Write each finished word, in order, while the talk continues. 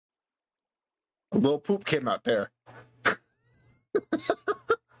A little poop came out there.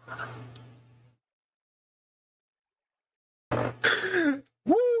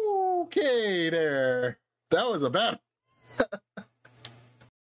 Woo! Okay, there. That was a bad.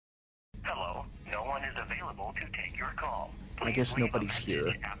 Hello, no one is available to take your call. Please I guess leave a nobody's message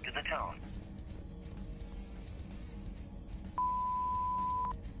here. after the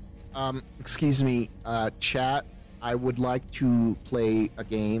tone. Excuse me, chat. I would like to play a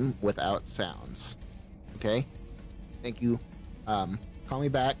game without sounds. Okay? Thank you. Call me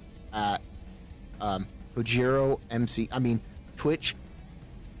back at Kojiro MC. I mean,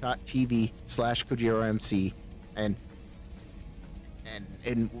 twitch.tv/Kojiro MC and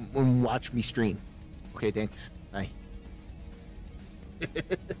watch me stream. Okay, thanks. Bye.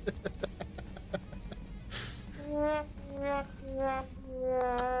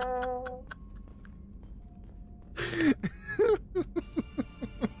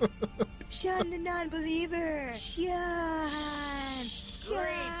 Sean the non-believer. Sean.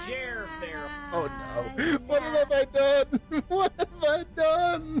 Great year there. Oh no. What have I done? What have I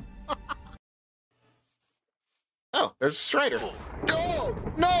done? Oh, there's a Strider. Oh!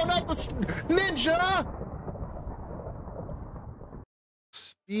 No, not the ninja!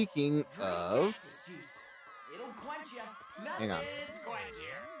 Speaking of... Hang on.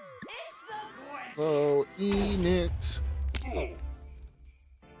 Oh, Enix.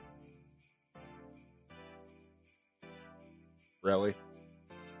 Really?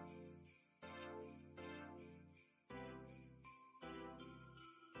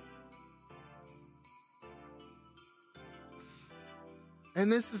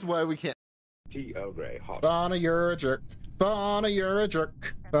 And this is why we can't. T.O. Gray Hot. Vana, you're a jerk. Vana, you're a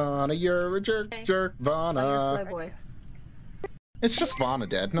jerk. Vana, you're a jerk. Jerk, Vana. Boy. It's just Vana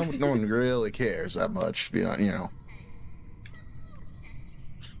dead. No one really cares that much, to be honest, you know.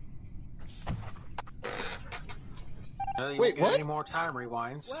 Wait, what? Any more time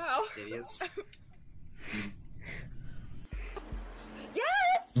rewinds? Wow. Idiots.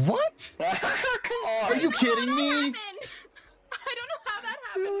 Yes! What? Come on! Are you kidding me? I don't know how that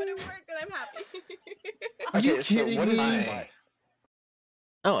happened, but it worked, and I'm happy. Are you Okay, so kidding what did me? you buy?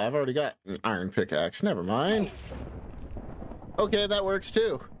 Oh, I've already got an iron pickaxe. Never mind. Okay, that works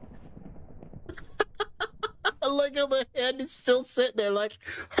too. Look how the hand is still sitting there like,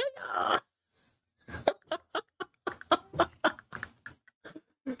 "Hiya!"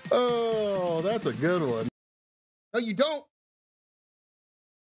 Oh, that's a good one. No, you don't.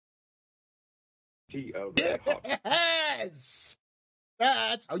 T.O. Gray Hot. Yes!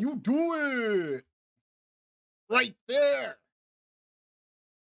 That's how you do it. Right there.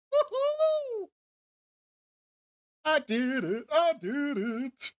 Woohoo! I did it. I did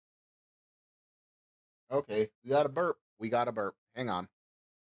it. Okay, we got a burp. We got a burp. Hang on.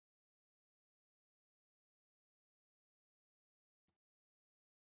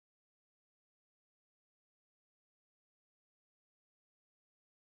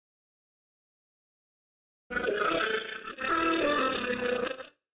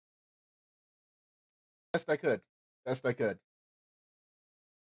 Best I could. Best I could.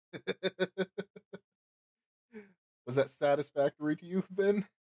 Was that satisfactory to you, Ben?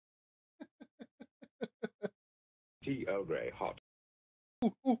 T.O. Gray Hot.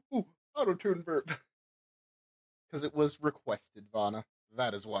 Ooh, auto-tune burp. Because it was requested, Vana.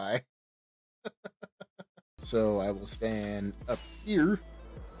 That is why. So I will stand up here.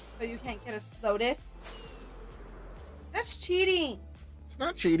 So you can't get us loaded? That's cheating. It's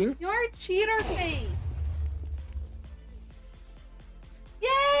not cheating. You're a cheater face.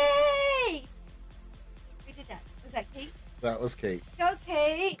 Yay! Who did that? Was that Kate? That was Kate. Go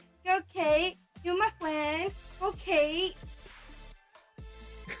Kate. Go Kate. You my friend. Go Kate.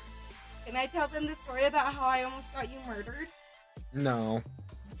 Can I tell them the story about how I almost got you murdered? No.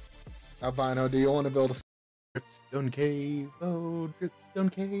 Albino, do you want to build a dripstone cave? Oh,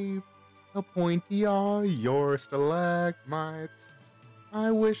 dripstone cave. How pointy are your stalagmites?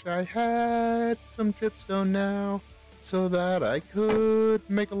 I wish I had some dripstone now, so that I could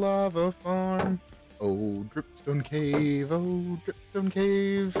make a lava farm. Oh, dripstone cave, oh, dripstone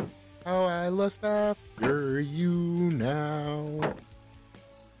cave. How I lust after you now.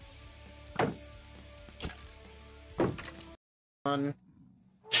 One,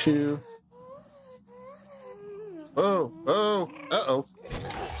 two. Oh, uh-oh.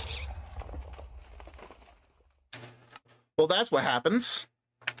 Well, that's what happens.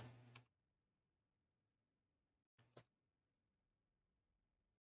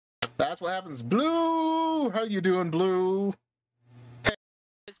 That's what happens. Blue! How you doing, Blue?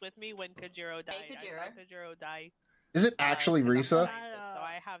 Was with me when Kojiro died. Hey, Kojiro. I saw Kojiro die. Is it actually and I'm Risa? fine, so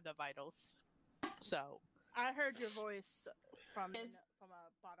I have the vitals. So I heard your voice from a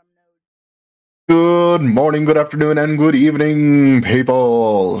bottom node. Good morning, good afternoon, and good evening,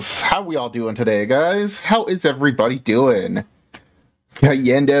 peoples. How we all doing today, guys? How is everybody doing? Got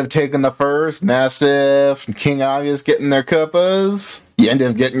Yendev taking the first, Mastiff and King Avius getting their cuppas.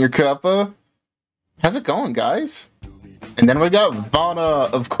 Yendev getting your cuppa. How's it going, guys? And then we got Vana,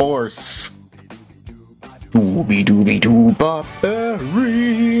 of course. Doobie doobie doo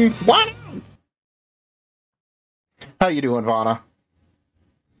berry. What? How you doing, Vana?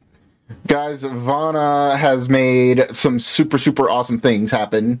 Guys, Vana has made some super awesome things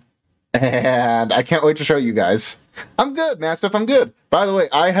happen, and I can't wait to show you guys. I'm good, Mastiff, I'm good. By the way,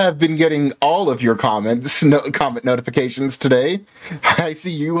 I have been getting all of your comment notifications today. I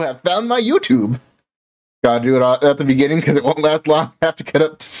see you have found my YouTube. Gotta do it at the beginning because it won't last long. I have to get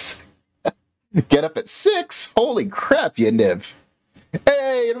up at 6. Holy crap, Yendev.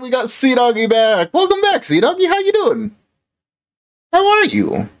 Hey, and we got Sea-Doggy back. Welcome back, Sea-Doggy. How you doing? How are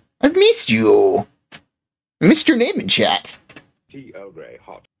you? I've missed you. I missed your name in chat. T. Ogre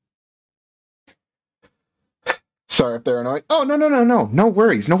Hot. Sorry if they're annoying. Oh, no. No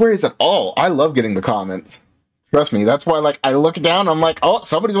worries. No worries at all. I love getting the comments. Trust me. That's why, like, I look down, I'm like, oh,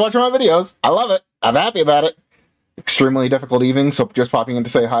 somebody's watching my videos. I love it. I'm happy about it. Extremely difficult evening, so just popping in to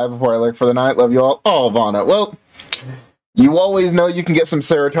say hi before I lurk for the night. Love you all. Oh, Vana. Well, you always know you can get some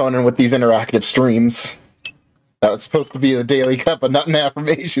serotonin with these interactive streams. That was supposed to be a daily cup of nut and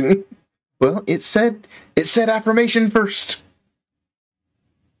affirmation. Well, it said affirmation first.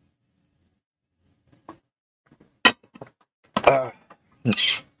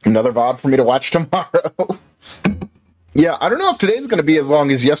 Another VOD for me to watch tomorrow. Yeah, I don't know if today's going to be as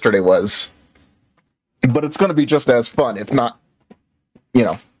long as yesterday was. But it's going to be just as fun, if not,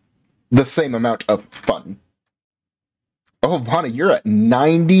 the same amount of fun. Oh, Vana, you're at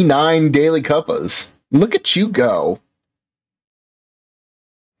 99 daily cuppas. Look at you go.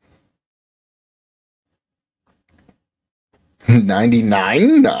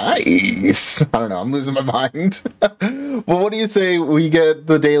 $99? Nice. I don't know, I'm losing my mind. Well, what do you say we get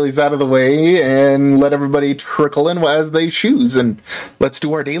the dailies out of the way and let everybody trickle in as they choose, and let's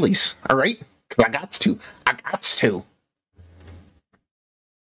do our dailies, alright? Because I got to.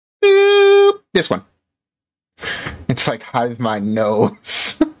 Boop. This one. It's like Hive Mind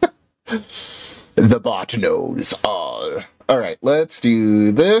knows. The bot knows all. Alright, let's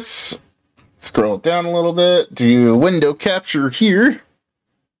do this. Scroll down a little bit. Do window capture here.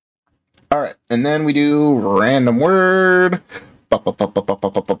 Alright, and then we do random word.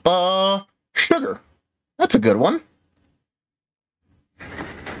 Sugar. That's a good one.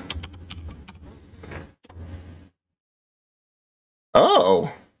 Oh.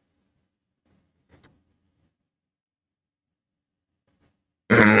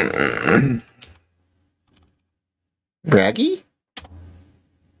 Braggy?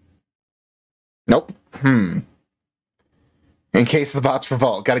 Nope. In case the bots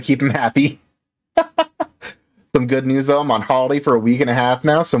revolt, gotta keep them happy. Some good news though, I'm on holiday for a week and a half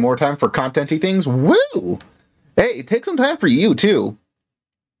now, so more time for content-y things. Woo! Hey, take some time for you too.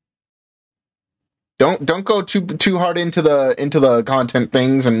 Don't go too hard into the content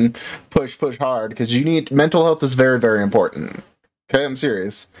things and push hard, because you need mental health is very important. Okay, I'm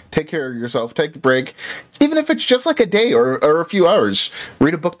serious. Take care of yourself. Take a break, even if it's just like a day or a few hours.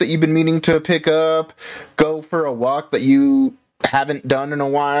 Read a book that you've been meaning to pick up. Go for a walk that you haven't done in a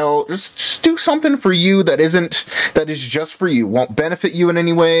while. Just do something for you that is just for you. Won't benefit you in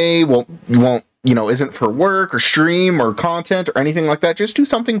any way. Won't isn't for work or stream or content or anything like that. Just do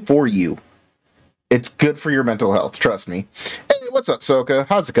something for you. It's good for your mental health, trust me. Hey, what's up, Soka?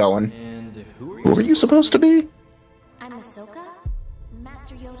 How's it going? And who are you supposed to be? I'm Ahsoka.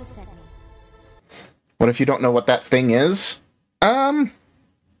 Master Yoda sent me. What if you don't know what that thing is?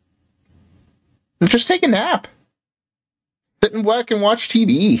 Just take a nap. Sit and watch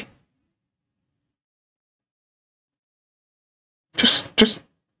TV. Just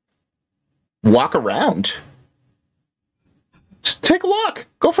walk around. Just take a walk.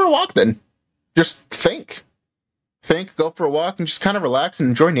 Go for a walk then. Just think, go for a walk, and just kind of relax and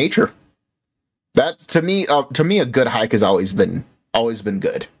enjoy nature. That to me, a good hike has always been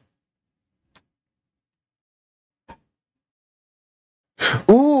good.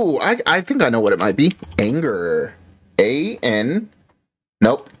 Ooh, I think I know what it might be. Anger, A-N.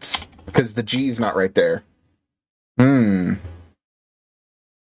 Nope, because the G is not right there.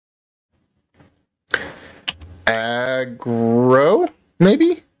 Aggro,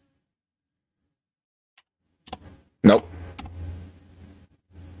 maybe. Nope.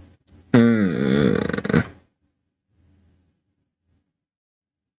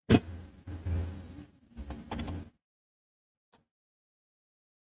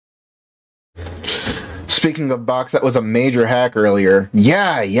 Speaking of box, that was a major hack earlier.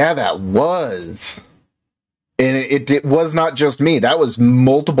 Yeah, that was. And it was not just me. That was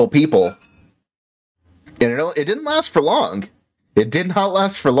multiple people. And it didn't last for long. It did not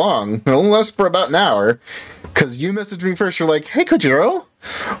last for long. It only lasted for about an hour. Because you messaged me first. You're like, hey, Kojiro,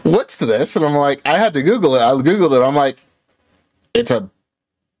 what's this? And I'm like, I had to Google it. I Googled it. I'm like, it's a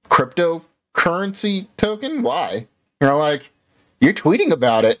cryptocurrency token? Why? And I'm like, you're tweeting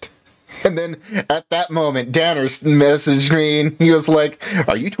about it. And then at that moment, Danner messaged me and he was like,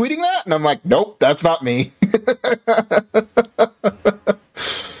 are you tweeting that? And I'm like, nope, that's not me.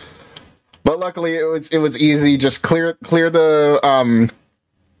 But luckily it was easy. Just clear the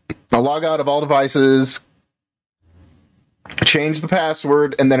log out of all devices, change the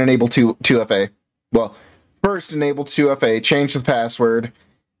password, and then enable 2FA. Well, first enable 2FA, change the password,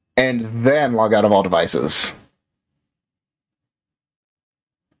 and then log out of all devices.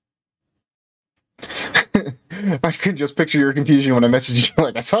 I can just picture your confusion when I messaged you,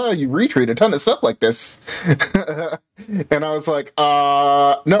 like, I saw you retweet a ton of stuff like this. And I was like,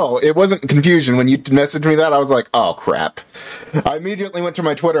 no, it wasn't confusion. When you messaged me that, I was like, oh, crap. I immediately went to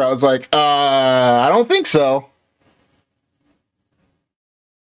my Twitter. I was like, I don't think so.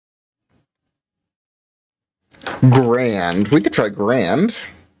 Grand. We could try Grand.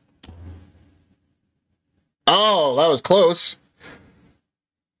 Oh, that was close.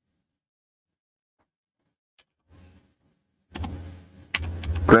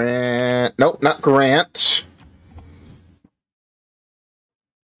 Grant. Nope, not Grant.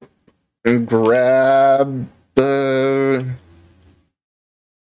 Grab.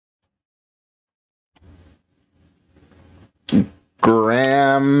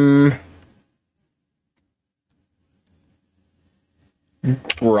 Graham.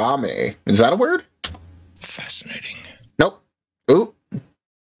 Grame. Is that a word? Fascinating. Nope. Ooh.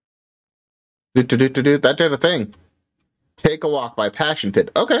 That did a thing. Take a Walk by Passion Pit.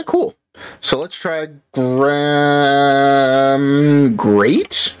 Okay, cool. So let's try Great.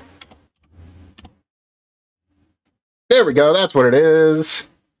 There we go. That's what it is.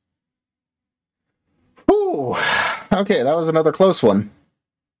 Whew. Okay, that was another close one.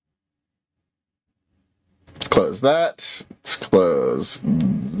 Let's close that. Let's close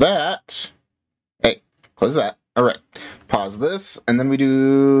that. Hey, close that. All right. Pause this, and then we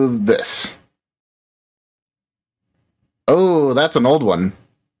do this. Oh, that's an old one.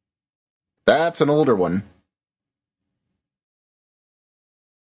 That's an older one.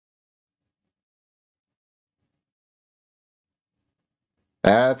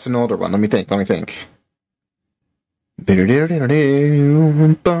 That's an older one. Let me think.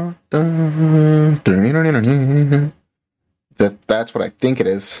 That's what I think it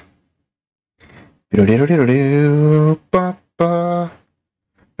is.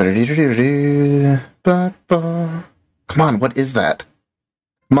 Come on, what is that?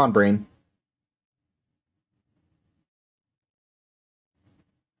 Come on, brain.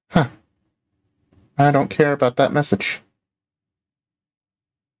 Huh. I don't care about that message.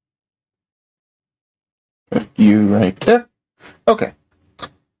 Put you right there. Okay.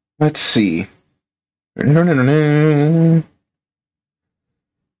 Let's see. I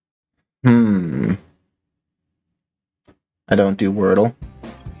don't do Wordle.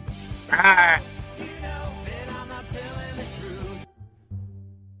 Ah!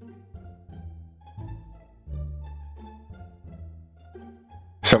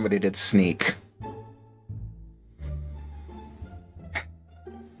 Somebody did Sneak.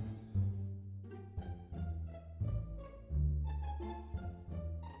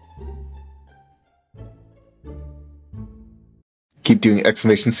 Keep doing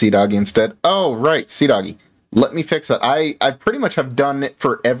exclamation Sea Doggy instead. Oh, right, Sea Doggy. Let me fix that. I pretty much have done it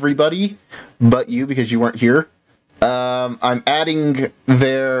for everybody but you because you weren't here. I'm adding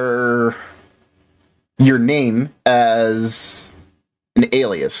your name as an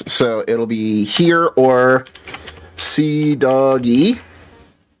alias. So it'll be here or Sea Doggy.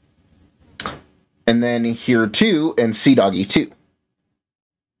 And then here too and Sea Doggy too.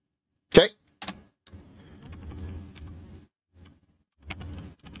 Okay.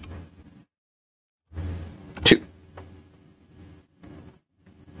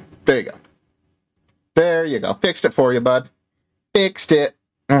 There you go. There you go. Fixed it for you, bud. Fixed it.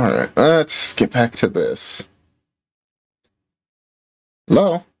 Alright, let's get back to this.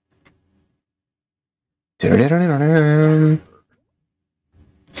 Hello? See,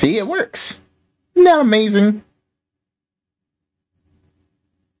 it works. Isn't that amazing?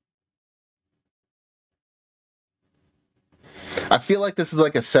 I feel like this is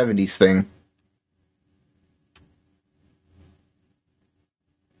like a 70s thing.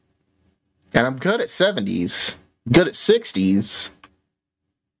 And I'm good at 70s. Good at 60s.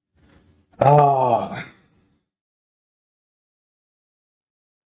 Oh.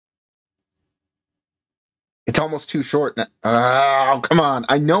 It's almost too short. Oh, come on.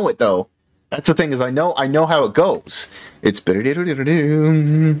 I know it, though. That's the thing, is I know how it goes. It's late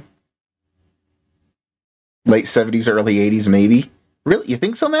 70s, early 80s, maybe. Really? You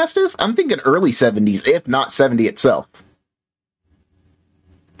think so, Mastiff? I'm thinking early 70s, if not 70 itself.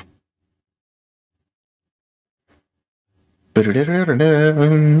 I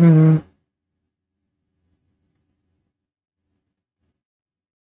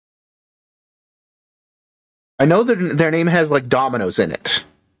know that their name has, like, Dominoes in it.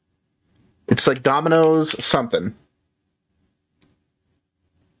 It's like Dominoes something.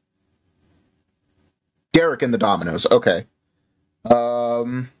 Derek and the Dominoes. Okay.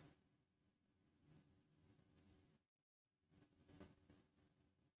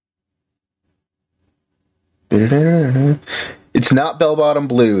 It's not Bell Bottom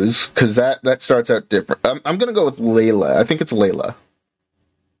Blues, because that starts out different. I'm going to go with Layla. I think it's Layla.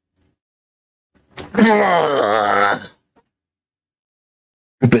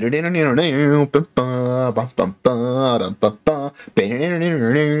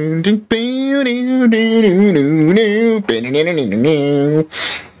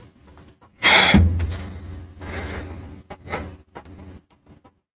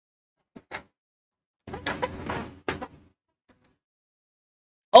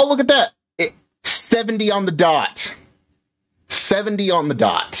 Oh, look at that. 70 on the dot. 70 on the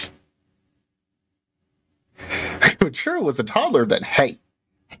dot. It sure was a toddler then. Hey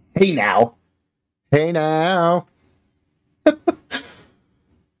now. Hey now.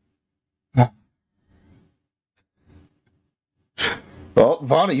 Well,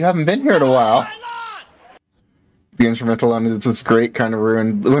 Vonna, you haven't been here in a while. The instrumental on it's this great kind of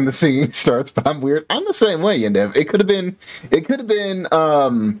ruined when the singing starts, but I'm weird. I'm the same way, Yendev. It could have been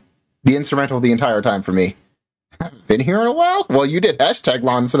the instrumental the entire time for me. Haven't been here in a while? Well, you did hashtag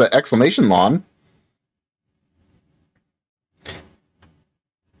lawn instead of exclamation lawn.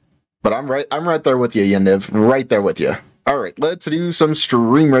 But I'm right there with you, Yendev. Right there with you. Alright, let's do some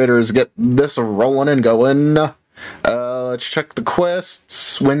Stream Raiders, get this rolling and going. Let's check the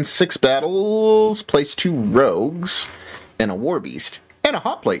quests. Win 6 battles, place 2 rogues, and a war beast, and a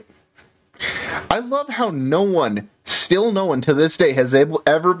hot plate. I love how no one to this day has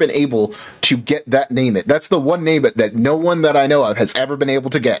ever been able to get that name it. That's the one name it that no one that I know of has ever been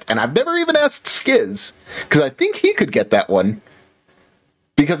able to get. And I've never even asked Skiz, because I think he could get that one.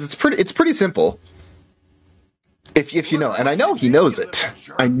 Because it's pretty simple. If you know, and I know he knows it.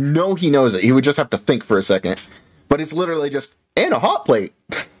 I know he knows it. He would just have to think for a second. But it's literally just, and a hot plate.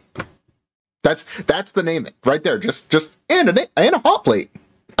 That's the name it right there. Just and a hot plate.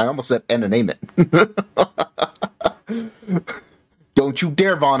 I almost said and a name it. Don't you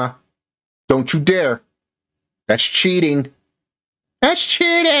dare, Vonna. Don't you dare. That's cheating. That's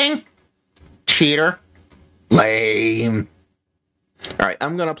cheating. Cheater. Lame. Alright,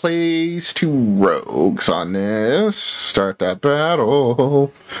 I'm gonna place 2 rogues on this. Start that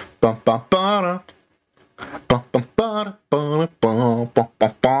battle. Bum bum ba. Bum bum ba ba bum bum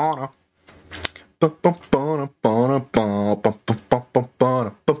bum ba. Bum bum ba ba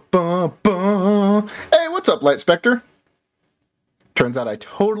bum bum ba. Hey, what's up, Light Spectre? Turns out I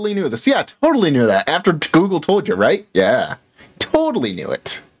totally knew this. Yeah, totally knew that. After Google told you, right? Yeah. Totally knew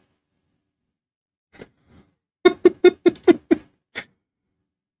it.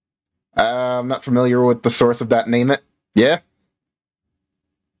 I'm not familiar with the source of that name it. Yeah.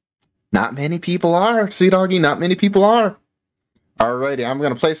 Not many people are, Sea Doggy. Not many people are. Alrighty, I'm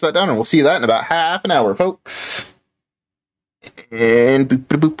going to place that down, and we'll see that in about half an hour, folks. And boop,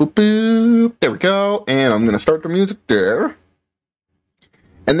 boop, boop, boop, boop. There we go. And I'm going to start the music there.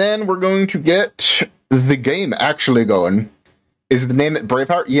 And then we're going to get the game actually going. Is the name it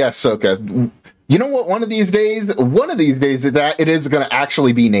Braveheart? Yes, okay. You know what? One of these days, that it is going to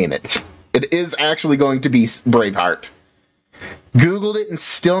actually be Name It. It is actually going to be Braveheart. Googled it and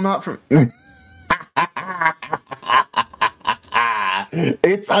still not from...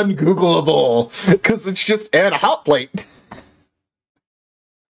 It's ungoogleable because it's just and a hot plate.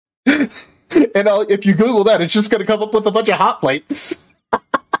 And if you Google that, it's just going to come up with a bunch of hot plates.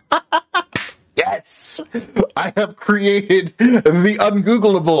 Yes! I have created the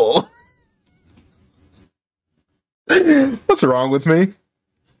ungoogleable. What's wrong with me?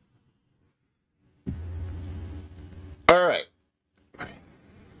 Alright.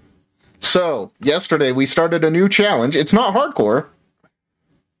 So, yesterday we started a new challenge. It's not hardcore.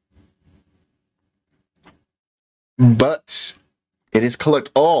 But it is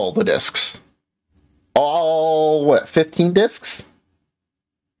collect all the discs. all, what, 15 discs?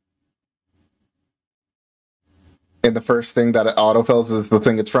 And the first thing that it autofills is the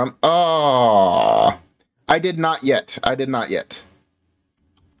thing it's from? Oh, I did not yet. I did not yet.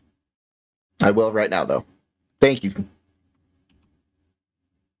 I will right now, though. Thank you.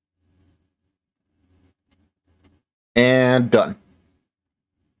 And done.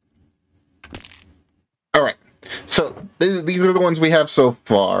 Alright. So, these are the ones we have so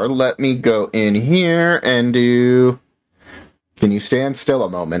far. Let me go in here and do... Can you stand still a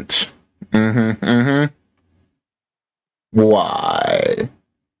moment? Why?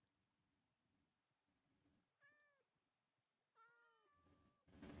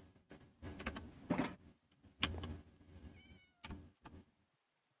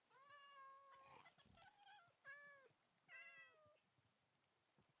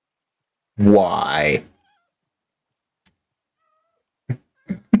 Why?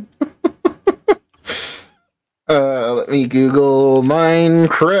 Let me Google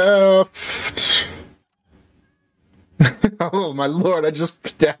Minecraft. Oh my lord, I just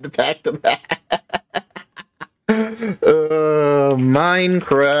had to back to that.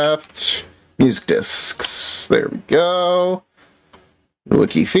 Minecraft music discs. There we go.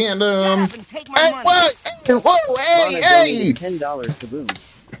 Wiki fandom. Hey, what? Hey, whoa, hey! $10 to Boom.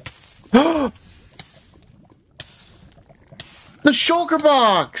 The Shulker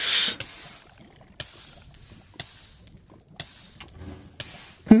box!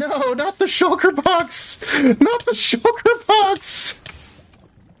 No, not the Shulker box! Not the Shulker box!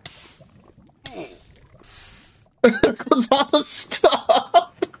 There goes all the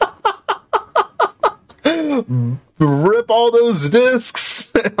stuff! Rip all those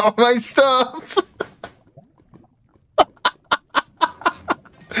discs and all my stuff!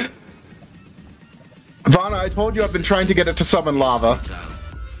 Vana, I told you I've been trying to get it to summon lava.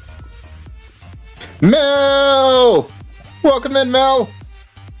 Mel! Welcome in, Mel!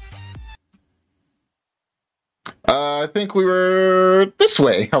 I think we were this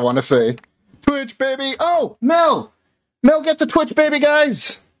way, I want to say. Twitch, baby! Oh, Mel! Mel gets a Twitch, baby,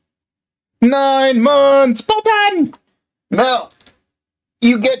 guys! 9 months! Bolton! Mel!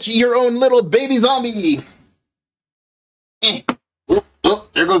 You get your own little baby zombie! Oh,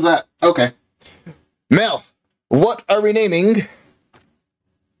 there goes that. Okay. Mel, what are we naming?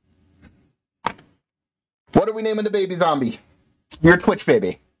 What are we naming the baby zombie? Your Twitch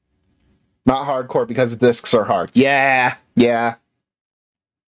baby. Not hardcore because the discs are hard. Yeah.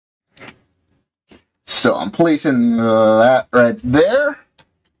 So I'm placing that right there.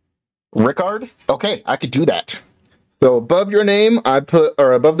 Rickard? Okay, I could do that. So above your name,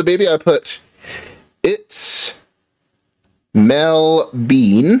 above the baby, I put, it's Mel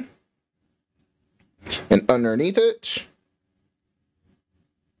Bean. And underneath it,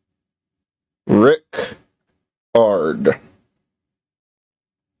 Rick Ard.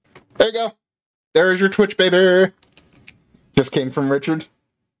 There you go. There's your Twitch, baby. Just came from Richard.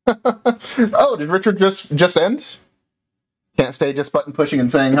 Oh, did Richard just end? Can't stay just button pushing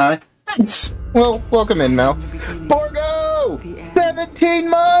and saying hi? Thanks. Well, welcome in, Mel. Borgo! 17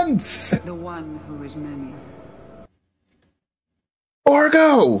 months! The one who is many.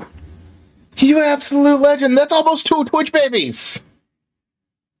 Borgo! You absolute legend! That's almost 2 Twitch babies!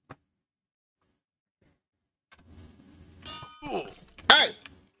 Alright!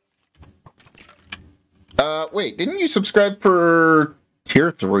 Wait, didn't you subscribe for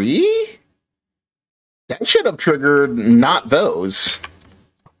Tier 3? That should have triggered not those.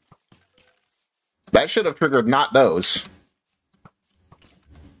 That should have triggered not those.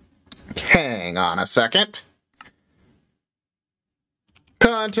 Hang on a second.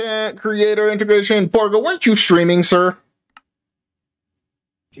 Content creator integration. Borgo, weren't you streaming, sir?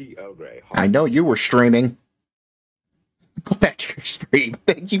 I know you were streaming. Go back to your stream.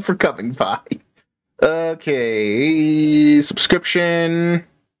 Thank you for coming by. Okay. Subscription.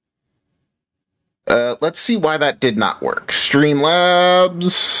 Let's see why that did not work.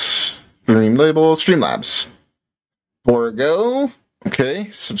 Streamlabs. Streamlabs. Borgo.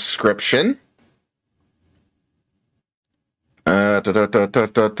 Okay. Subscription.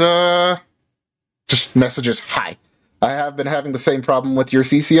 Just messages, hi. I have been having the same problem with your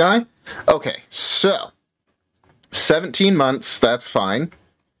CCI. Okay, so 17 months, that's fine.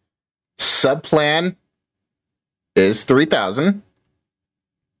 Subplan is 3,000.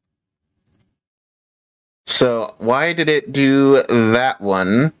 So why did it do that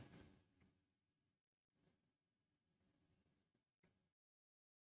one?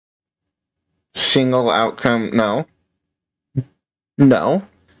 Single outcome, no. No.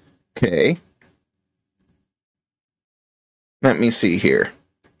 Okay. Let me see here.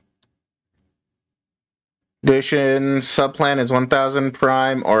 Edition subplan is 1000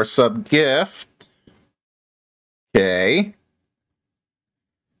 prime or sub gift. Okay.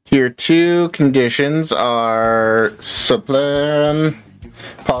 Tier 2 conditions are subplan.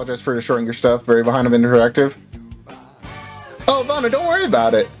 Apologize for destroying your stuff. Very behind on interactive. Oh, Vana, don't worry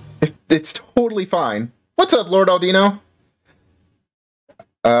about it. It's totally fine. What's up, Lord Aldino?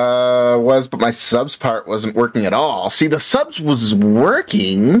 But my subs part wasn't working at all. See, the subs was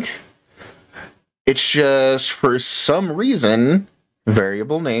working. It's just, for some reason,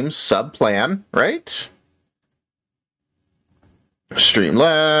 variable name subplan, right?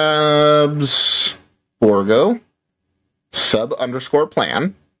 Streamlabs, Borgo, sub underscore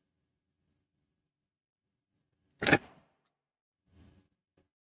plan.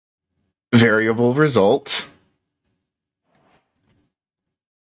 Variable result.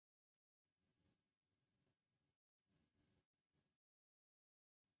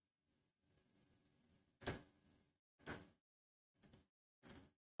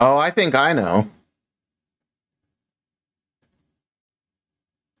 Oh, I think I know.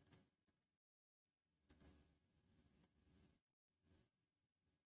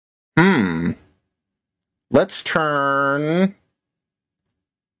 Let's turn...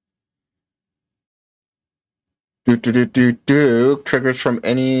 Triggers from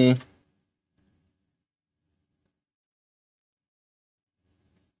any...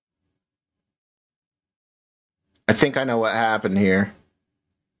 I think I know what happened here.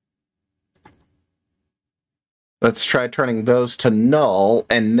 Let's try turning those to null,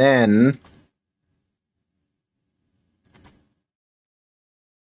 and then...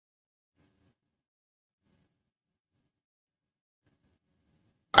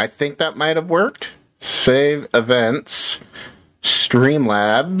 I think that might have worked. Save events,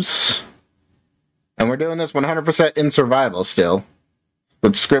 Streamlabs, and we're doing this 100% in survival still.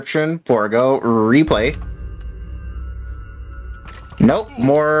 Subscription, Borgo, replay. Nope,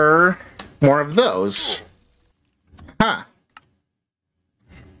 more of those. Huh.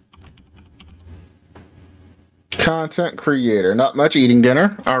 Content creator, not much eating dinner.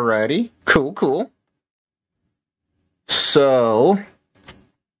 Alrighty, cool. So,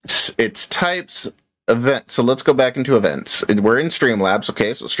 it's types event. So let's go back into events. We're in Streamlabs.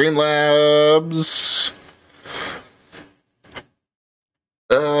 Okay, so Streamlabs.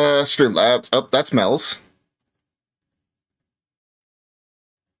 Streamlabs. Oh, that's Mel's.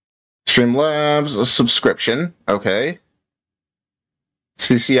 Streamlabs, a subscription. Okay.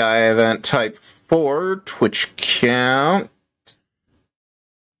 CCI event type 4, Twitch count.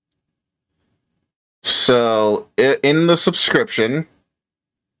 So, in the subscription,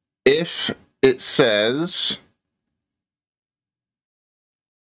 if it says...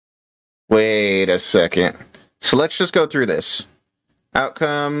 Wait a second. So let's just go through this.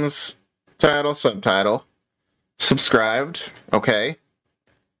 Outcomes, title, subtitle. Subscribed, okay.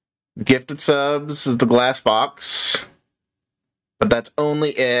 Gifted subs is the glass box. But that's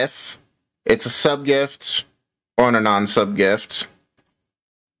only if it's a sub-gift or a non-sub-gift.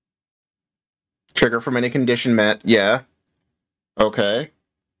 Trigger from any condition met, yeah. Okay.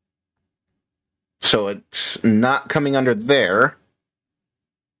 So it's not coming under there.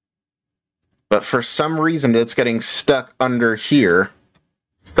 But for some reason, it's getting stuck under here.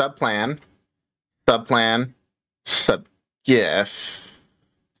 Subplan. Subplan. Sub-gift.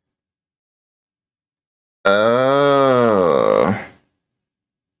 Oh.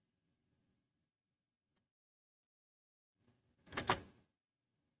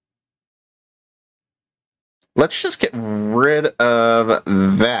 Let's just get rid of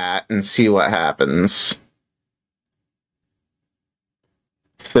that and see what happens.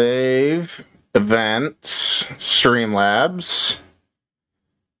 Save, events, Streamlabs,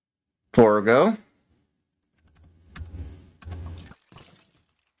 Borgo.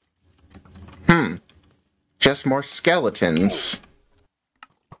 Just more skeletons.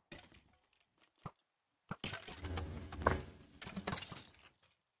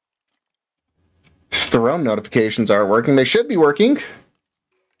 Throne notifications aren't working. They should be working.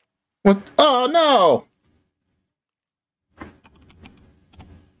 What? Oh, no!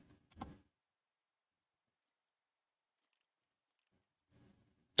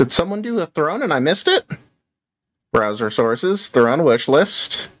 Did someone do a Throne and I missed it? Browser sources, Throne wish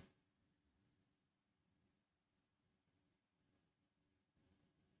list.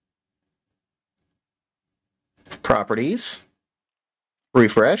 Properties.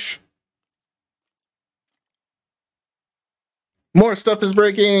 Refresh. More stuff is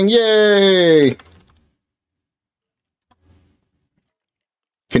breaking! Yay!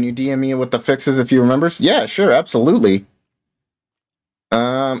 Can you DM me with the fixes if you remember? Yeah, sure, absolutely.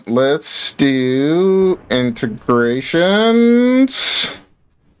 Let's do integrations.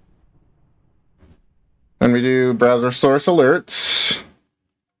 Then we do browser source alerts.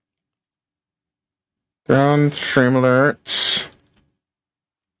 Ground stream alerts.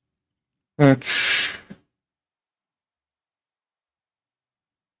 Which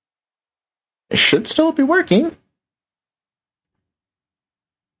it should still be working.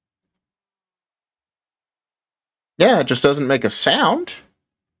 Yeah, it just doesn't make a sound.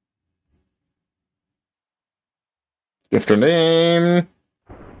 Gifter name.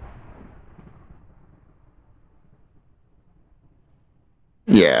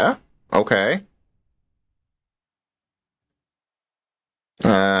 Yeah, okay.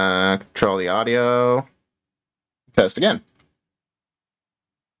 Control the audio. Test again.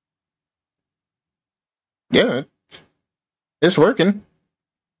 Yeah, it's working.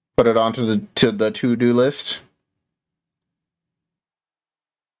 Put it onto the to-do list.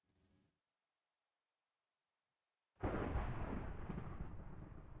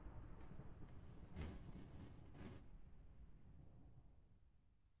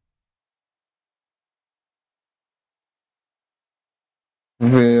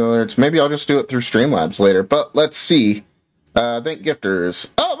 Maybe I'll just do it through Streamlabs later, but let's see. Thank gifters.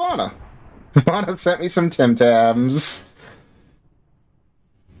 Oh, Vana! Vana sent me some Tim Tams.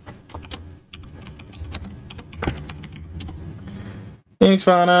 Thanks,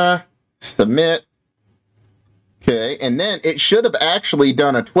 Vana. Submit. Okay, and then it should have actually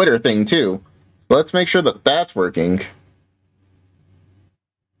done a Twitter thing, too. Let's make sure that that's working.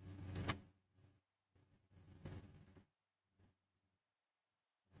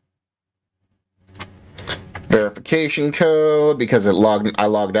 Verification code, because I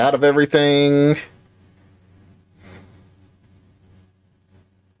logged out of everything.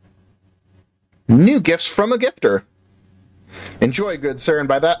 New gifts from a gifter. Enjoy, good sir, and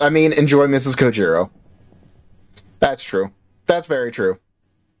by that I mean enjoy Mrs. Kojiro. That's true. That's very true.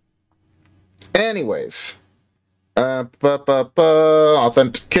 Anyways.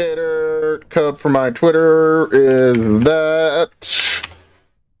 Authenticator code for my Twitter is that.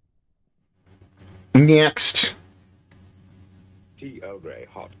 Next. T. Earl Grey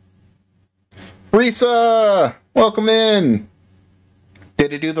hot. Risa! Welcome in!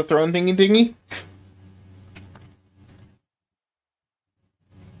 Did it do the throne thingy?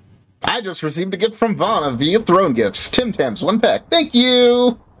 I just received a gift from Vana via Throne Gifts. Tim Tams, 1 pack. Thank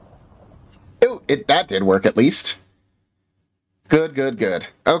you! Oh, that did work at least. Good.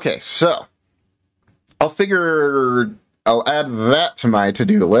 Okay, so. I'll add that to my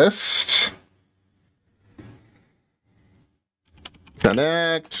to-do list.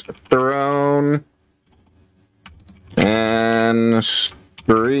 Connect, Throne, and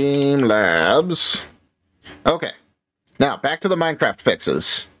Streamlabs. Okay, now back to the Minecraft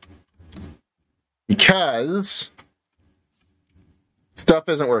fixes. Because stuff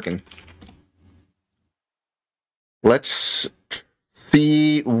isn't working. Let's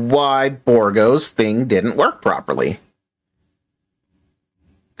see why Borgo's thing didn't work properly.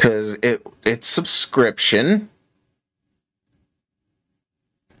 Because it's subscription.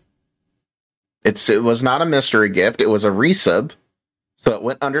 It was not a mystery gift. It was a resub. So it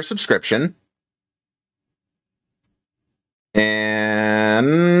went under subscription.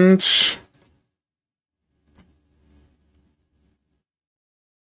 And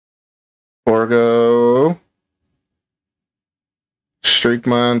Borgo. Streak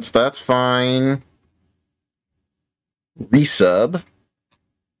months, that's fine. Resub.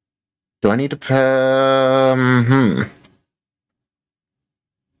 Do I need to pay?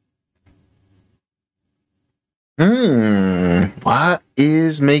 What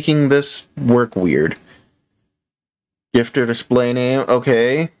is making this work weird? Gifter display name,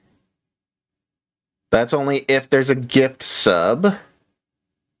 okay. That's only if there's a gift sub.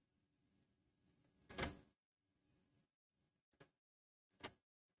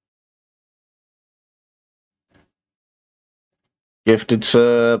 Gifted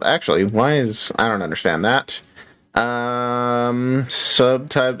sub. Actually, I don't understand that. Subtype,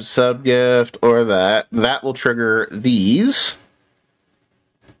 subgift, or that. That will trigger these.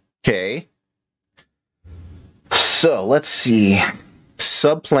 Okay. So, let's see.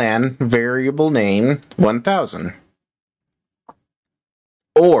 Subplan, variable name, 1000.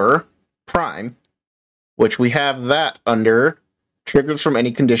 Or prime, which we have that under triggers from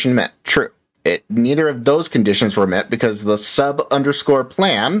any condition met. True. Neither of those conditions were met because the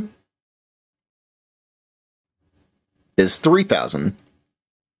sub_plan is 3000.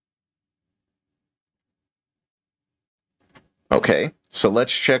 Okay, so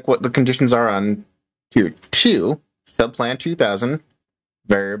let's check what the conditions are on tier 2, subplan 2000.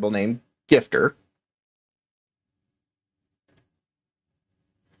 variable named Gifter.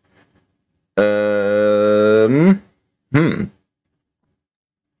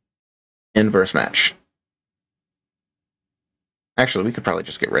 Inverse match. Actually, we could probably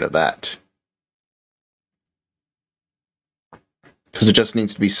just get rid of that. Because it just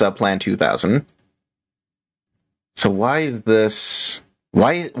needs to be subplan 2000. So why is this...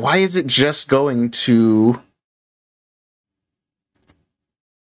 Why is it just going to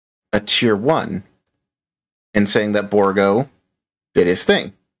a tier 1 and saying that Borgo did his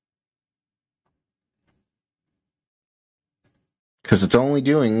thing? Because it's only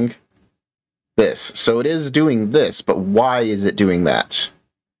doing this. So it is doing this, but why is it doing that?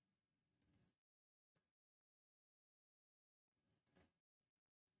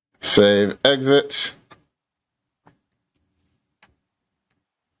 Save, exit.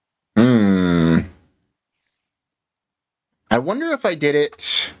 I wonder if I did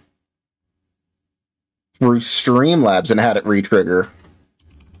it through Streamlabs and had it re-trigger.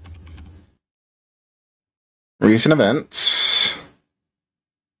 Recent events.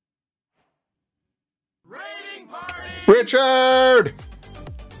 Richard!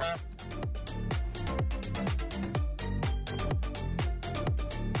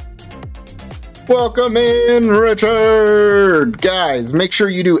 Welcome in, Richard! Guys, make sure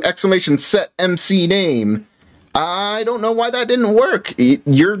you do exclamation set MC name. I don't know why that didn't work.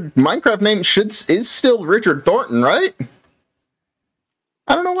 Your Minecraft name is still Richard Thornton, right?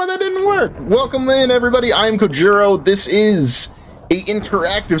 I don't know why that didn't work. Welcome in, everybody. I'm Kojiro. This is an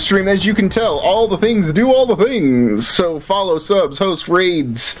interactive stream, as you can tell. All the things do all the things. So follow, subs, host,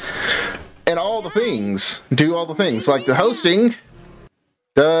 raids, and all the things. Do all the things. Like the hosting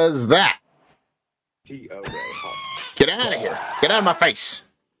does that. Get out of here. Get out of my face.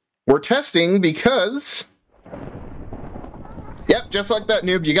 We're testing because... Yep, just like that,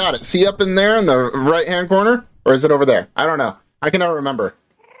 noob. You got it. See up in there in the right-hand corner? Or is it over there? I don't know. I can never remember.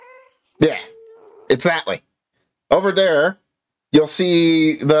 Yeah, it's that way. Over there, you'll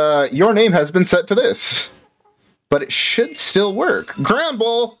see your name has been set to this. But it should still work.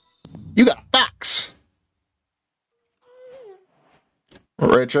 Gramble, you got a fax.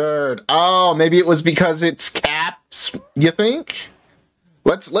 Richard. Oh, maybe it was because it's caps, you think?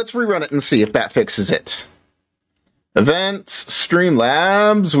 Let's rerun it and see if that fixes it. Events,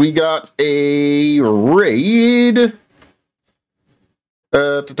 Streamlabs, we got a raid.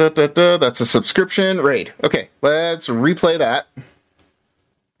 That's a subscription raid. Okay, let's replay that.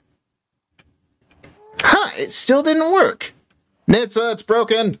 Huh, it still didn't work. Nitsa, it's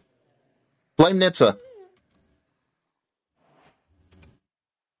broken. Blame Nitsa.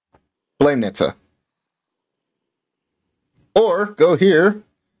 Blame Nitsa. Or, go here.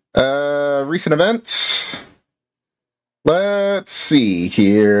 Recent events. Let's see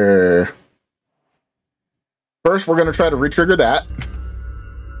here. First, we're going to try to re-trigger that.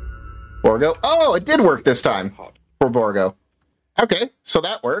 Borgo. Oh, it did work this time for Borgo. Okay, so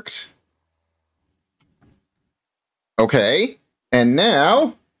that worked. Okay, and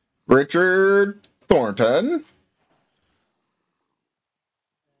now, Richard Thornton.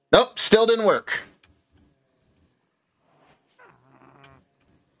 Nope, still didn't work.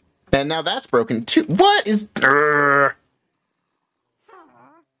 And now that's broken too. What is...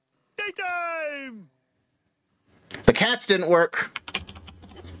 Daytime! The cats didn't work.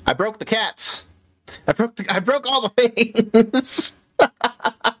 I broke the cats. I broke all the things.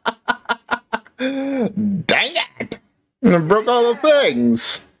 Dang it! I broke all the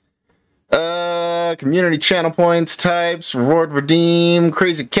things. Community channel points, types, reward redeem,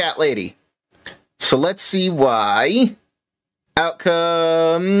 crazy cat lady. So let's see why.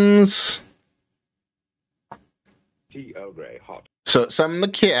 Outcomes. T.O. Gray hot. So summon the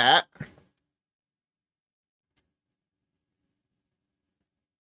cat.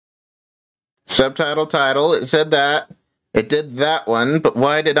 Subtitle, title, it said that. It did that one, but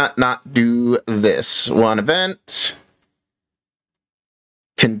why did I not do this? One event.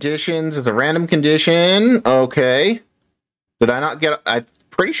 Conditions is a random condition. Okay. Did I not get... I'm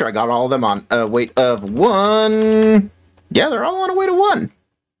pretty sure I got all of them on a weight of 1. Yeah, they're all on a weight of 1.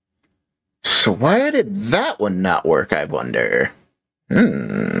 So why did that one not work, I wonder?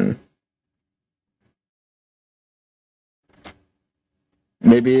 Maybe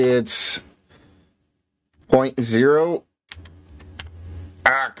it's 0.0.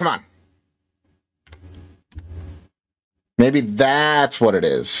 Come on. Maybe that's what it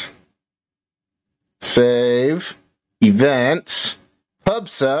is. Save. Events. Pub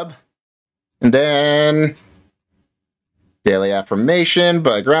sub. And then... Daily Affirmation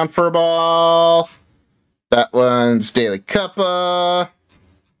by Ground Furball. That one's Daily Cuppa.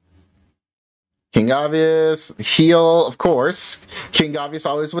 King Obvious, heal, of course. King Obvious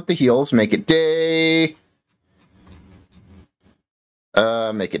always with the heals. Make it day.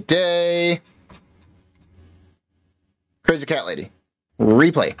 Make it day. Crazy Cat Lady.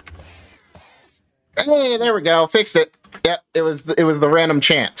 Replay. Hey, there we go. Fixed it. Yep, it was the random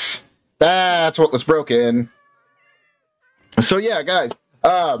chance. That's what was broken. So yeah, guys.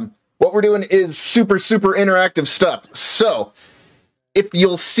 What we're doing is super interactive stuff. So, if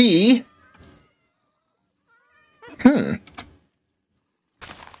you'll see...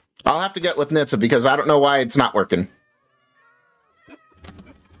 I'll have to get with Nitsa because I don't know why it's not working.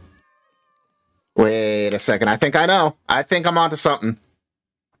 Wait a second. I think I know. I think I'm onto something.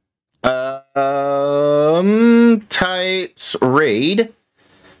 Types raid.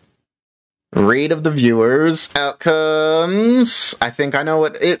 Raid of the viewers. Outcomes. I think I know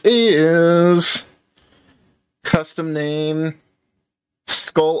what it is. Custom name.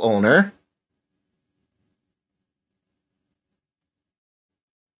 Skull owner.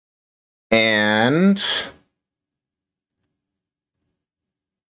 And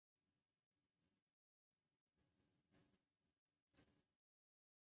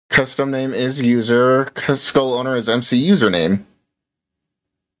custom name is user, skull owner is MC username.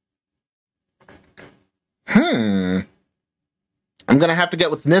 I'm gonna have to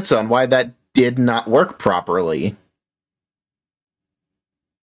get with Nitsa on why that did not work properly.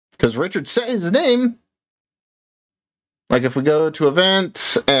 Because Richard said his name. Like, if we go to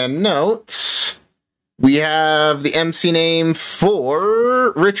events and notes, we have the MC name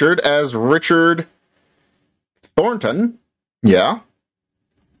for Richard as Richard Thornton. Yeah.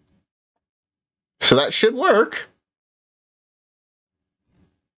 So that should work.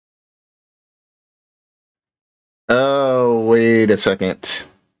 Oh, wait a second.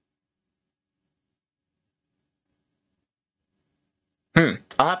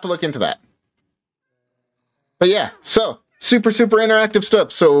 I'll have to look into that. But yeah, so, super interactive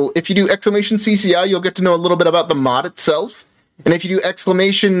stuff. So, if you do exclamation CCI, you'll get to know a little bit about the mod itself. And if you do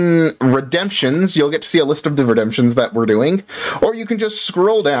exclamation redemptions, you'll get to see a list of the redemptions that we're doing. Or you can just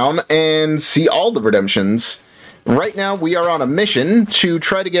scroll down and see all the redemptions. Right now, we are on a mission to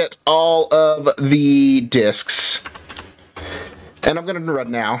try to get all of the discs. And I'm going to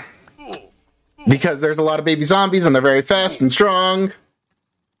run now. Because there's a lot of baby zombies and they're very fast and strong.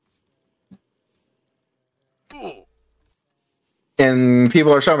 And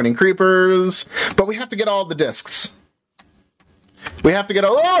people are summoning creepers. But we have to get all the discs. We have to get...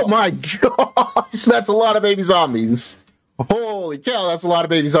 Oh my gosh! That's a lot of baby zombies. Holy cow, that's a lot of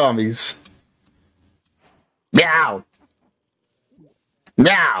baby zombies. Meow!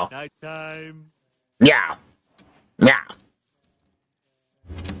 Meow! Nighttime. Meow! Meow!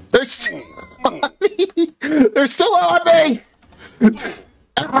 They're still on me! They're still on me!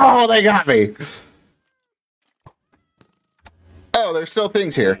 Oh, they got me! Oh, there's still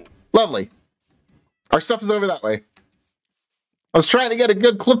things here. Lovely. Our stuff is over that way. I was trying to get a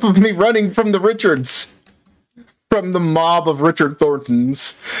good clip of me running from the Richards. From the mob of Richard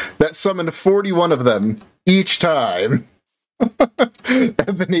Thorntons that summoned 41 of them each time.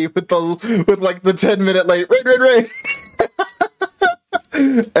 Ebony with like the 10-minute late. Raid.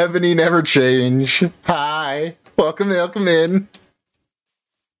 Ebony never change. Hi. Welcome in.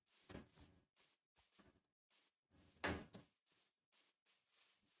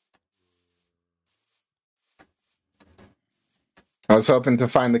 I was hoping to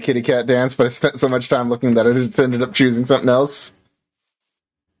find the kitty cat dance, but I spent so much time looking that I just ended up choosing something else.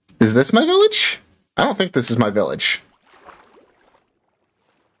 Is this my village? I don't think this is my village.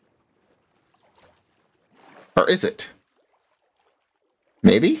 Or is it?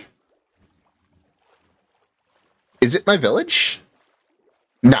 Maybe? Is it my village?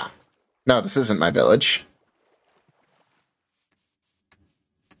 No. No, this isn't my village.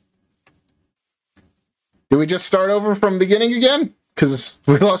 Do we just start over from beginning again? Because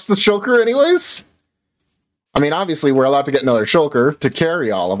we lost the shulker anyways? I mean, obviously we're allowed to get another shulker to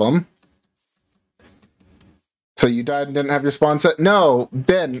carry all of them. So you died and didn't have your spawn set? No,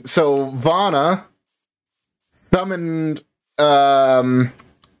 Ben. So Vana summoned the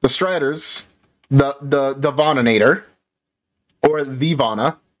Striders, the Vananator, or the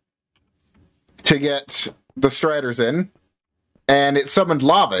Vana, to get the Striders in. And it summoned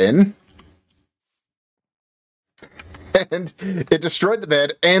lava in. And it destroyed the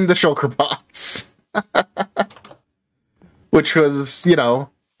bed and the shulker bots. Which was, you know,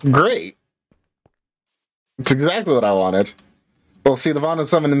 great. It's exactly what I wanted. Well, see, the Vana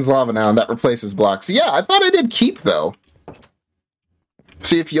summoning's lava now, and that replaces blocks. Yeah, I thought I did keep, though.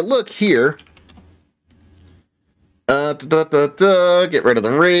 See, if you look here... Get rid of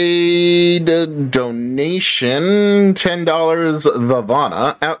the raid donation. $10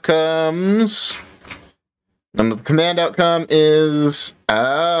 Vavana. Outcomes. And the command outcome is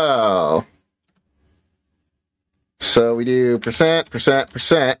oh. So we do percent,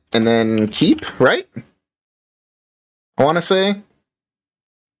 and then keep, right? I want to say.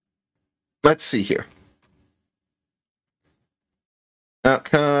 Let's see here.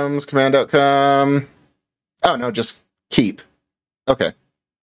 Outcomes, command outcome. Oh, no, just keep. Okay.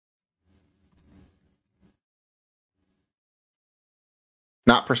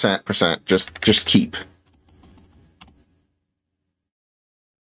 Not percent, just keep.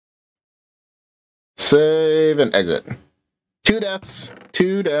 Save and exit. 2 deaths.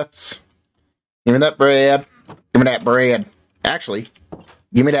 Give me that bread. Actually,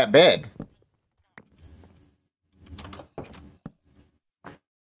 give me that bed.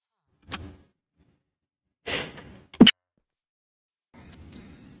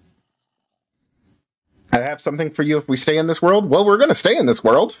 I have something for you if we stay in this world. Well, we're going to stay in this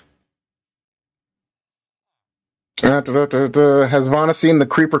world. Has Vana seen the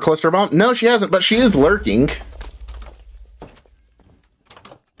creeper cluster bomb? No, she hasn't, but she is lurking.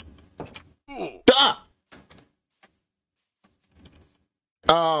 Ah!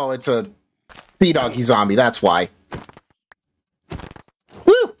 Oh, it's a sea doggy zombie, that's why.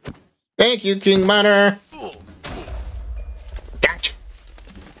 Woo! Thank you, King Miner. Gotcha.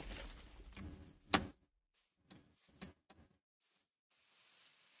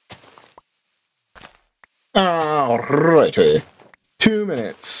 Alrighty. 2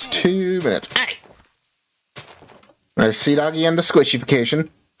 minutes. Hey! There's Sea Doggy and the squishification.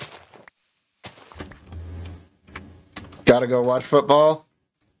 Gotta go watch football.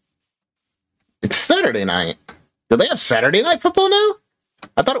 It's Saturday night. Do they have Saturday night football now?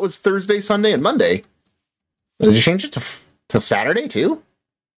 I thought it was Thursday, Sunday, and Monday. Did you change it to Saturday too?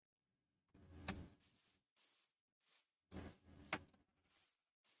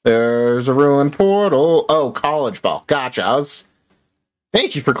 There's a ruined portal. Oh, college ball. Gotcha.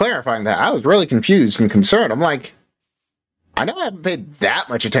 Thank you for clarifying that. I was really confused and concerned. I'm like, I know I haven't paid that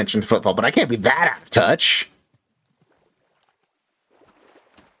much attention to football, but I can't be that out of touch.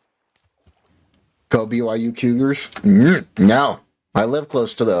 Go BYU Cougars? No. I live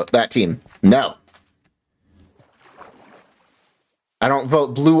close to that team. No. I don't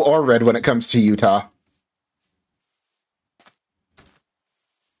vote blue or red when it comes to Utah.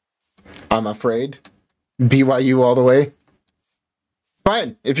 I'm afraid. BYU all the way.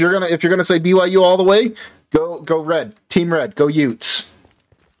 Fine. If you're gonna say BYU all the way, go red. Team red. Go Utes.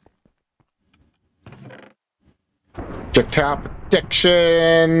 Projectile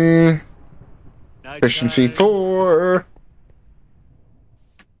protection. Efficiency 4.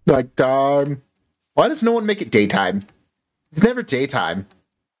 Nighttime. Why does no one make it daytime? It's never daytime.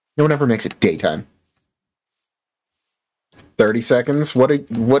 No one ever makes it daytime. 30 seconds. What,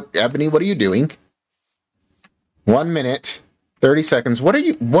 Ebony, what are you doing? 1 minute. 30 seconds.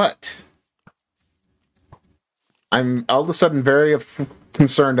 What? I'm all of a sudden very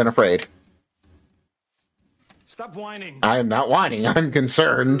concerned and afraid. Stop whining. I am not whining. I'm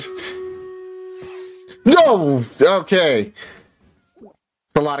concerned. No! Okay.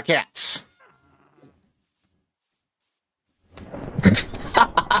 A lot of cats.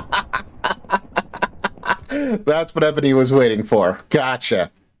 That's what Ebony was waiting for.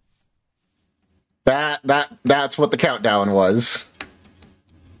 Gotcha. That's what the countdown was.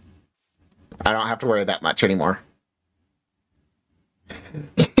 I don't have to worry that much anymore.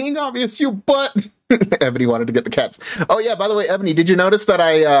 King obvious, you butt. Ebony wanted to get the cats. Oh yeah, by the way, Ebony, did you notice that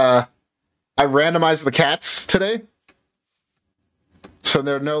I randomized the cats today? So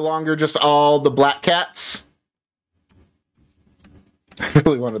they're no longer just all the black cats. I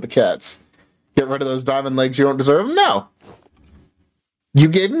really wanted the cats. Get rid of those diamond legs, you don't deserve them? No. You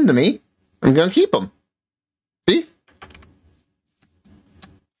gave them to me. I'm going to keep them. See?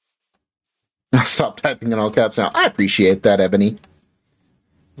 I'll stop typing in all caps now. I appreciate that, Ebony.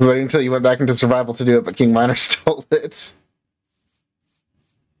 I was waiting until you went back into survival to do it, but King Miner stole it.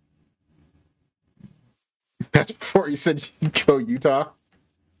 That's before you said go Utah.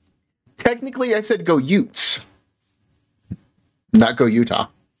 Technically, I said go Utes. Not go Utah.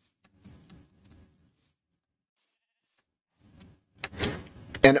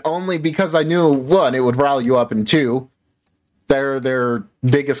 And only because I knew, one, it would rile you up, and two, they're their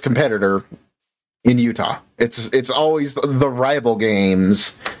biggest competitor in Utah. It's always the rival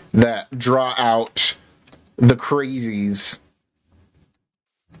games that draw out the crazies.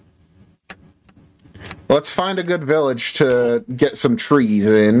 Let's find a good village to get some trees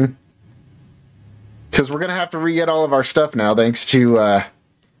in. Because we're going to have to re-get all of our stuff now, thanks to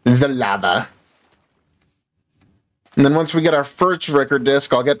the lava. And then once we get our first record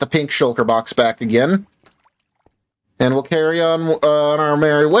disc, I'll get the pink shulker box back again. And we'll carry on our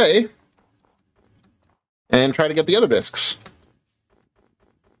merry way. And try to get the other discs.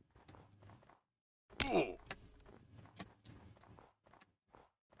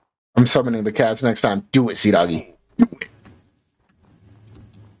 I'm summoning the cats next time. Do it, Sea Doggy. Do it.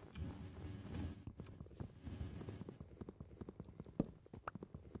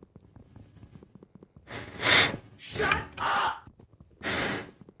 Shut up!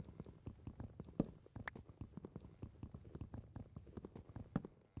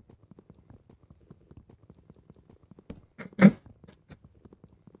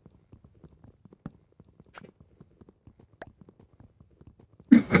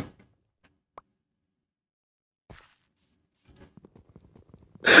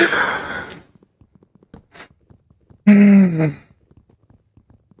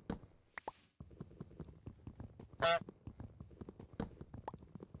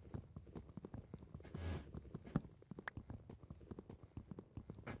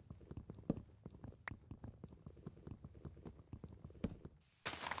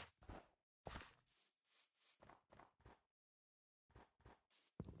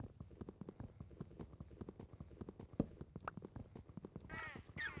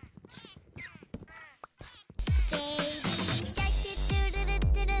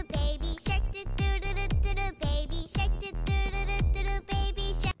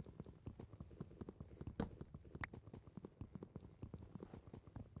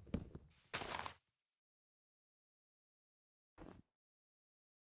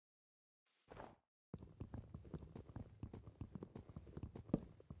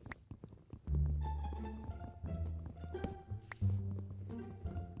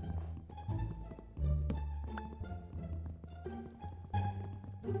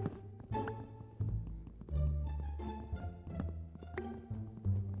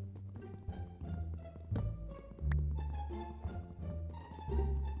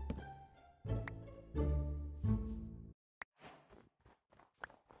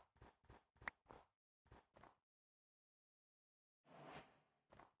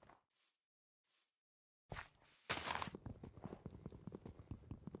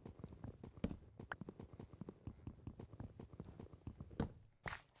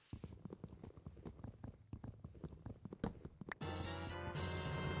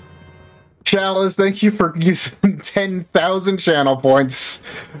 Chalice, thank you for using 10,000 channel points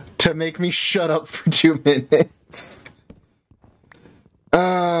to make me shut up for 2 minutes.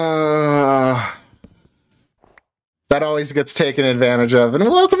 That always gets taken advantage of. And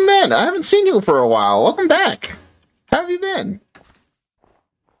welcome, man. I haven't seen you for a while. Welcome back. How have you been?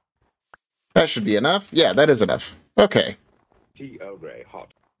 That should be enough. Yeah, that is enough. Okay. Tea Earl Grey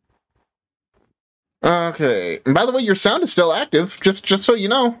hot. Okay. And by the way, your sound is still active, just so you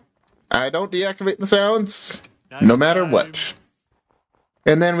know. I don't deactivate the sounds, no matter what.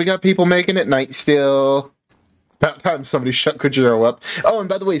 And then we got people making it night still. About time somebody shut Kojiro up. Oh, and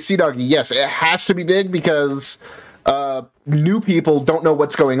by the way, Sea Doggy, yes, it has to be big because new people don't know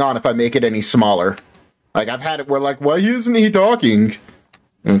what's going on if I make it any smaller. Like, I've had it where, like, why isn't he talking?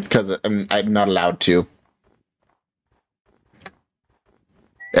 Because I'm not allowed to.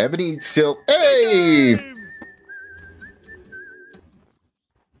 Ebony still... Hey!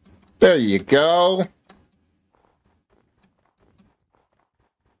 There you go.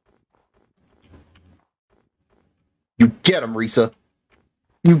 You get him, Risa.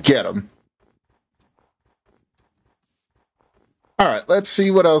 You get him. Alright, let's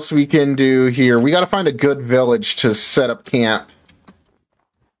see what else we can do here. We gotta find a good village to set up camp.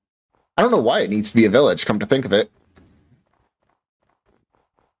 I don't know why it needs to be a village, come to think of it.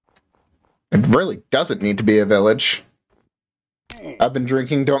 It really doesn't need to be a village. I've been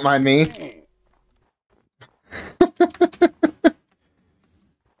drinking, don't mind me.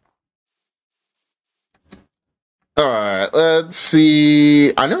 Alright, let's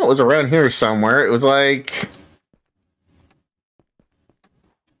see. I know it was around here somewhere. It was like...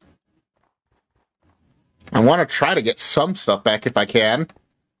 I want to try to get some stuff back if I can.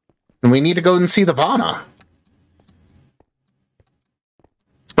 And we need to go and see the Vana.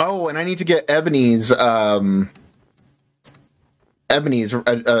 Oh, and I need to get Ebony's, Ebony's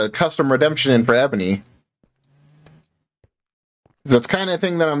custom redemption in for Ebony. That's kind of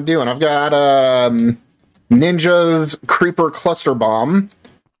thing that I'm doing. I've got Ninja's Creeper Cluster Bomb.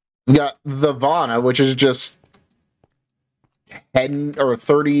 We got the Vana, which is just 10 or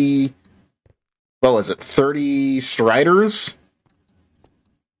 30. What was it? 30 Striders?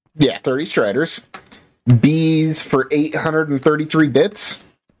 Yeah, 30 Striders. bees for 833 bits?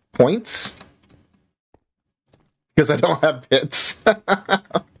 Points? Because I don't have bits.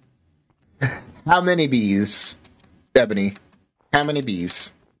 How many bees, Ebony? How many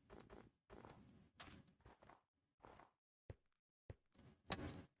bees?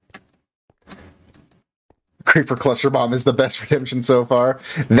 Creeper Cluster Bomb is the best redemption so far.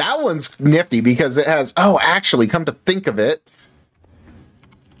 That one's nifty because it has... Oh, actually, come to think of it.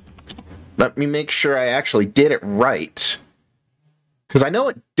 Let me make sure I actually did it right. Because I know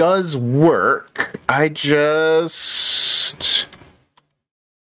it does work. I just...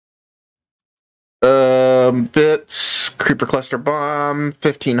 Bits, Creeper Cluster Bomb,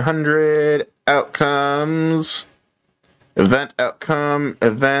 1500, outcomes, event outcome,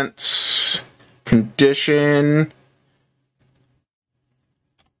 events, condition,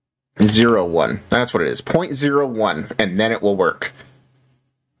 0.01. That's what it is, 0.01, and then it will work.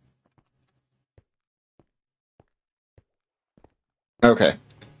 Okay.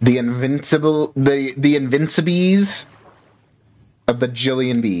 The Invincibees, a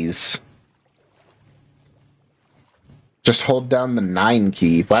bajillion bees. Just hold down the 9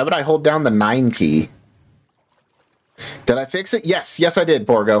 key. Why would I hold down the 9 key? Did I fix it? Yes. Yes, I did,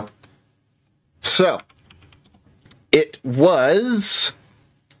 Borgo. So, it was...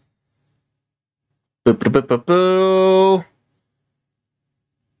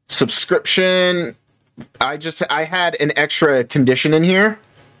 Subscription. I had an extra condition in here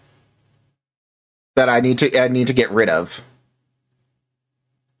that I need to get rid of.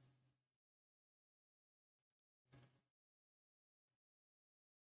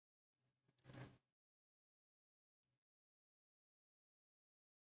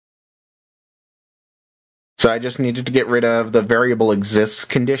 So I just needed to get rid of the variable exists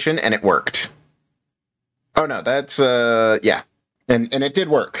condition, and it worked. Oh no, that's, yeah. And it did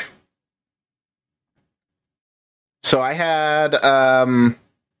work. So I had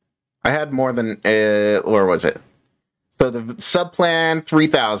more than, where was it? So the subplan,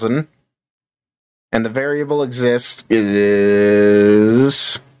 3,000, and the variable exists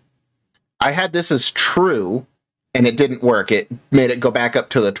is... I had this as true, and it didn't work. It made it go back up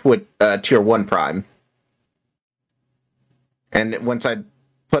to the tier 1 prime. And once I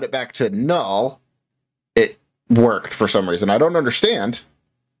put it back to null, it worked for some reason. I don't understand.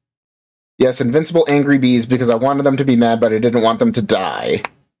 Yes, invincible angry bees because I wanted them to be mad, but I didn't want them to die.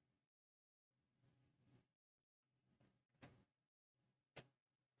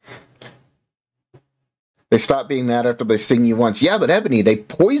 They stop being mad after they sting you once. Yeah, but Ebony, they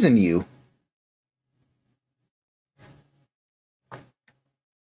poison you.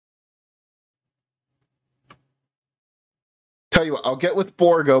 Tell you what, I'll get with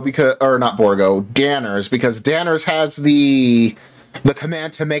Borgo because, or not Borgo, Danners, because Danners has the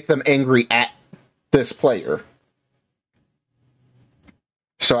command to make them angry at this player.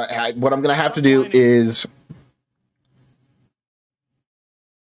 So what I'm going to have to do is,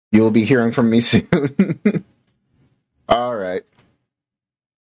 you'll be hearing from me soon. All right.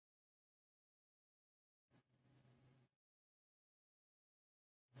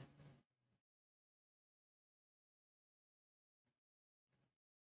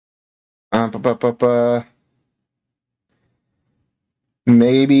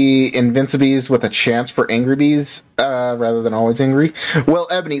 Maybe Invincibees with a chance for Angry Bees, rather than always angry. Well,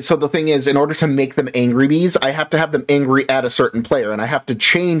 Ebony, so the thing is, in order to make them Angry Bees, I have to have them angry at a certain player, and I have to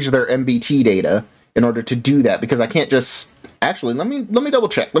change their MBT data in order to do that, because I can't just... Actually, let me double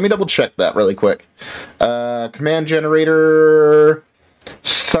check. Let me double check that really quick. Command generator,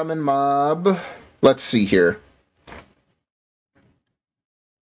 summon mob. Let's see here.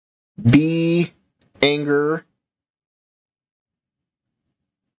 Bee, anger,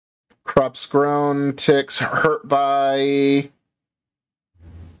 crops grown, ticks, hurt by...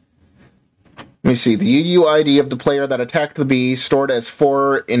 Let me see. The UUID of the player that attacked the bee stored as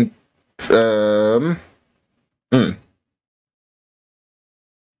 4 in...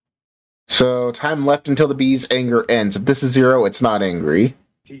 So, time left until the bee's anger ends. If this is 0, it's not angry.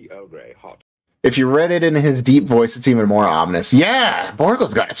 T-Ogre hot. If you read it in his deep voice, it's even more ominous. Yeah!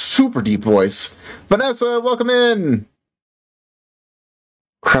 Borgo's got a super deep voice. Vanessa, welcome in!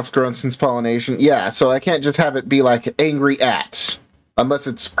 Crops grown since pollination. Yeah, so I can't just have it be like angry at. Unless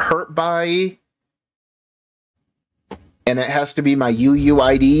it's hurt by. And it has to be my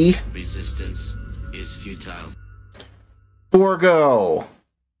UUID. Resistance is futile. Borgo!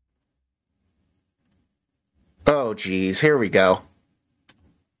 Oh, geez. Here we go.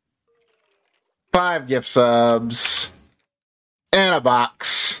 5 gift subs. And a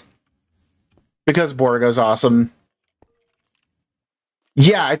box. Because Borgo's awesome.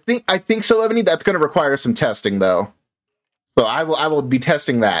 Yeah, I think so, Ebony. That's going to require some testing, though. So I will be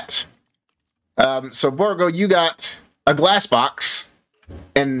testing that. So Borgo, you got a glass box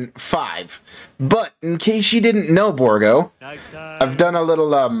and 5. But in case you didn't know, Borgo, I've done a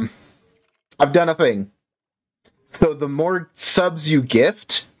little I've done a thing. So the more subs you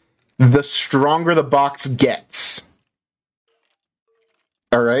gift, the stronger the box gets.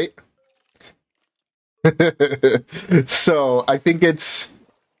 All right. So I think it's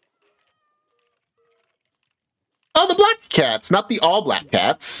the black cats, not the all black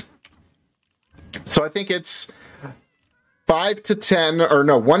cats. So I think it's 5 to 10, or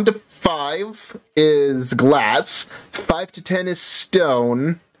no, 1 to 5 is glass, 5 to 10 is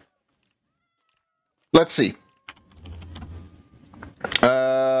stone. Let's see.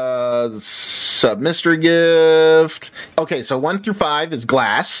 Sub mystery gift. Okay, so 1 through 5 is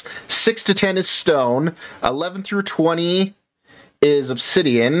glass, 6 to 10 is stone, 11 through 20 is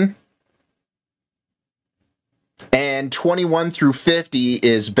obsidian, and 21 through 50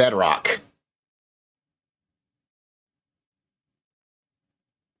 is bedrock.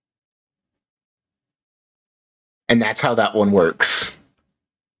 And that's how that one works.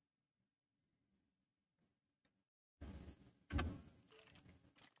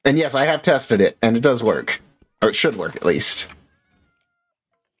 And yes, I have tested it, and it does work. Or it should work, at least.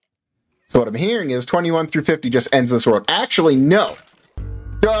 So what I'm hearing is 21 through 50 just ends this world. Actually, no!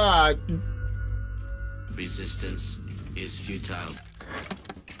 Resistance is futile.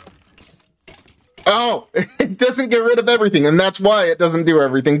 Oh! It doesn't get rid of everything, and that's why it doesn't do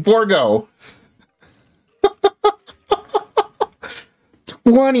everything. Borgo!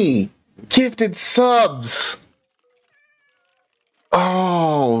 20 gifted subs!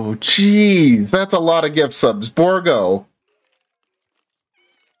 Oh, jeez, that's a lot of gift subs. Borgo.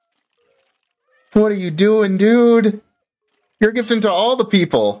 What are you doing, dude? You're gifting to all the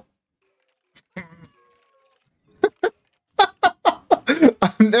people.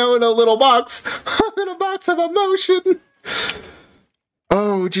 I'm now in a little box. I'm in a box of emotion.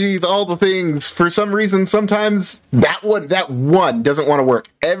 Oh, jeez, all the things. For some reason, sometimes that one doesn't want to work.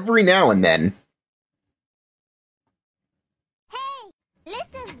 Every now and then.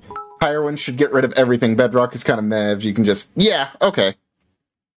 Higher ones should get rid of everything. Bedrock is kind of meh. You can just... Yeah, okay.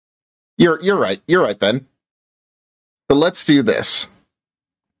 You're right. You're right, Ben. But let's do this.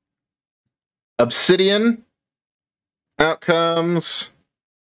 Obsidian. Outcomes.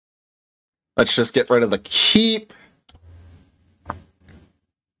 Let's just get rid of the keep.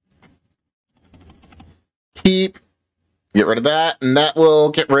 Keep. Get rid of that, and that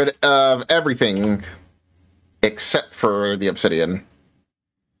will get rid of everything. Except for the obsidian.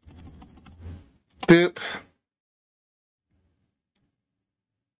 Boop.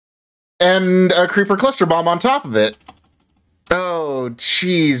 And a creeper cluster bomb on top of it. Oh,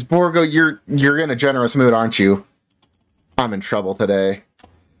 jeez, Borgo, you're in a generous mood, aren't you? I'm in trouble today.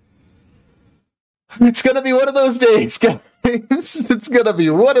 It's gonna be one of those days, guys. It's gonna be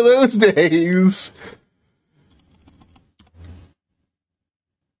one of those days.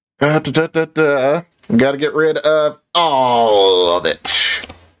 Gotta get rid of all of it.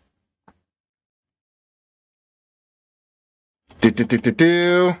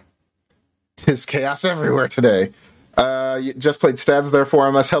 Tis chaos everywhere today. You just played stabs, therefore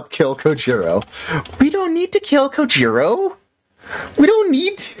I must help kill Kojiro. We don't need to kill Kojiro. We don't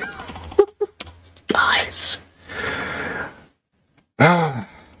need to. Guys.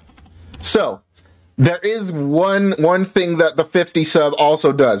 So, there is one thing that the 50 sub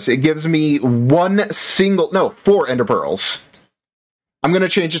also does. It gives me 4 Ender Pearls. I'm going to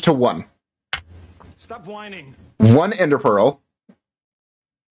change it to 1. Stop whining. 1 Ender Pearl.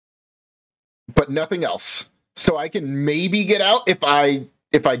 But nothing else. So I can maybe get out if I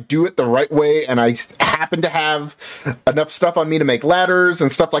do it the right way and I happen to have enough stuff on me to make ladders and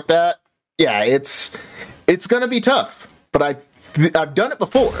stuff like that. Yeah, it's gonna be tough. But I've done it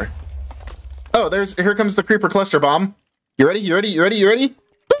before. Oh, here comes the creeper cluster bomb. You ready? You ready? You ready? You ready?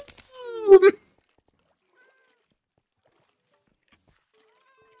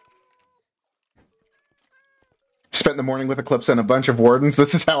 Spent the morning with Eclipse and a bunch of wardens.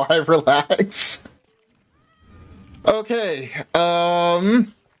 This is how I relax. Okay. Oh!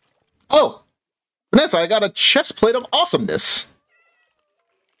 Vanessa, I got a chest plate of awesomeness.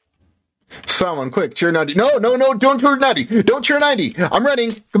 Someone quick, cheer 90. No, don't cheer 90. Don't cheer 90. I'm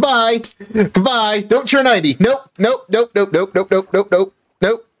running. Goodbye. Goodbye. Don't cheer 90. Nope.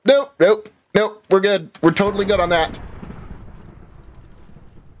 We're good. We're totally good on that.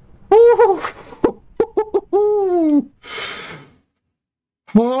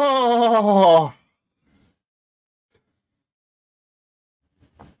 Oh.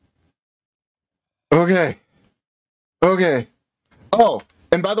 Okay. Okay. Oh,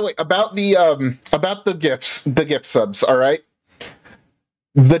 and by the way, about the gifts, the gift subs, all right?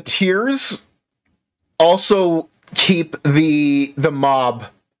 The tiers also keep the mob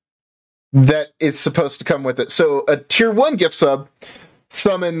that is supposed to come with it. So a tier 1 gift sub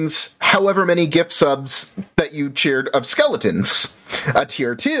summons however many gift subs that you cheered of skeletons. A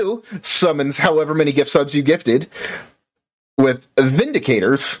tier 2 summons however many gift subs you gifted with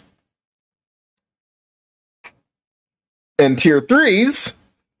vindicators. And tier 3s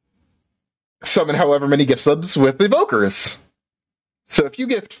summon however many gift subs with evokers. So if you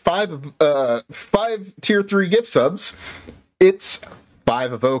gift five tier 3 gift subs, it's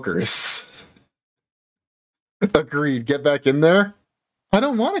 5 evokers. Agreed. Get back in there? I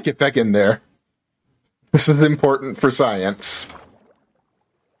don't want to get back in there. This is important for science.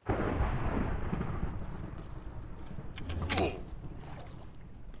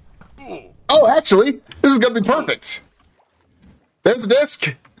 Oh, actually, this is going to be perfect. There's a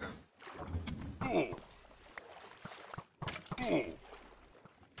disc.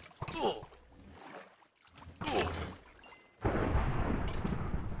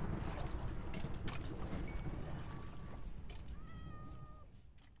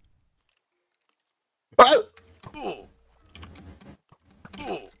 Oh.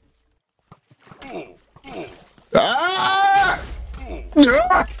 Ah!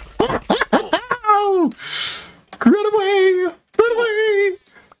 Run away! Run away!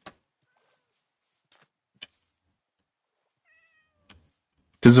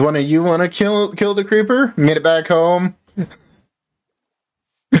 Does one of you want to kill the creeper? Get it back home?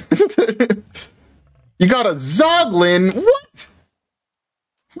 You got a Zoglin? What?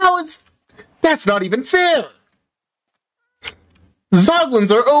 How is... That's not even fair! Zoglins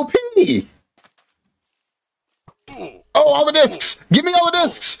are OP! Oh, all the discs! Give me all the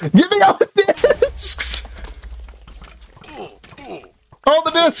discs! Give me all the discs! All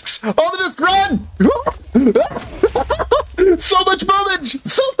the discs! All the discs, run! So much bombage!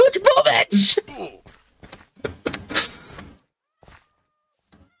 So much bombage!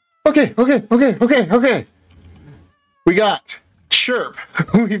 Okay. We got Chirp,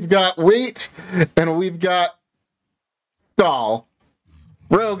 we've got Wait, and we've got Stall.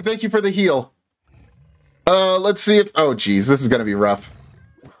 Rogue, thank you for the heal. Let's see if... Oh, geez, this is gonna be rough.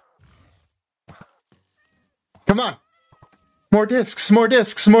 Come on! More discs, more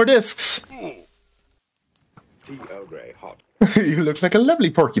discs, more discs! T-Ogre hot. You look like a lovely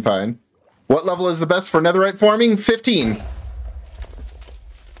porcupine. What level is the best for netherite farming? 15.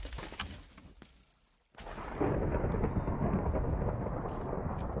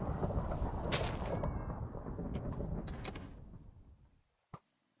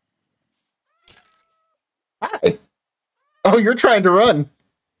 Hi. Oh, you're trying to run.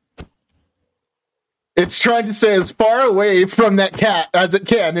 It's trying to stay as far away from that cat as it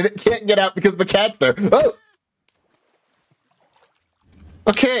can, and it can't get out because the cat's there. Oh!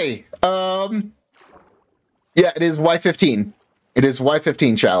 Okay, yeah, it is Y15. It is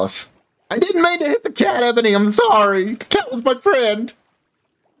Y15, Chalice. I didn't mean to hit the cat, Ebony, I'm sorry. The cat was my friend.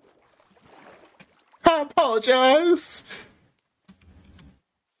 I apologize.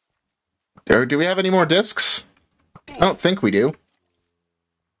 Do we have any more discs? I don't think we do.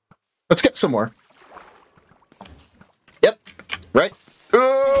 Let's get some more. Yep, right.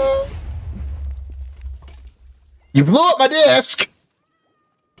 You blew up my disc!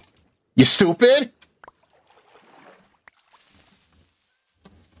 You stupid!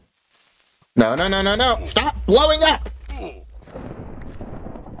 No. Stop blowing up!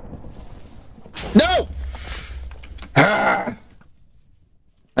 No! Ah.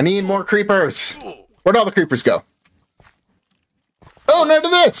 I need more creepers. Where'd all the creepers go? Oh, no to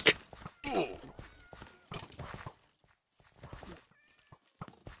the disc!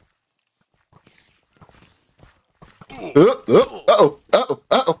 Uh-oh.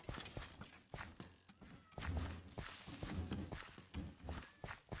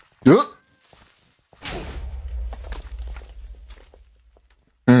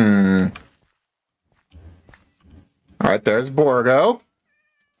 Alright, there's Borgo.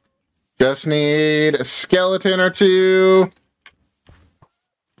 Just need a skeleton or two.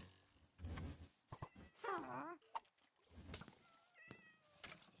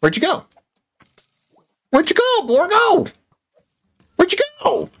 Where'd you go? Where'd you go, Borgo? Where'd you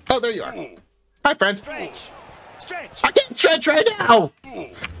go? Oh, there you are. Hi, friend. Stretch! I can't stretch right now.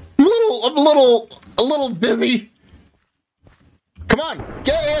 I'm a little busy. Come on,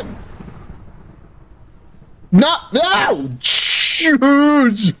 get in. No!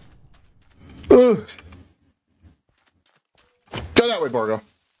 Shoes. Go that way, Borgo.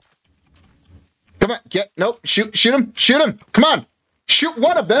 Come on, nope, shoot him, come on, shoot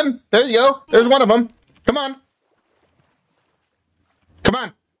one of them, there you go, there's one of them, come on,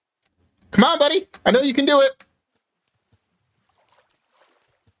 buddy, I know you can do it.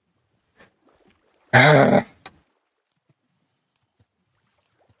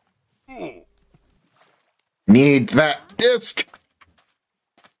 Need that disc.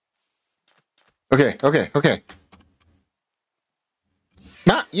 Okay.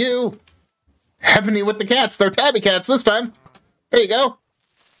 Not you. Ebony with the cats. They're tabby cats this time. There you go.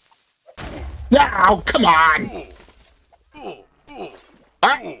 No, come on.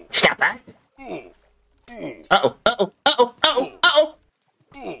 Alright, stop that. Uh-oh.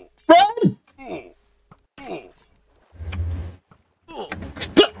 Run!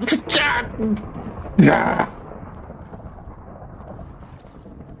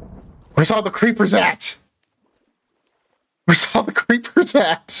 Where's all the creepers at? Creeper.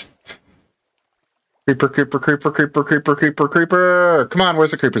 Come on,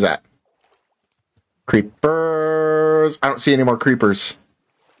 where's the creepers at? Creepers. I don't see any more creepers.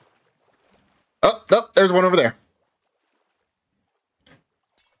 Oh, there's one over there.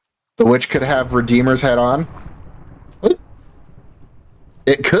 The witch could have Redeemer's head on. What?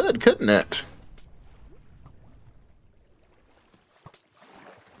 It could, couldn't it?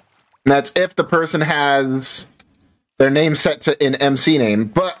 And that's if the person has their name set to an MC name,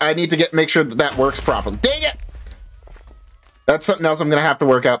 but I need to make sure that works properly. Dang it! That's something else I'm going to have to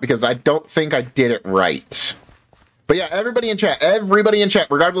work out because I don't think I did it right. But yeah, everybody in chat,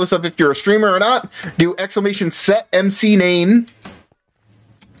 regardless of if you're a streamer or not, do exclamation set MC name.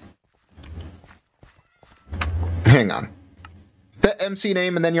 Hang on. Set MC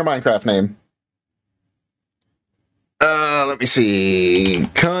name and then your Minecraft name. Let me see.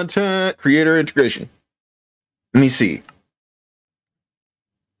 Content, creator, integration. Let me see.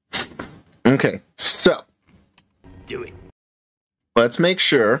 Okay, so. Do it. Let's make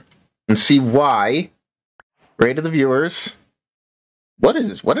sure and see why. Rate of the viewers. What is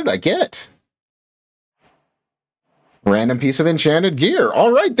this? What did I get? Random piece of enchanted gear.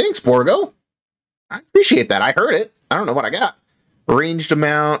 All right, thanks, Borgo. I appreciate that. I heard it. I don't know what I got. Ranged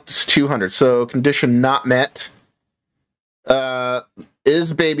amount is 200. So condition not met.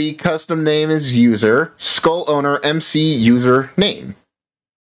 Is baby custom name is user. Skull owner MC user name.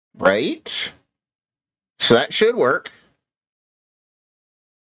 Right? So that should work.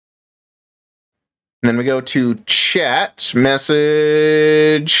 And then we go to chat,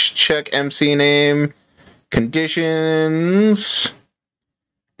 message, check MC name, conditions,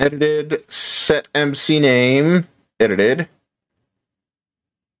 edited, set MC name, edited,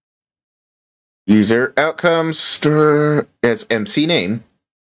 user outcomes, store as MC name.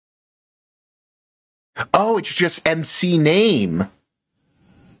 Oh, it's just MC name.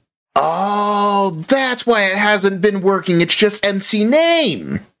 Oh, that's why it hasn't been working. It's just MC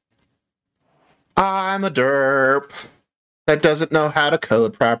name. I'm a derp that doesn't know how to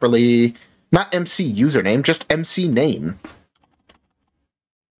code properly. Not MC username, just MC name.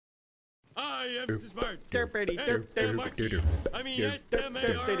 I am smart. I mean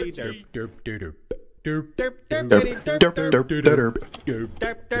S-M-A-R-T.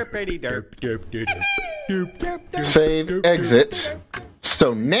 Save, exit.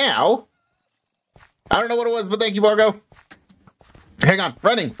 So now, I don't know what it was, but thank you, Borgo. Hang on,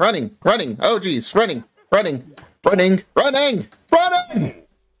 running. Oh, geez, running.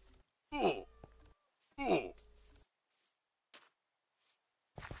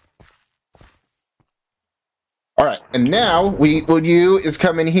 All right, and now you is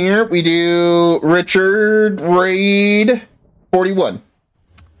coming here. We do Richard raid 41.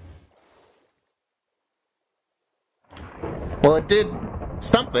 Well, it did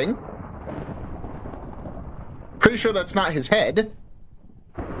something. Pretty sure that's not his head.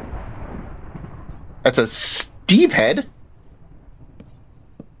 That's a Steve head.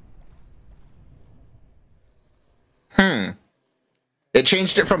 It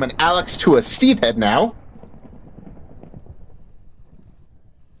changed it from an Alex to a Steve head now.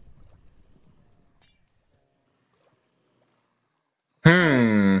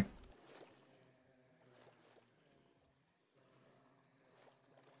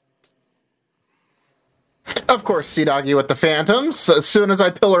 Of course, Sea Doggy with the phantoms. As soon as I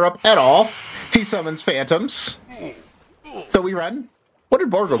pillar up at all, he summons phantoms. So we run. What did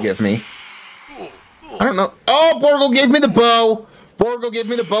Borgo give me? I don't know. Oh, Borgo gave me the bow. Borgo gave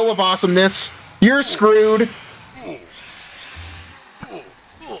me the bow of awesomeness. You're screwed.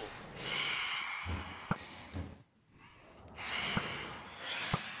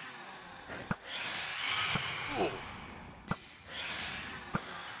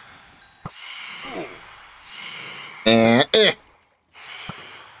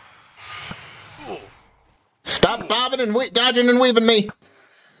 dodging and weaving me.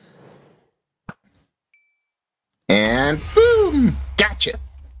 And boom! Gotcha!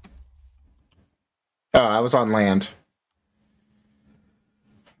 Oh, I was on land.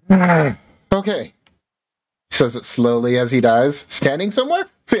 Okay. Says it slowly as he dies. Standing somewhere?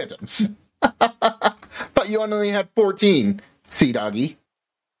 Phantoms. But you only had 14, Sea Doggy.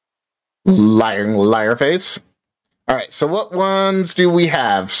 Liar face. Alright, so what ones do we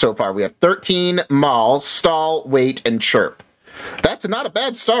have so far? We have 13, Maul, Stall, Wait, and Chirp. That's not a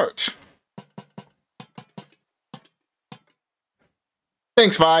bad start.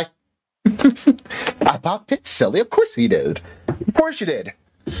 Thanks, Vi. I bought Pit Silly. Of course he did. Of course you did.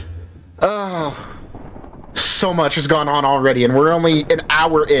 Oh, so much has gone on already, and we're only an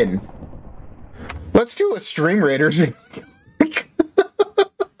hour in. Let's do a Stream Raiders.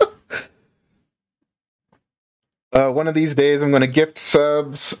 One of these days, I'm going to gift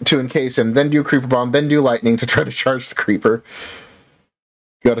subs to encase him, then do Creeper Bomb, then do Lightning to try to charge the Creeper.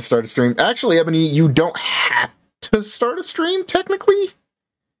 Got to start a stream. Actually, Ebony, you don't have to start a stream, technically.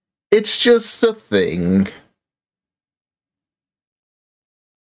 It's just a thing.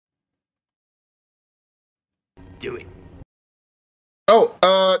 Do it.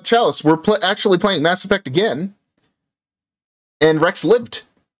 Oh, Chalice, we're actually playing Mass Effect again. And Rex lived.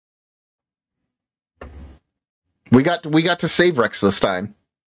 We got to save Rex this time.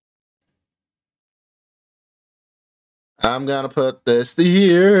 I'm gonna put this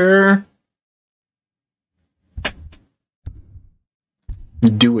here.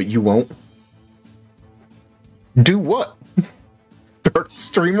 Do it, you won't. Do what? Start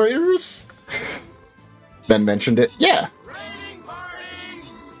Stream Raiders? Ben mentioned it. Yeah.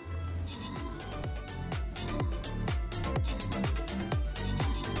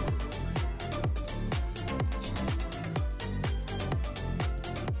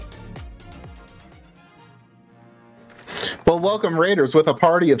 Well, welcome Raiders with a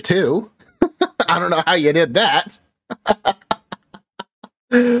party of 2. I don't know how you did that.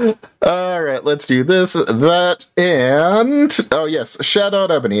 Alright, let's do this, that, and... Oh, yes, shout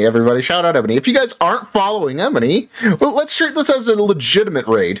out Ebony, everybody. Shout out Ebony. If you guys aren't following Ebony, well, let's treat this as a legitimate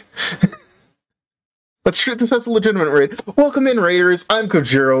raid. Let's treat this as a legitimate raid. Welcome in, Raiders. I'm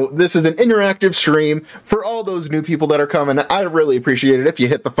Kojiro. This is an interactive stream for all those new people that are coming. I really appreciate it if you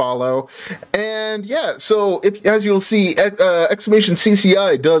hit the follow. And yeah, so if, as you'll see, exclamation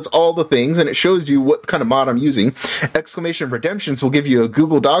CCI does all the things, and it shows you what kind of mod I'm using. Exclamation Redemptions will give you a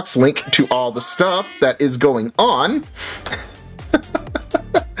Google Docs link to all the stuff that is going on.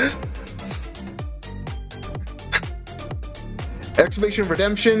 Exclamation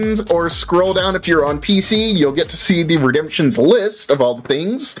Redemptions, or scroll down if you're on PC, you'll get to see the Redemptions list of all the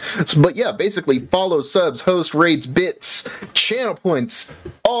things. But yeah, basically follow, subs, host, raids, bits, channel points,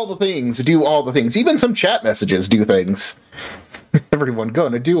 all the things, do all the things. Even some chat messages do things. Everyone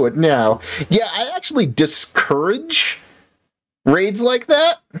gonna do it now. Yeah, I actually discourage raids like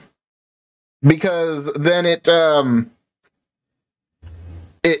that, because then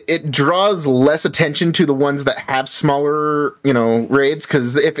it draws less attention to the ones that have smaller, raids,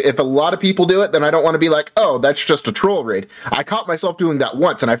 because if a lot of people do it, then I don't want to be like, oh, that's just a troll raid. I caught myself doing that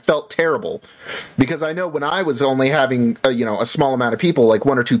once, and I felt terrible, because I know when I was only having, a small amount of people, like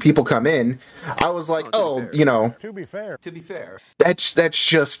 1 or 2 people come in, I was like, To be fair. That's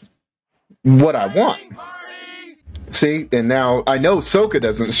just what I want. See? And now I know Soka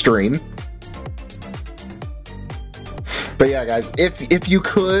doesn't stream. But yeah, guys, if you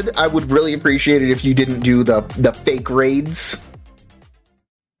could, I would really appreciate it if you didn't do the fake raids.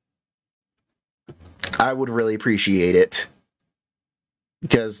 I would really appreciate it,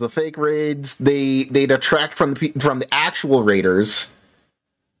 because the fake raids, they detract from the actual raiders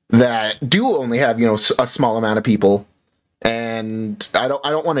that do only have a small amount of people, and I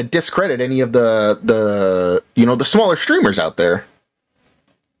don't want to discredit any of the smaller streamers out there.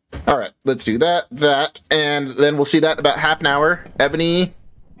 Alright, let's do that, and then we'll see that in about half an hour. Ebony,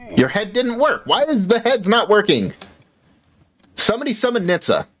 your head didn't work. Why is the head's not working? Somebody summon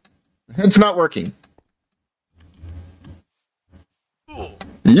Nitsa. It's not working.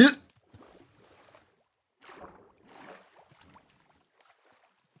 Yeah.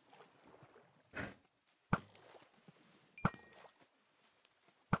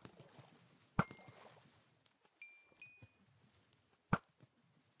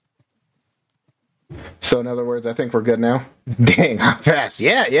 So in other words, I think we're good now. Dang, how fast.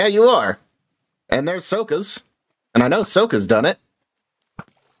 Yeah, you are. And there's Soka's. And I know Soka's done it.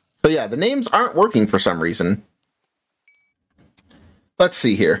 So yeah, the names aren't working for some reason. Let's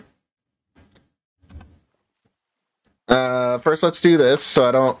see here. First let's do this so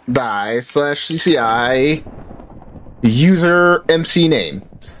I don't die. /CCI. user MC name.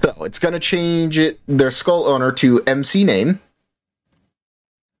 So it's going to change their skull owner to MC name.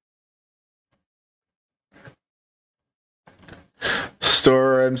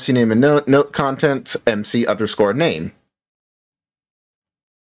 Store MC name and note contents MC underscore name.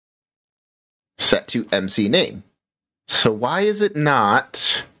 Set to MC name. So why is it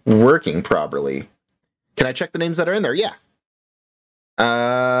not working properly? Can I check the names that are in there? Yeah.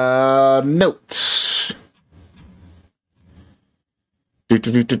 Notes.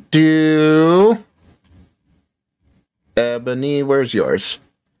 Ebony, where's yours?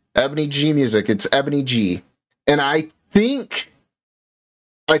 Ebony G Music. It's Ebony G. And I think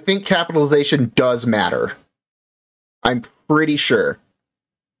capitalization does matter. I'm pretty sure.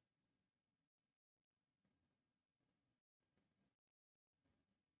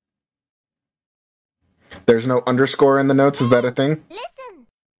 There's no underscore in the notes. Is that a thing? Listen.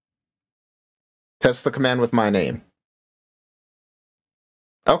 Test the command with my name.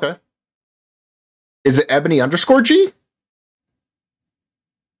 Okay. Is it Ebony underscore G?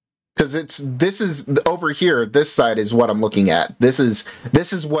 Because this is over here. This side is what I'm looking at. This is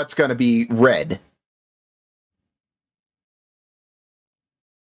what's going to be red.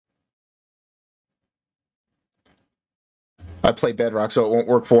 I play Bedrock, so it won't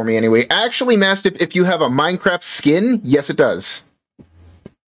work for me anyway. Actually, Mastiff, if you have a Minecraft skin, yes, it does.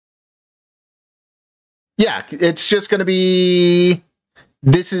 Yeah, it's just going to be...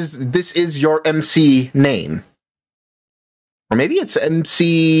 This is your MC name. Or maybe it's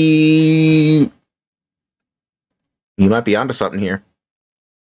MC... You might be onto something here.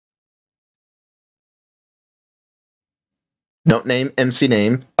 Note name, MC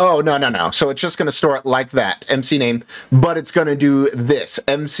name. Oh, no. So it's just going to store it like that, MC name, but it's going to do this,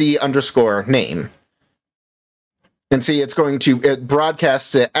 MC underscore name. And see, it's going to, it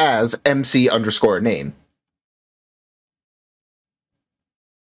broadcasts it as MC underscore name.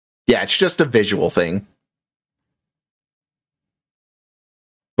 Yeah, it's just a visual thing.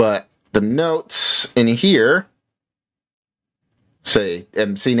 But the notes in here say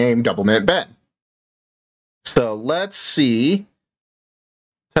MC name, Double Mint Ben. So let's see.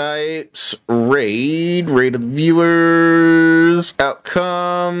 Types, rate of the viewers,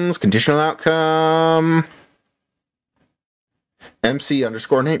 outcomes, conditional outcome, MC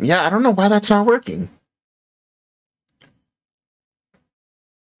underscore name. Yeah, I don't know why that's not working.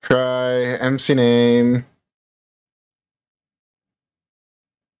 Try MC name.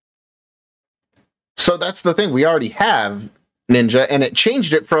 So that's the thing. We already have Ninja, and it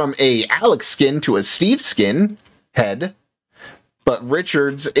changed it from a Alex skin to a Steve skin head. But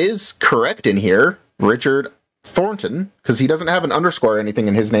Richard's is correct in here. Richard Thornton, because he doesn't have an underscore or anything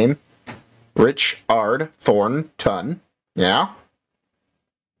in his name. Richard Thornton. Yeah.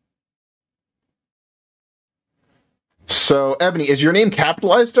 So, Ebony, is your name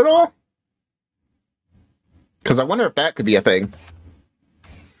capitalized at all? Because I wonder if that could be a thing.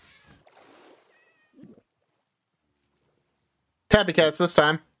 Tabby Cats this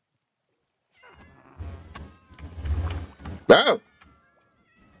time. Oh!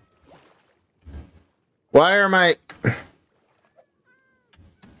 Why are my...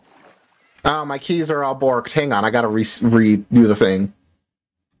 Oh, my keys are all borked. Hang on, I gotta redo the thing.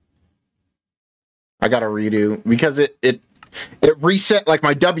 I gotta redo. Because it reset, like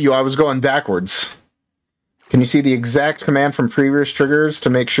my W, I was going backwards. Can you see the exact command from previous triggers to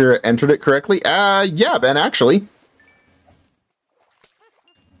make sure it entered it correctly? Yeah, Ben, actually.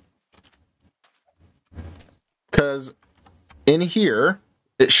 Because in here,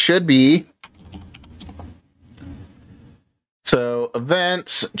 it should be... So,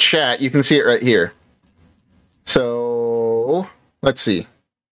 events, chat, you can see it right here. So, let's see.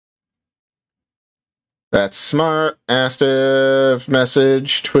 That's smart, Astiv,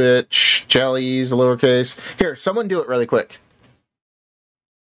 message, Twitch, jellies, lowercase. Here, someone do it really quick.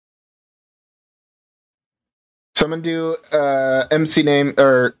 Someone do MC name,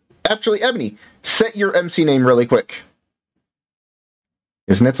 or actually, Ebony, set your MC name really quick.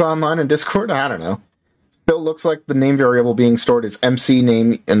 Isn't it online in Discord? I don't know. Still looks like the name variable being stored is MC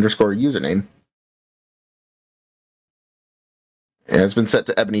name underscore username. It has been set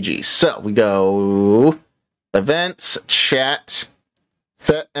to Ebony G. So we go events, chat,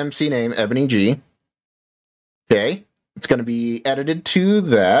 set MC name Ebony G. Okay. It's going to be edited to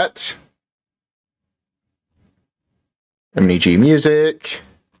that. Ebony G music.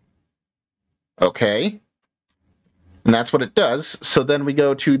 Okay. And that's what it does. So then we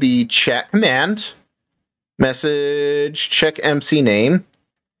go to the chat command. Message, check MC name.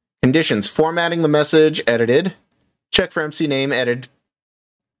 Conditions, formatting the message, edited. Check for MC name, edited.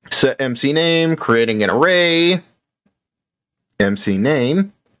 Set MC name, creating an array. MC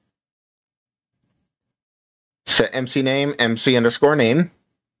name. Set MC name, MC underscore name.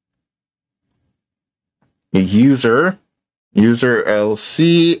 User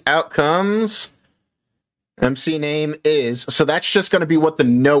LC outcomes. MC name is, so that's just going to be what the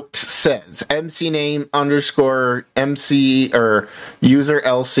note says. MC name underscore MC or user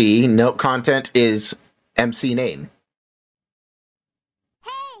LC. Note content is MC name.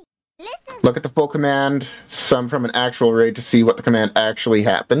 Look at the full command, sum from an actual RAID to see what the command actually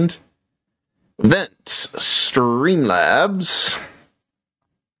happened. Events, Streamlabs.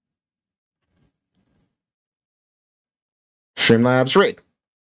 Streamlabs RAID.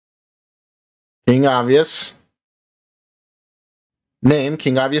 King Obvious. Name,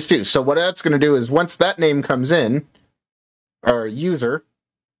 King Obvious 2. So what that's going to do is once that name comes in, or user,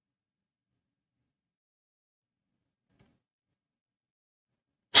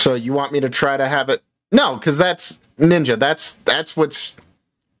 so you want me to try to have it? No, because that's Ninja. That's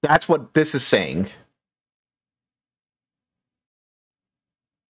what this is saying.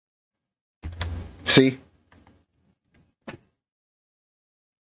 See?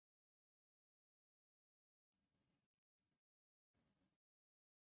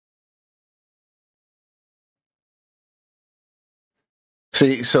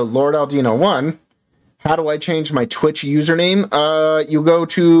 See, so Lord Aldino 1, how do I change my Twitch username? You go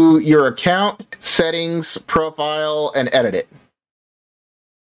to your account, settings, profile, and edit it.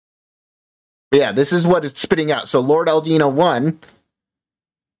 Yeah, this is what it's spitting out. So Lord Aldino 1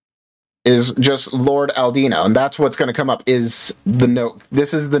 is just Lord Aldino, and that's what's going to come up is the note.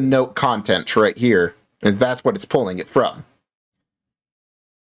 This is the note content right here, and that's what it's pulling it from.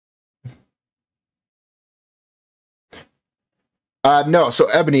 No, so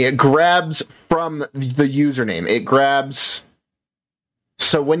Ebony, it grabs from the username. It grabs.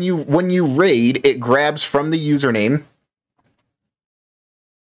 So when you raid, it grabs from the username.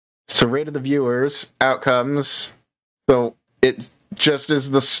 So raid of the viewers, outcomes. So it just is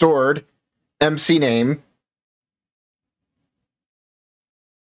the stored MC name.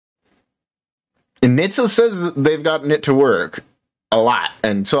 And Nitsa says that they've gotten it to work a lot,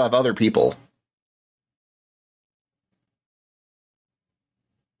 and so have other people.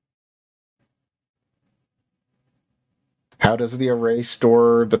 How does the array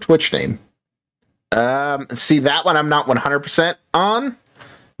store the Twitch name? See, that one I'm not 100% on.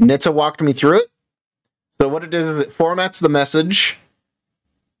 Nitsa walked me through it. So what it does is it formats the message.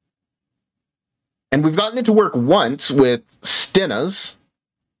 And we've gotten it to work once with Stinas.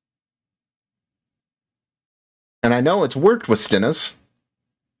 And I know it's worked with Stinas.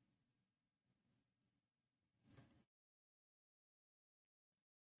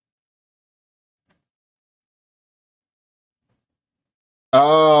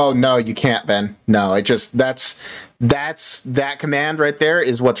 Oh, no, you can't, Ben. No, it just, that command right there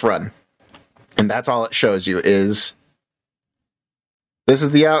is what's run. And that's all it shows you is, this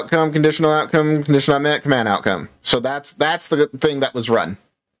is the outcome, conditional met, command outcome. So that's the thing that was run,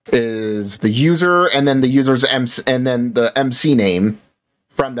 is the user and then the user's MC, and then the MC name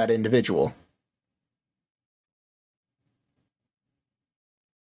from that individual.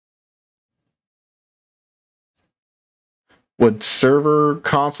 Would server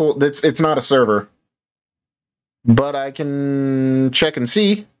console? It's not a server, but I can check and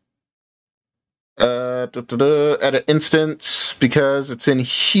see. Edit instance because it's in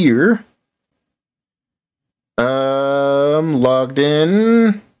here. Logged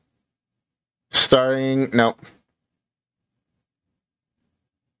in. Starting. Nope.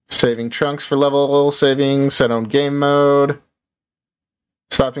 Saving chunks for level. Saving. Set on game mode.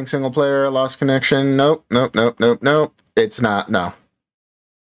 Stopping single player. Lost connection. Nope. It's not, no.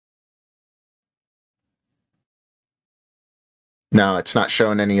 No, it's not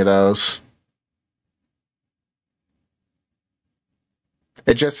showing any of those.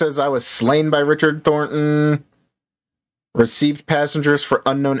 It just says I was slain by Richard Thornton. Received passengers for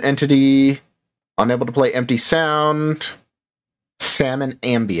unknown entity. Unable to play empty sound. Salmon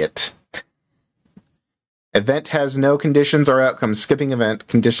ambient. Event has no conditions or outcomes. Skipping event.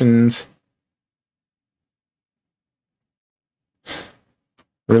 Conditions.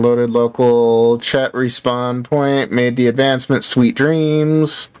 Reloaded local chat respawn point. Made the advancement. Sweet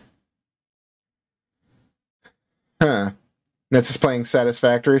dreams. Huh. Nets is playing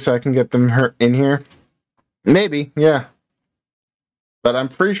Satisfactory, so I can get them in here. Maybe, yeah. But I'm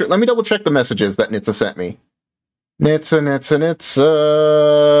pretty sure. Let me double check the messages that Nitsa sent me. Nitsa.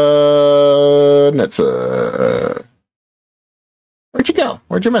 Where'd you go?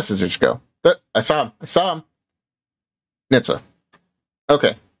 Where'd your messages go? I saw him. Nitsa.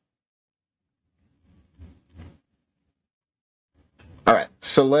 Okay. Alright,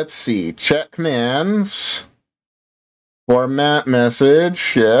 so let's see. Chat commands. Format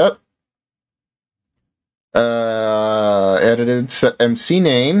message, yep. Edited set MC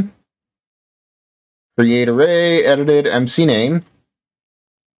name. Create array, edited MC name.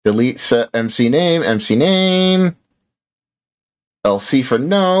 Delete set MC name, MC name. LC for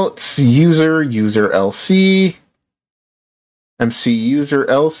notes, user LC. MC user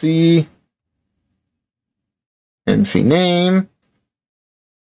LC. MC name.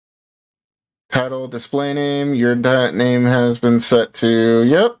 Title, display name, your name has been set to,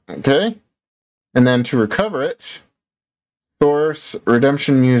 yep, okay. And then to recover it, source,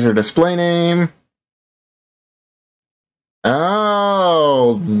 redemption user display name.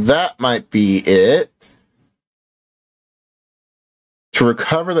 Oh, that might be it. To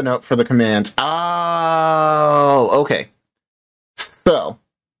recover the note for the commands. Oh, okay. So,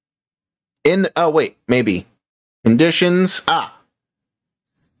 maybe. Conditions,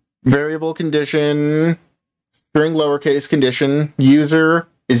 variable condition, string lowercase condition, user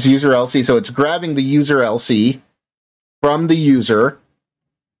is user LC, so it's grabbing the user LC from the user,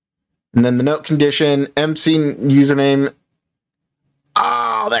 and then the note condition, MC username.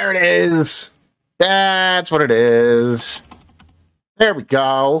 Oh, there it is. That's what it is. There we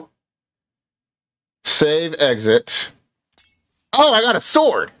go. Save, exit. Oh, I got a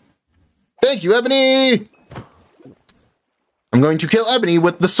sword. Thank you, Ebony. I'm going to kill Ebony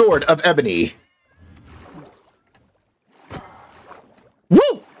with the sword of Ebony.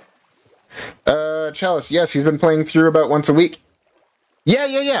 Woo! Chalice, yes, he's been playing through about once a week.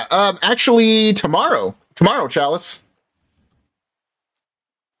 Yeah. Actually, tomorrow. Tomorrow, Chalice.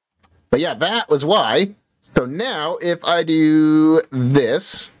 But yeah, that was why. So now, if I do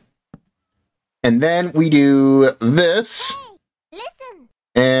this, and then we do this, Hey, listen.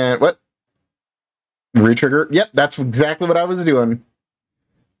 and what? Retrigger? Yep, that's exactly what I was doing.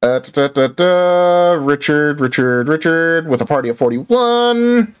 Richard, with a party of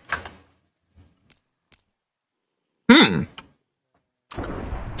 41.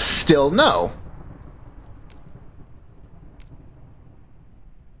 Still no.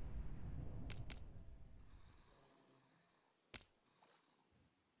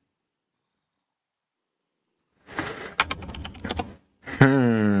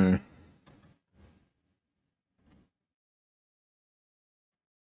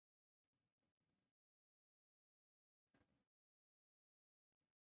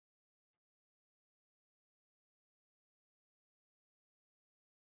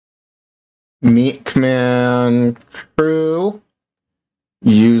 Meet command true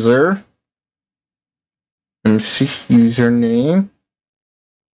user MC username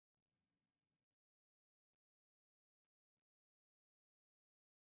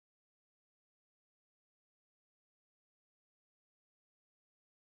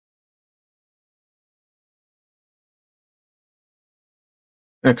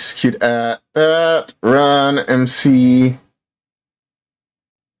execute at that run MC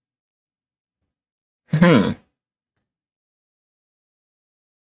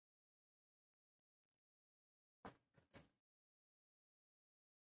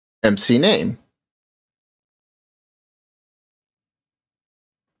MC name.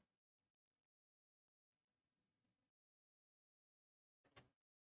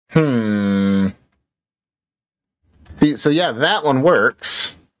 See, so yeah, that one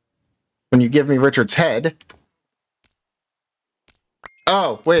works. When you give me Richard's head.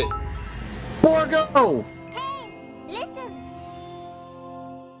 Oh, wait. Borgo! Hey, listen.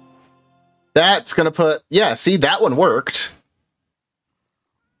 That's gonna put... Yeah, see, that one worked.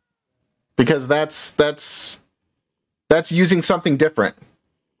 Because that's using something different.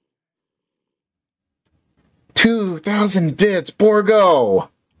 2,000 bits, Borgo!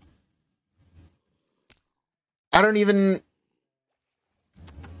 I don't even...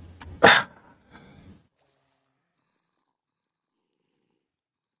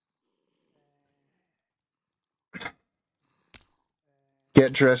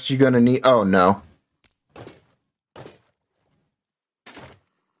 Get dressed, you're gonna need... Oh, no.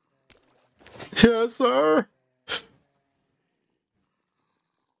 Yes, sir.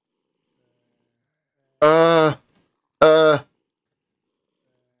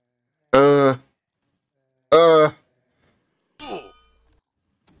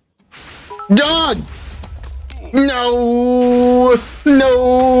 Dog! No!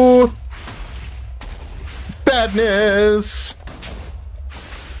 No! Badness!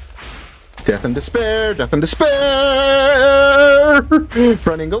 Death and despair! Death and despair!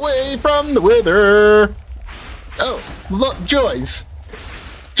 Running away from the wither! Oh, look, Joyce!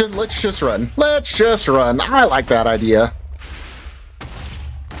 Let's just run. Let's just run. I like that idea.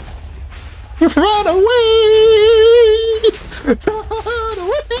 Run away! Run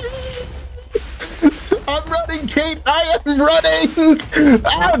away! I'm running, Kate! I am running!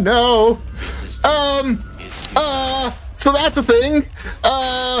 Oh no! So that's a thing. Run!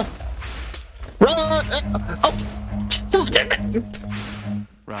 Oh!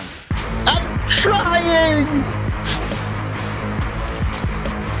 Run. I'm trying!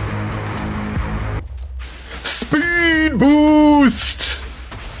 Speed boost!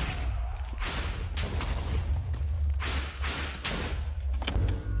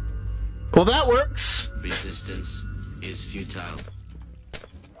 Well, that works. Resistance is futile.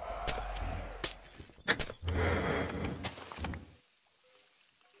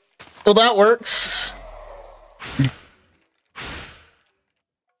 Well, that works.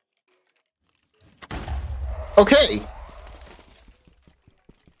 Okay.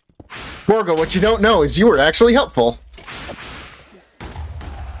 Borgo, what you don't know is you were actually helpful.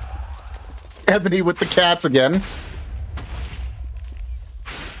 Ebony with the cats again.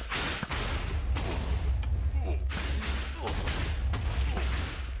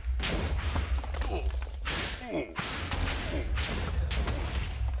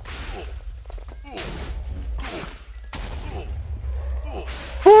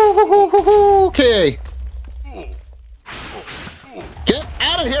 Okay. Get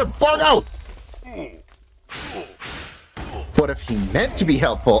out of here, Borgo! What if he meant to be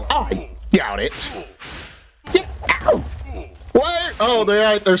helpful? I doubt it. Get out! What? Oh,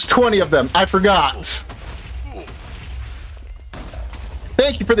 there's 20 of them. I forgot.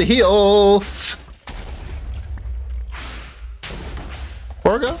 Thank you for the heals.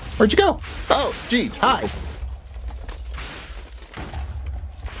 Borgo, where'd you go? Oh, geez, hi.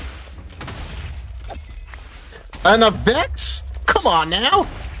 And a Vex? Come on now.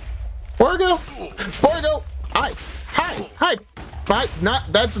 Borgo? Borgo! Hi! Hi! Hi!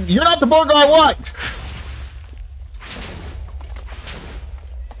 You're not the Borgo I want!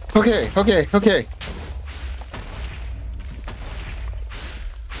 Okay.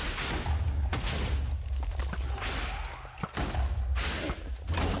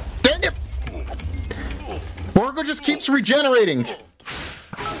 Dang it! Borgo just keeps regenerating.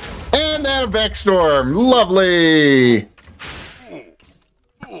 And then a Vex Storm. Lovely!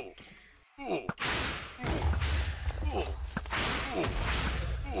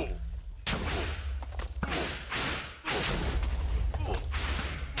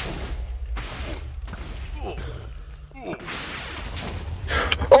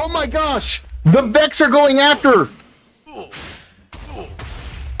 Oh my gosh! The Vex are going after!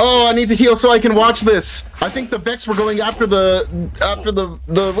 Oh, I need to heal so I can watch this. I think the Vex were going after the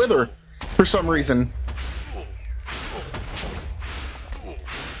Wither for some reason.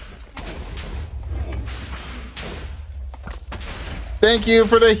 Thank you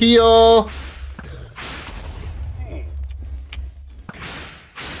for the heal.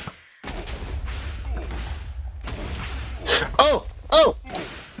 Oh!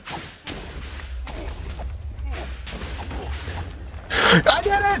 I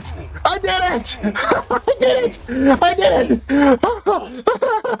did it! I did it! I did it! I did it! I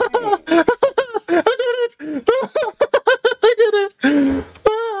did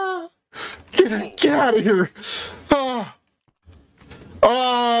it! Get out of here!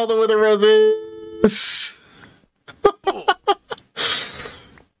 Oh, the Wither Roses!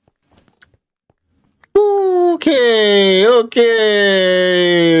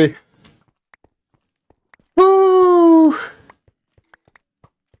 Okay. Woo!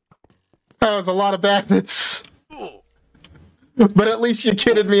 That was a lot of badness. But at least you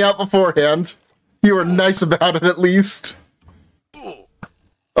kidded me out beforehand. You were nice about it, at least.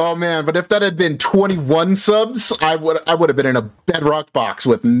 Oh man, but if that had been 21 subs, I would have been in a bedrock box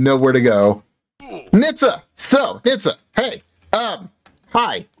with nowhere to go. Nitsa! So, Nitsa, hey,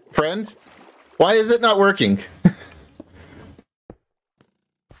 hi, friend. Why is it not working?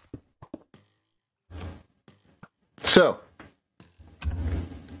 So,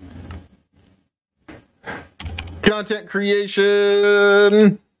 content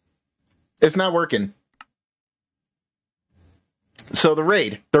creation. It's not working. So the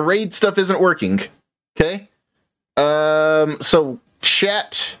raid stuff isn't working. Okay? So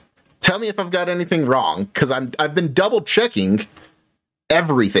chat, tell me if I've got anything wrong, because I've been double checking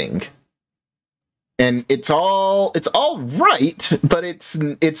everything. And it's all right, but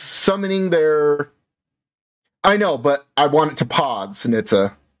it's summoning their... I know, but I want it to pause, and it's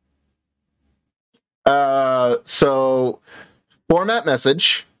a... So, format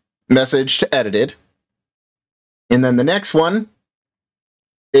message to edited. And then the next one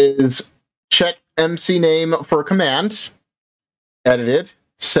is check MC name for command, edited,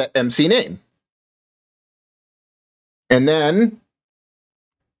 set MC name. And then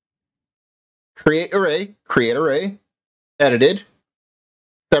create array, edited,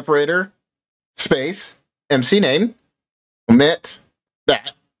 separator, space, MC name, omit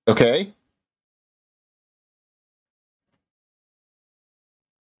that, okay?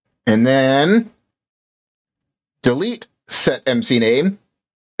 And then delete set MC name,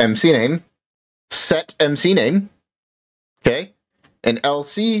 set MC name, okay? And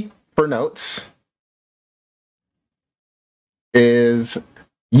LC for notes is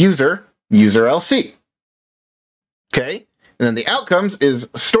user LC, okay? And then the outcomes is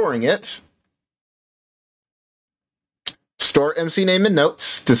storing it. Store MC name in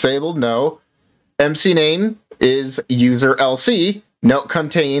notes, disabled, no. MC name is user LC, note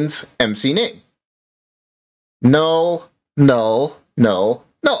contains MC name. Null.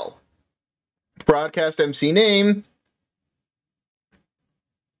 Broadcast MC name.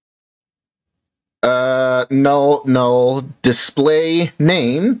 Null. Display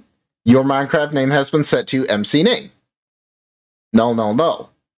name. Your Minecraft name has been set to MC name.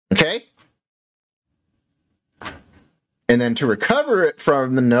 Null. Okay? And then to recover it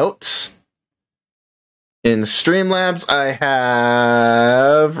from the notes, in Streamlabs, I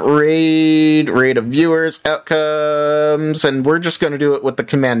have raid of viewers, outcomes, and we're just going to do it with the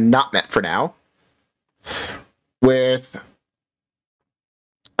command not met for now. With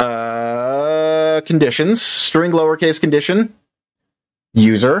conditions, string lowercase condition,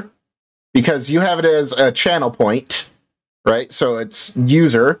 user, because you have it as a channel point, right? So it's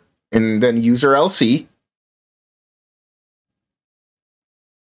user, and then user LC.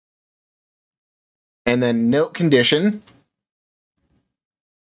 And then note condition,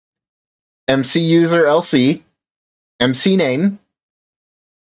 MC user LC, MC name,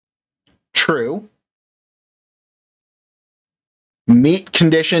 true. Meet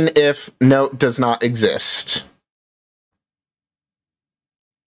condition if note does not exist.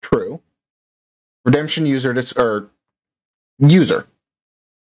 True. Redemption user user.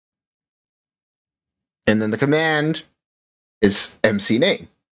 And then the command is MC name.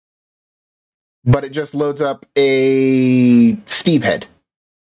 But it just loads up a Steve head.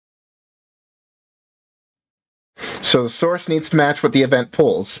 So the source needs to match what the event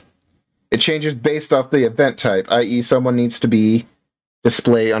pulls. It changes based off the event type, i.e. someone needs to be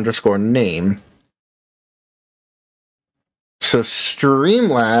display_name. So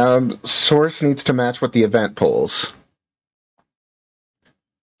Streamlab source needs to match what the event pulls.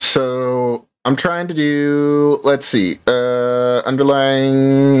 So I'm trying to do, let's see,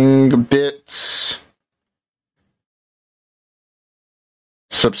 underlying bits,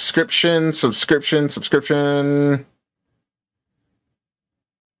 subscription,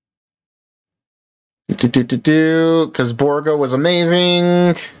 because Borgo was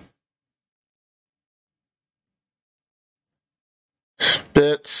amazing.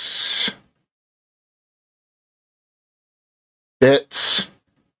 Bits.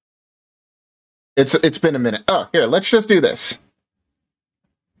 It's been a minute. Oh, here, let's just do this.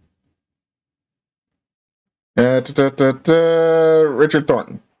 Richard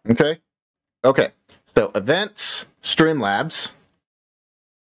Thornton. Okay. So events, Streamlabs,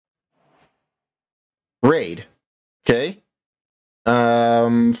 raid. Okay.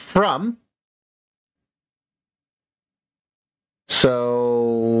 From. So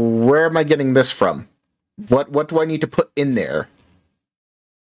where am I getting this from? What do I need to put in there?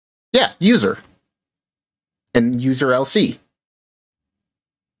 Yeah, user. And user LC.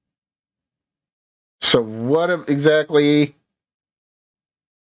 So what exactly?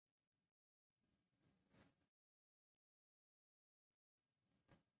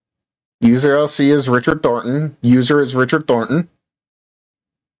 User LC is Richard Thornton. User is Richard Thornton.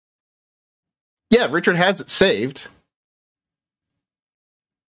 Yeah, Richard has it saved.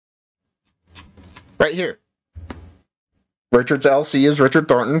 Right here. Richard's LC is Richard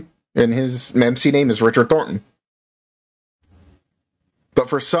Thornton, and his MC name is Richard Thornton. But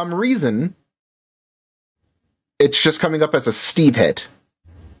for some reason, it's just coming up as a Steve head.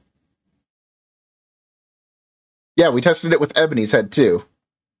 Yeah, we tested it with Ebony's head, too.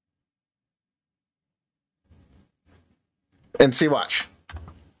 And see, watch.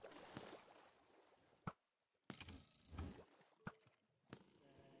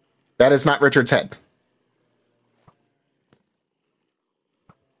 That is not Richard's head.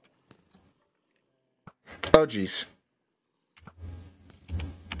 Oh, jeez.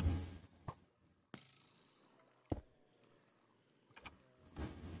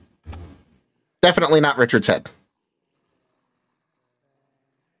 Definitely not Richard's head.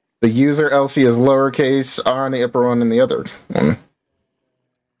 The user LC is lowercase, R on the upper one and the other one.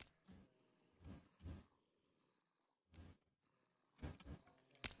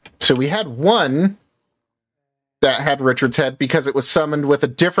 So we had one that had Richard's head because it was summoned with a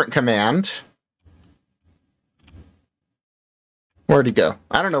different command. Where'd he go?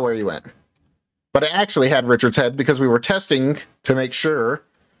 I don't know where he went. But it actually had Richard's head because we were testing to make sure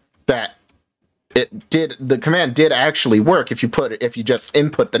that the command did actually work if you just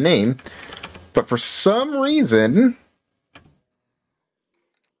input the name. But for some reason,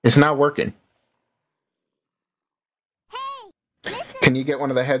 it's not working. Can you get one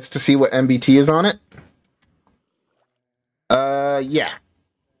of the heads to see what MBT is on it? Yeah.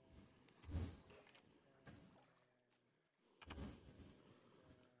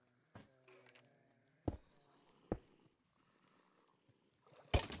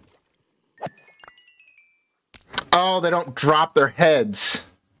 Oh, they don't drop their heads.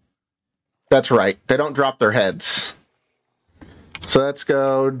 That's right. They don't drop their heads. So let's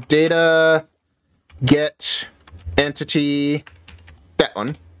go data, get, entity, that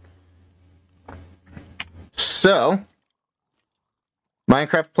one. So,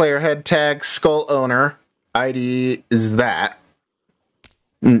 Minecraft player head tag, skull owner, ID is that.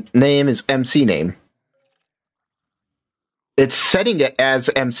 Name is MC name. It's setting it as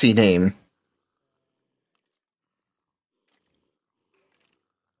MC name.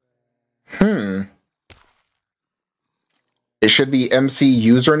 It should be MC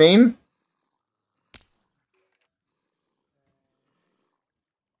username.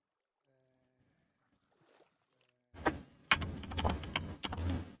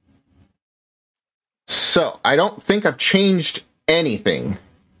 So, I don't think I've changed anything.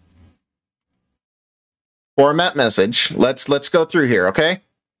 Format message. Let's go through here, okay?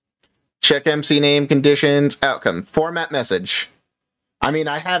 Check MC name, conditions, outcome. Format message. I mean,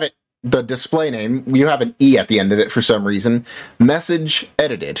 I have it, the display name. You have an E at the end of it for some reason. Message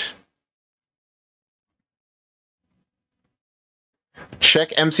edited.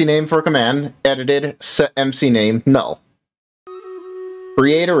 Check MC name for command. Edited. Set MC name. Null.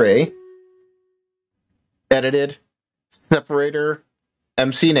 Create array. Edited. Separator.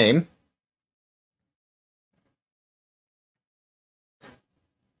 MC name.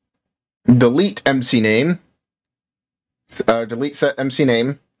 Delete MC name. Delete set MC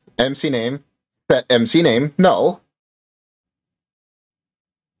name. MC name. Set MC name. Null.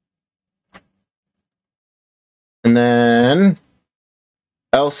 And then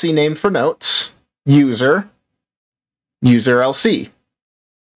LC name for notes. User. User LC.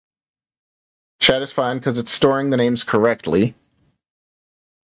 Chat is fine because it's storing the names correctly.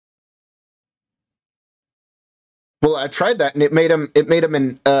 Well, I tried that and it made him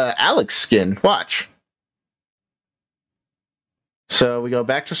an Alex skin. Watch. So we go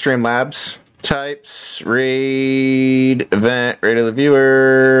back to Streamlabs. Types, raid, event, raid of the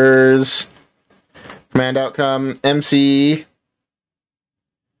viewers, command outcome, MC.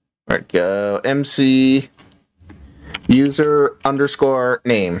 Where'd it go? MC user underscore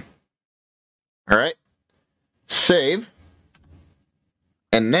name. Alright. Save.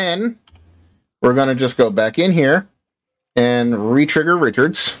 And then we're going to just go back in here and re-trigger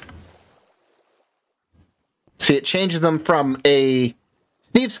Richards. See, it changes them from a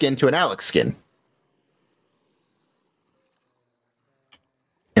Steve skin to an Alex skin.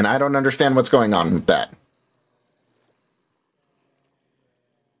 And I don't understand what's going on with that.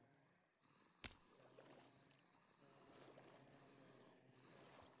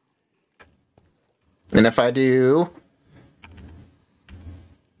 And if I do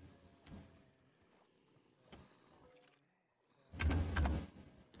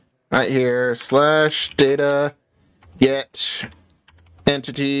right here, slash data get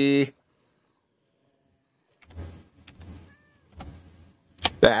entity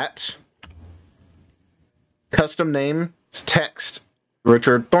that custom name text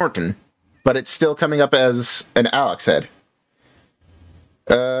Richard Thornton, but it's still coming up as an Alex head.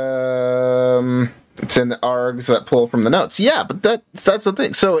 It's in the args that pull from the notes. Yeah, but that's the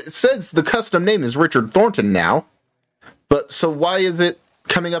thing. So it says the custom name is Richard Thornton now, but so why is it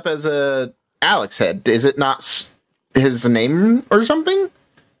coming up as a Alex head? Is it not his name or something?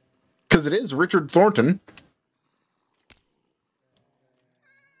 Because it is Richard Thornton.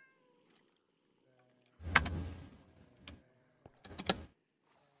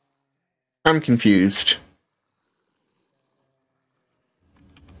 I'm confused.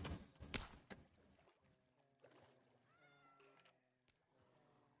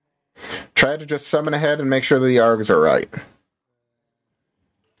 Try to just summon a head and make sure the args are right.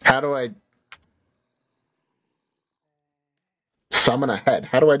 How do I summon a head?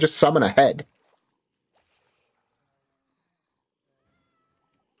 How do I just summon a head?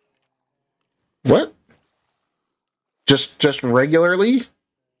 What? Just regularly?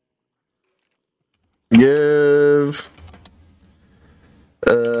 Give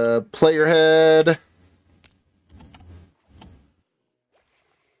player head.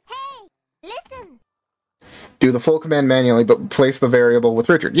 Hey, listen. Do the full command manually, but place the variable with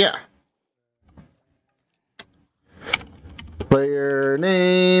Richard. Yeah. Player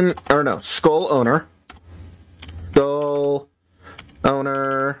name, or no, Skull owner. Skull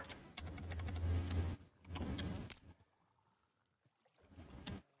owner.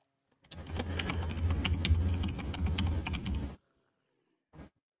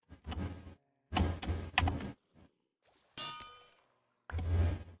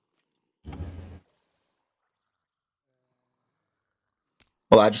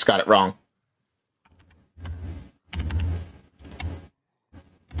 Well, I just got it wrong.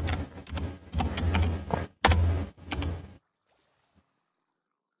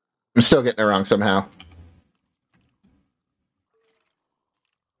 I'm still getting it wrong somehow.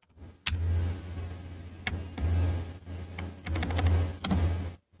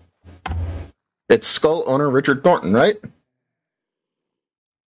 It's Skull owner Richard Thornton, right?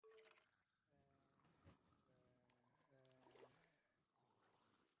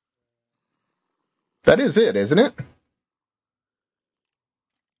 That is it, isn't it?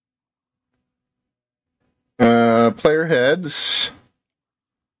 Player heads.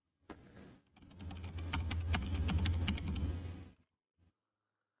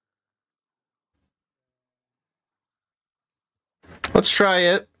 Let's try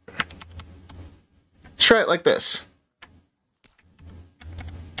it. Let's try it like this.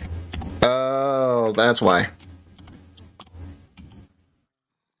 Oh, that's why.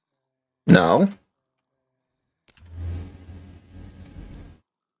 No.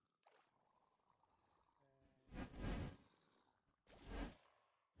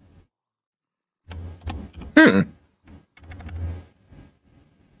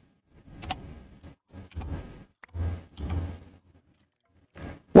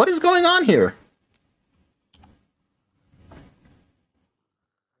 What is going on here?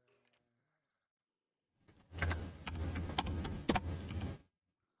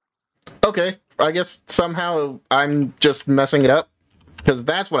 Okay, I guess somehow I'm just messing it up, because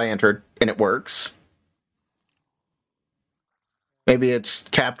that's what I entered, and it works. Maybe it's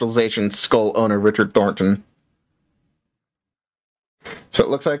capitalization Skull owner Richard Thornton. So it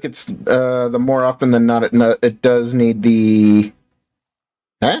looks like it's the more often than not it does need the...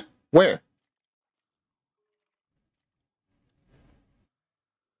 Huh? Where?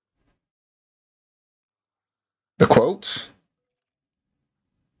 The quotes?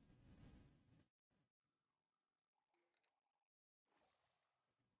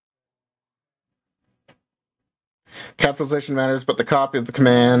 Capitalization matters, but the copy of the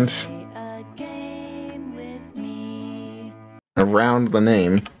command around the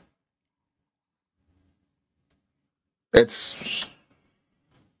name. It's...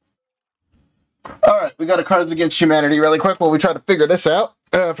 Alright, we got a Cards Against Humanity really quick while we try to figure this out.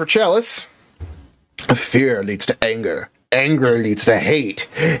 For Chalice. Fear leads to anger. Anger leads to hate.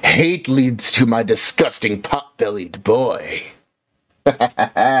 Hate leads to my disgusting pot-bellied boy.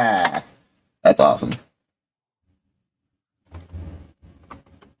 That's awesome.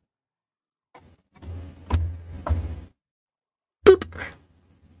 Boop.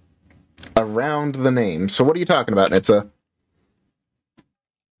 Around the name. So what are you talking about, Nitsa?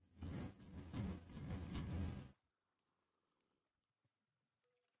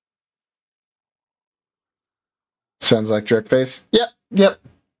 Sounds like Jerkface. Yep.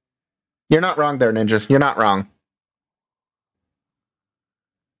 You're not wrong there, Ninja. You're not wrong.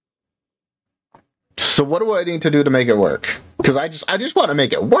 So what do I need to do to make it work? Because I just want to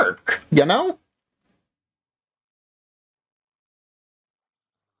make it work, you know?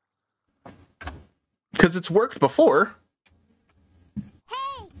 Because it's worked before.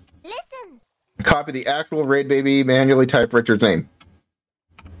 Hey, listen. Copy the actual Raid Baby, manually type Richard's name.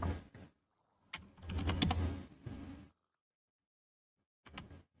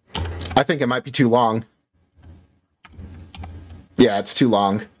 I think it might be too long. Yeah, it's too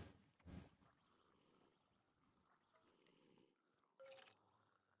long.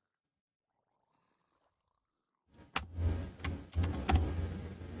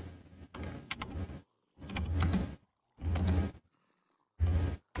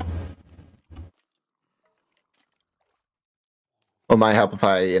 Well, it might help if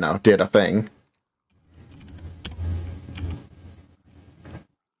I, did a thing.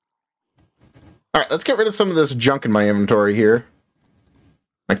 Alright, let's get rid of some of this junk in my inventory here.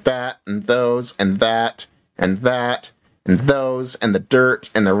 Like that, and those, and that, and that, and those, and the dirt,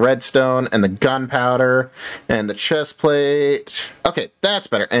 and the redstone, and the gunpowder, and the chest plate. Okay, that's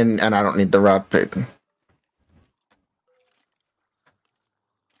better. And I don't need the rod pick.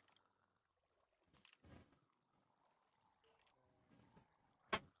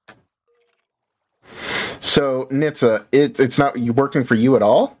 So, Nitsa, it's not working for you at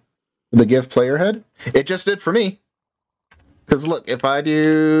all? The give player head? It just did for me. Because look, if I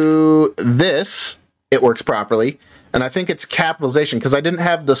do this, it works properly. And I think it's capitalization, because I didn't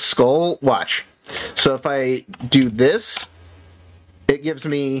have the skull. Watch. So if I do this, it gives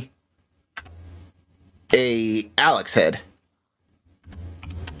me a Alex head.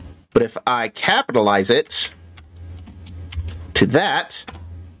 But if I capitalize it to that,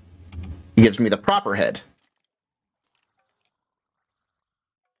 it gives me the proper head.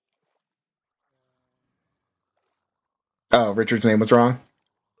 Oh, Richard's name was wrong?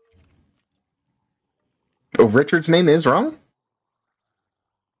 Oh, Richard's name is wrong?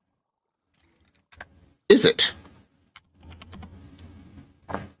 Is it?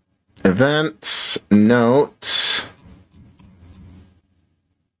 Events, note,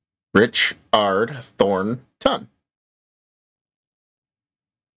 Richard Thornton.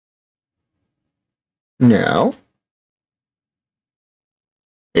 No.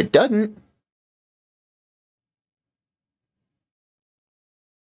 It doesn't.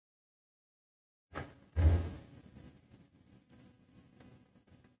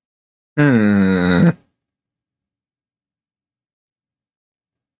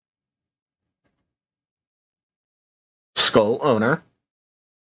 Skull owner.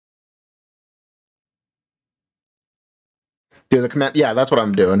 Do the command. Yeah, that's what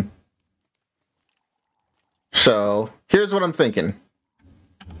I'm doing. So, here's what I'm thinking.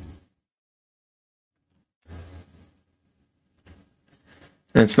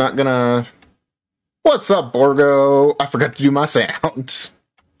 It's not gonna... What's up, Borgo? I forgot to do my sound.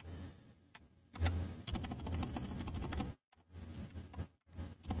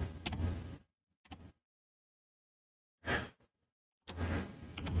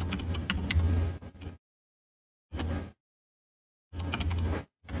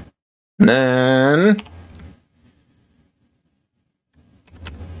 Then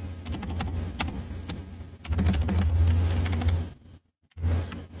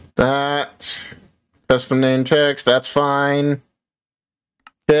that custom name text, that's fine.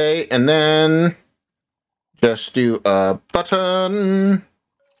 Okay, and then just do a button.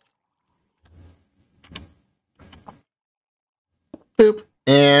 Boop.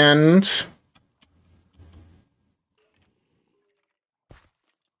 And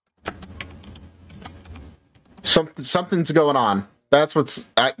something's going on. That's what's...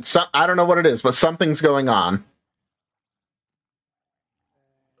 I don't know what it is, but something's going on.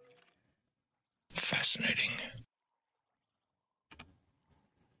 Fascinating.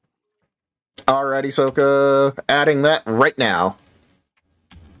 Alrighty, Soka. Adding that right now.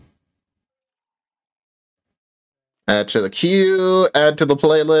 Add to the queue. Add to the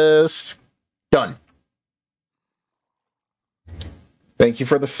playlist. Done. Thank you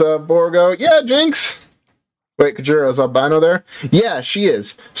for the sub, Borgo. Yeah, Jinx! Wait, Kajuro's albino there? Yeah, she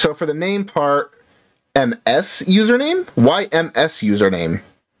is. So for the name part, MS username? Why MS username?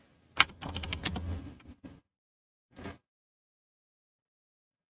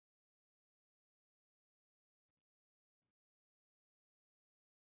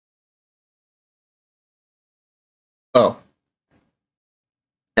 Oh.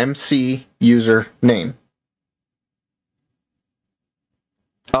 MC username.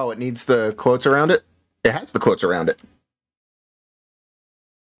 Oh, it needs the quotes around it? It has the quotes around it.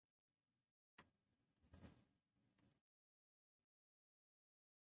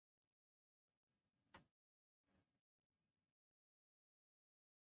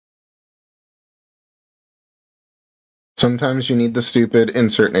 Sometimes you need the stupid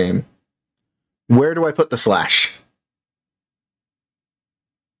insert name. Where do I put the slash?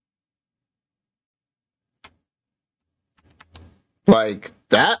 Like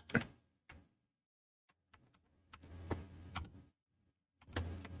that?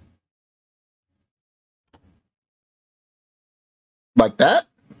 Like that?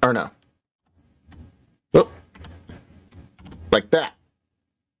 Or no? Oh. Like that.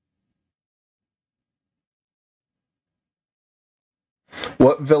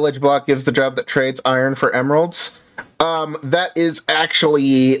 What village block gives the job that trades iron for emeralds? That is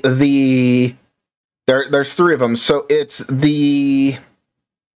actually the... There's three of them. So it's the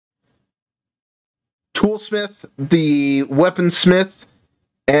toolsmith, the weaponsmith,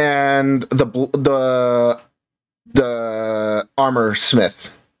 and the armor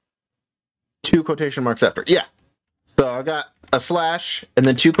smith. 2 quotation marks after. Yeah. So I got a slash and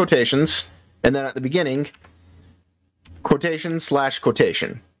then 2 quotations, and then at the beginning, quotation slash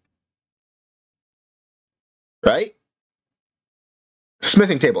quotation. Right?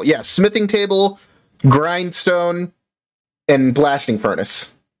 Smithing table. Yeah, smithing table, grindstone, and blasting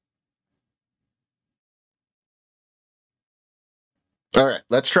furnace. Alright,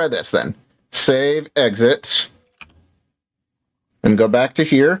 let's try this then. Save, exit, and go back to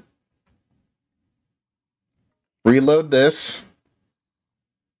here. Reload this.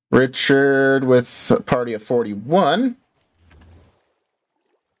 Richard with a party of 41.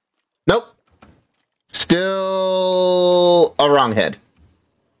 Nope. Still a wrong head.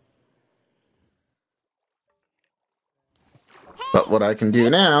 But what I can do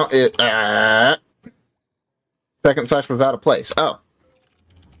now is... second slash was out of place. Oh.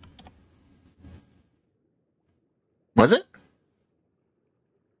 Was it?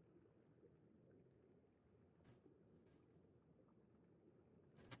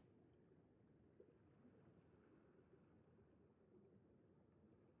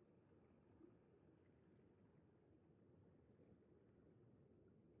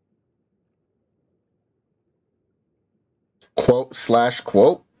 Quote slash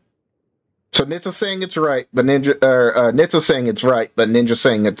quote. So Nitsa's saying it's right, but Nitsa's saying it's right, but Ninja's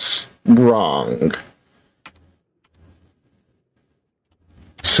saying it's wrong.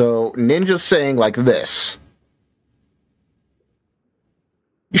 So Ninja's saying like this.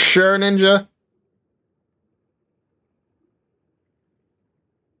 You sure, Ninja?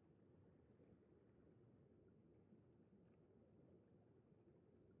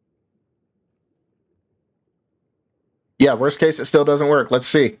 Yeah, worst case, it still doesn't work. Let's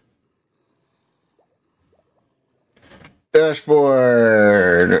see.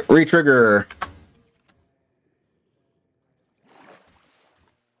 Dashboard. Retrigger.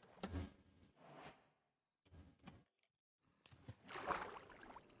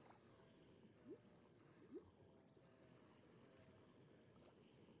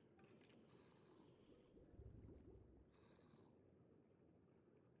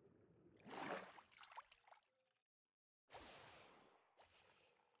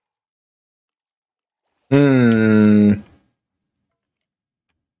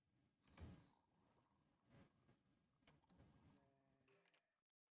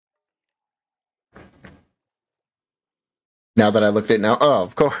 Now that I looked at it now, oh,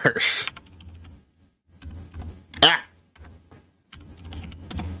 of course. Ah!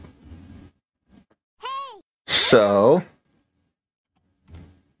 So...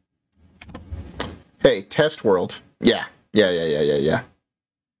 Hey, test world. Yeah.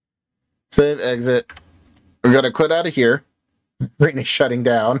 Save, exit. We're gonna quit out of here. Brain is shutting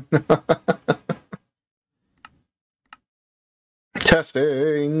down.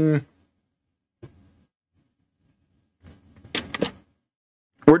 Testing.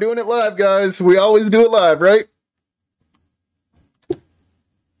 We're doing it live, guys. We always do it live, right?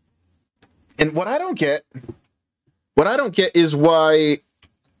 And what I don't get is why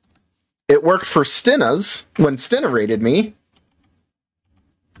it worked for Stinna's when Stinna rated me.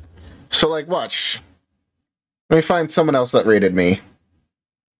 So, like, watch. Let me find someone else that rated me.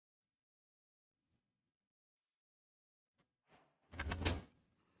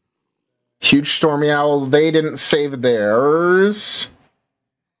 Huge Stormy Owl, they didn't save theirs.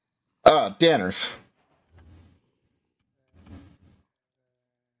 Danners.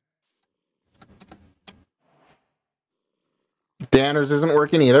 Danners isn't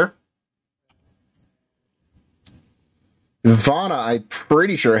working either. Vana, I'm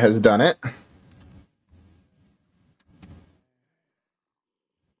pretty sure, has done it.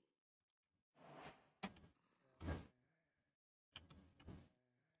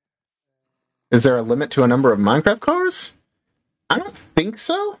 Is there a limit to a number of Minecraft cars? I don't think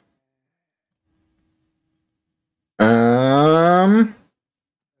so.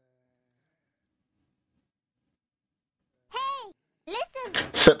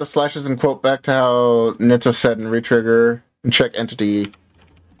 Set the slashes and quote back to how Nitsa said and retrigger and check entity.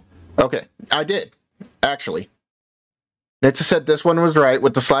 Okay, I did, actually. Nitsa said this one was right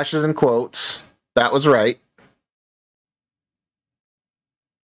with the slashes and quotes. That was right.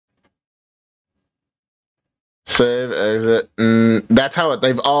 Save, exit. That's how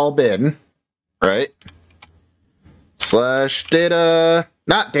they've all been, right? Slash data,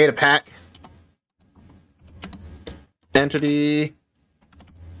 not data pack. Entity.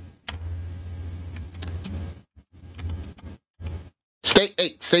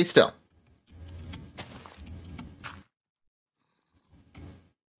 Stay still.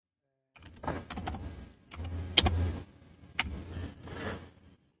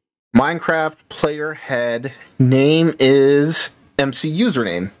 Minecraft player head name is MC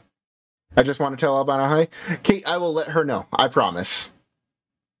username. I just want to tell Albana hi. Kate, I will let her know. I promise.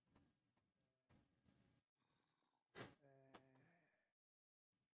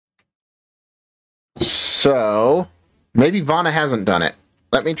 So, maybe Vana hasn't done it.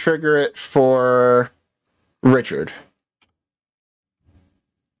 Let me trigger it for Richard.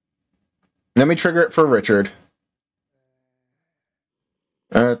 Let me trigger it for Richard.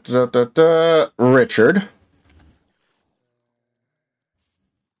 Richard.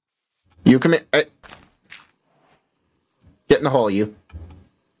 You come in. Get in the hole, you.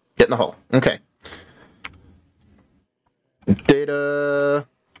 Get in the hole. Okay. Data.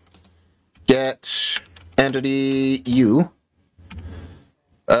 Get entity U.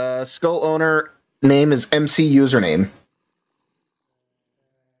 Skull owner name is MC username.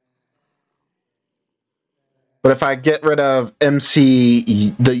 But if I get rid of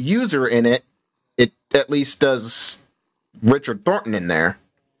MC, the user in it, it at least does Richard Thornton in there.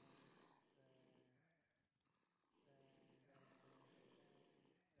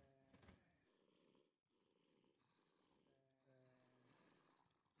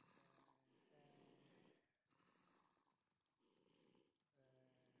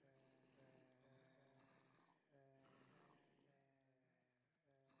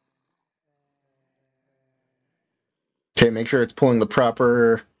 Okay, make sure it's pulling the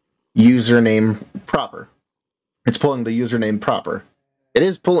proper username proper. It's pulling the username proper. It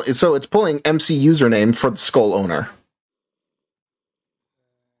is pulling, so it's pulling MC username for the skull owner.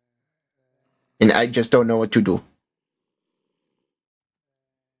 And I just don't know what to do.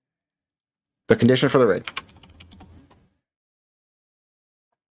 The condition for the raid.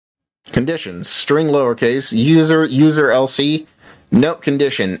 Conditions. String lowercase. User LC. Nope.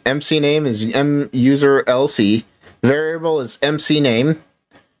 Condition. MC name is M user LC. Variable is MC name.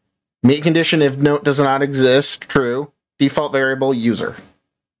 Meet condition if note does not exist. True. Default variable user.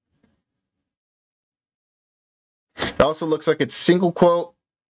 It also looks like it's single quote,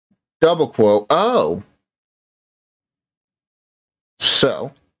 double quote. Oh.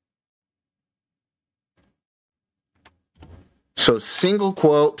 So single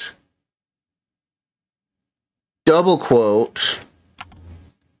quote, double quote,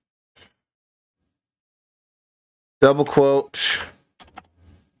 double quote,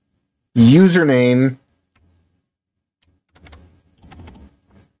 username,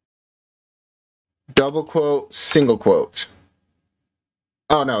 double quote, single quote.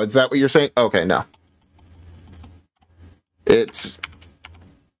 Oh, no, is that what you're saying? Okay, no. It's...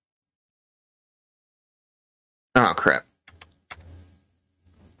 Oh, crap.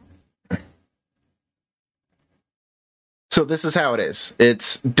 So this is how it is.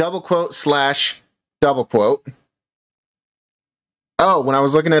 It's double quote slash double quote. Oh, when I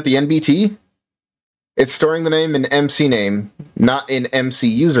was looking at the NBT, it's storing the name in MC name, not in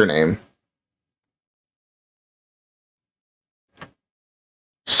MC username.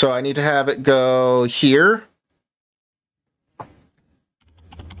 So I need to have it go here.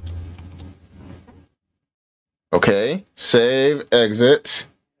 Okay, save, exit.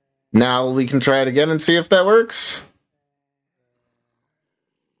 Now we can try it again and see if that works.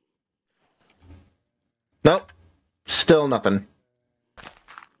 Nope, still nothing.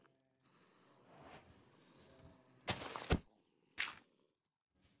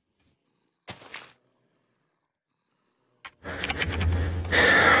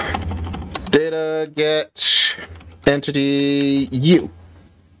 Data get entity U.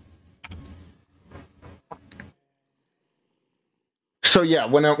 So yeah,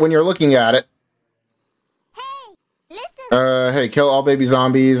 when you're looking at it, hey, kill all baby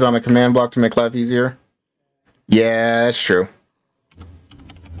zombies on a command block to make life easier. Yeah, it's true.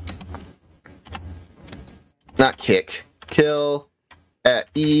 Not kick. Kill at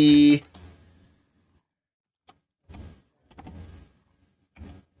E.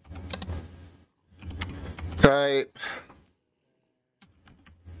 Type.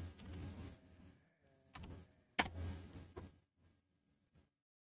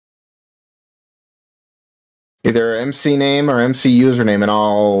 Either MC name or MC username in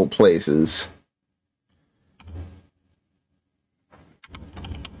all places.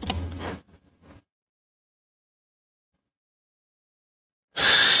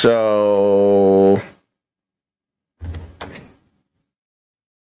 So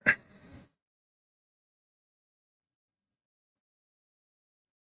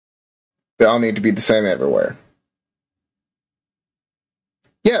they all need to be the same everywhere.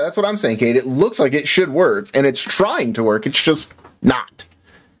 Yeah, that's what I'm saying, Kate. It looks like it should work, and it's trying to work. It's just not.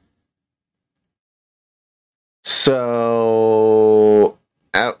 So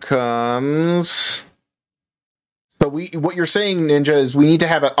outcomes. So what you're saying, Ninja, is we need to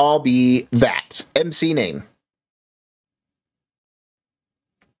have it all be that MC name.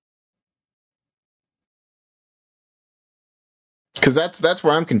 Because that's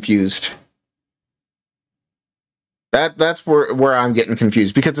where I'm confused. That's where I'm getting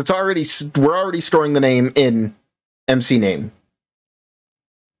confused, because we're already storing the name in MC name.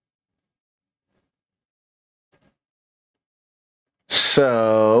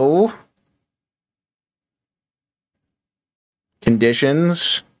 So,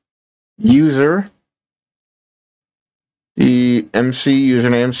 conditions, user, the MC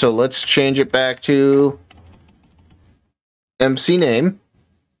username. So let's change it back to MC name.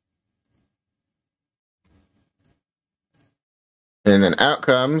 And then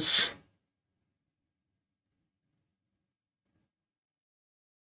outcomes.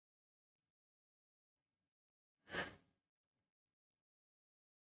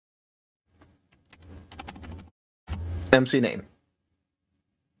 MC name.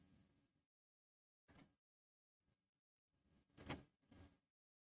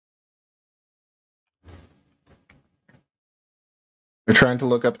 We're trying to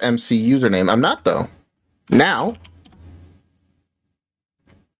look up MC username. I'm not, though. Now,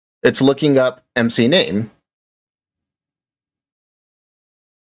 it's looking up MC name.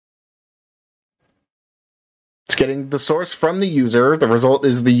 It's getting the source from the user. The result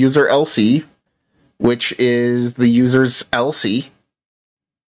is the user LC, which is the user's LC.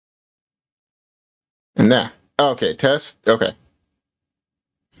 And that. Okay, test. Okay.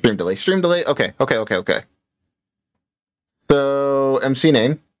 Stream delay. Stream delay. Okay. So, MC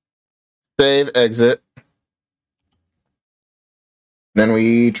name. Save, exit. Then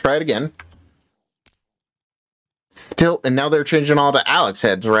we try it again. Still, and now they're changing all to Alex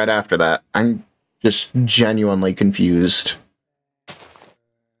heads right after that. I'm just genuinely confused.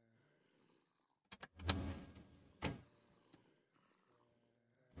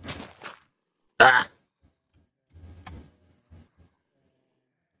 Ah!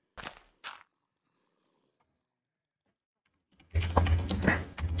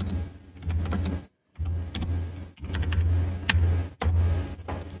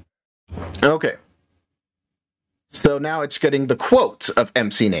 Okay. So now it's getting the quotes of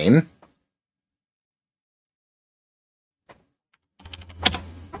MC name.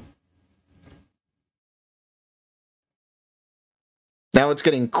 Now it's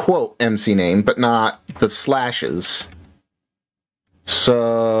getting quote MC name, but not the slashes.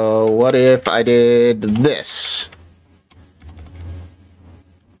 So what if I did this?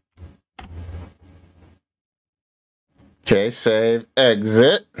 Okay, save,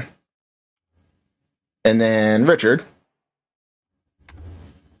 exit. And then Richard.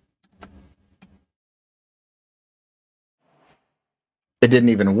 It didn't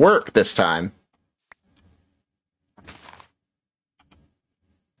even work this time.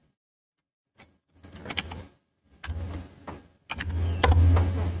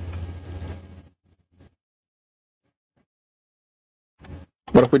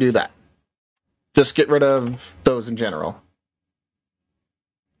 What if we do that? Just get rid of those in general.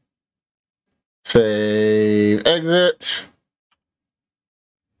 Save, exit.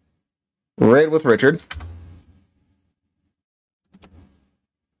 Raid with Richard.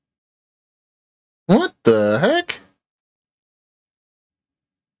 What the heck?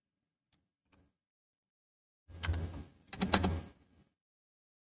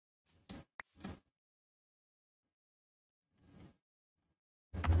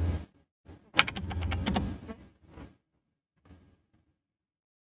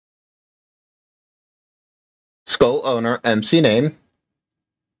 Skull owner, MC name.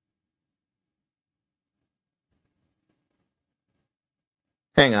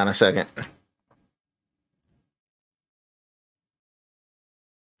 Hang on a second.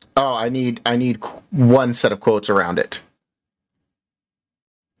 Oh, I need one set of quotes around it.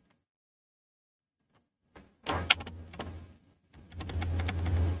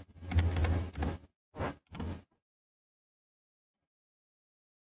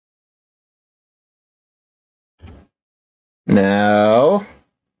 Now,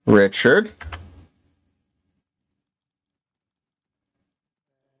 Richard.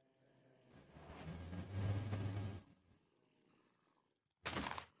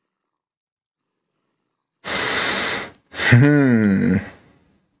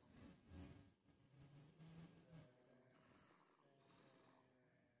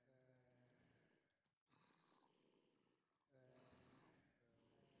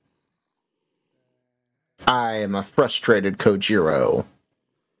 I am a frustrated Kojiro.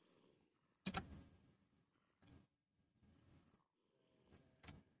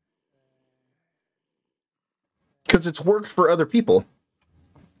 Because it's worked for other people.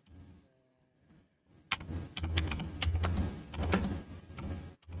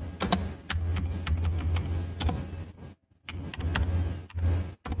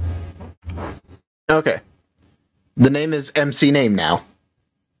 Okay. The name is MC name now.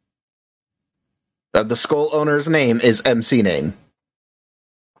 The skull owner's name is MC name.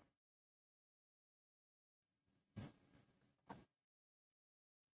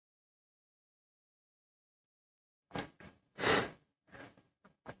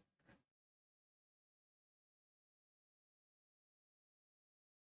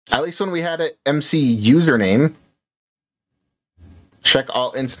 At least when we had an MC username. Check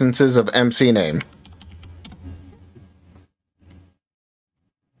all instances of MC name.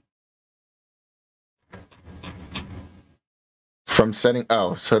 From setting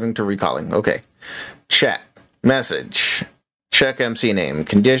to recalling. Okay. Chat. Message. Check MC name.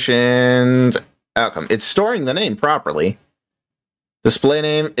 Conditions. Outcome. It's storing the name properly. Display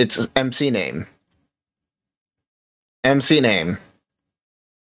name. It's MC name. MC name.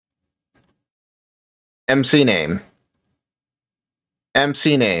 MC name.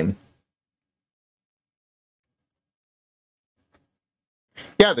 MC name.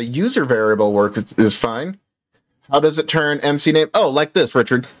 Yeah, the user variable work is fine. How does it turn MC name? Oh, like this,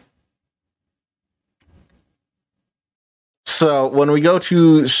 Richard. So when we go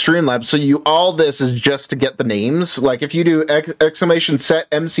to Streamlabs, all this is just to get the names. Like if you do exclamation set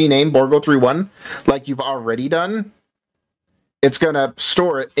MC name Borgo31, like you've already done, it's gonna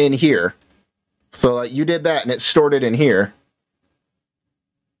store it in here. So like you did that and it stored it in here.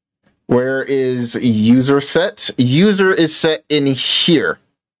 Where is user set? User is set in here.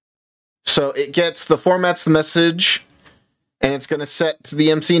 So it gets formats the message, and it's going to set to the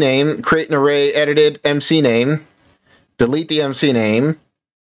MC name, create an array, edited MC name, delete the MC name,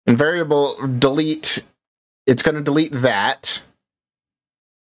 and variable delete, it's going to delete that.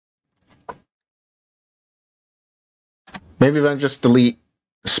 Maybe if I just delete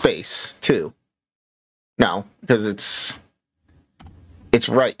space, too. No, because it's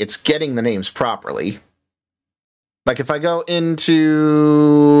right, it's getting the names properly. Like if I go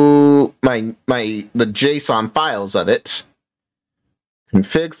into the JSON files of it,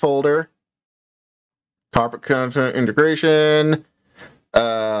 config folder, corporate content integration,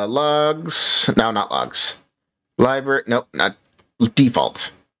 logs, no, not logs, library, nope, not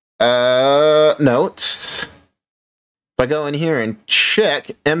default, notes. If I go in here and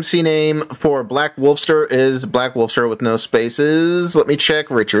check, MC name for Black Wolfster is Black Wolfster with no spaces. Let me check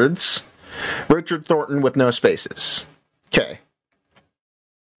Richard's. Richard Thornton with no spaces. Okay.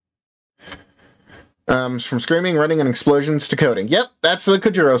 From screaming, running, and explosions to coding. Yep, that's a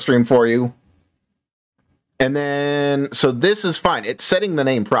Kojiro stream for you. And then, so this is fine. It's setting the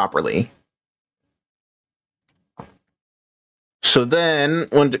name properly. So then,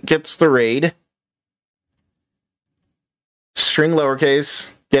 when it gets the raid, string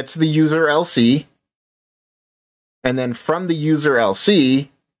lowercase gets the user LC, and then from the user LC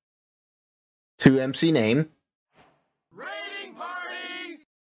to MC name. Raiding party!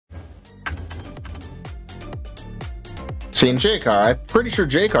 Seeing JCar. I'm pretty sure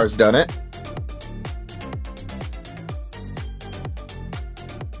JCar's done it.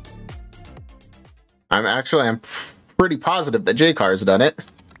 I'm pretty positive that JCar's done it.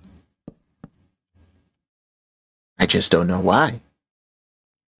 I just don't know why.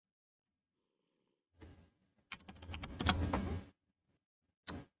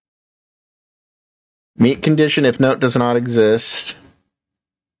 Meet condition if note does not exist.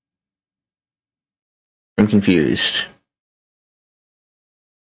 I'm confused.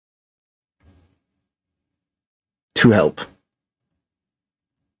 To help.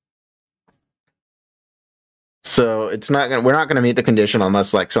 So we're not gonna meet the condition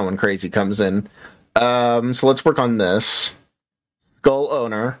unless like someone crazy comes in. So let's work on this. Skull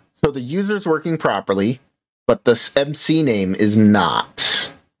owner. So the user's working properly, but this MC name is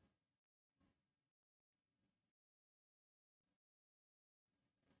not.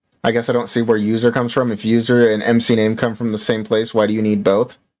 I guess I don't see where user comes from. If user and MC name come from the same place, why do you need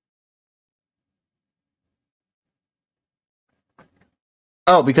both?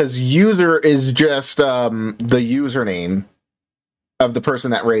 Oh, because user is just the username of the person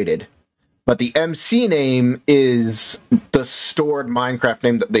that raided. But the MC name is the stored Minecraft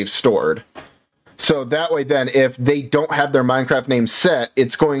name that they've stored. So that way then, if they don't have their Minecraft name set,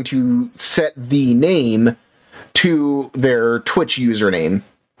 it's going to set the name to their Twitch username.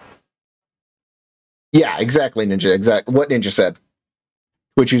 Yeah, exactly, Ninja. Exactly what Ninja said.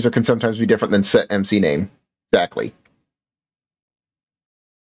 Twitch user can sometimes be different than set MC name. Exactly.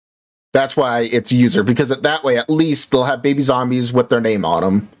 That's why it's user, because that way at least they'll have baby zombies with their name on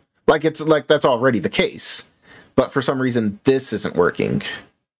them. Like it's like that's already the case. But for some reason this isn't working.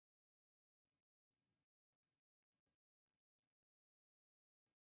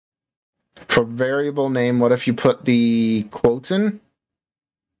 For variable name, what if you put the quotes in?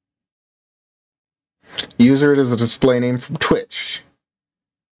 User is a display name from Twitch.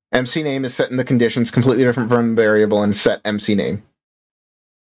 MC name is set in the conditions, completely different from variable and set MC name.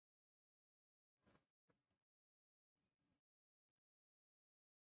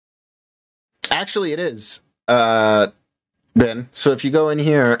 Actually, it is. Ben. So if you go in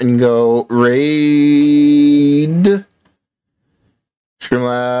here and go raid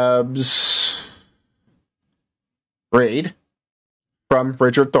Streamlabs raid from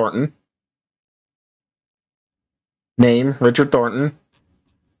Richard Thornton. Name Richard Thornton.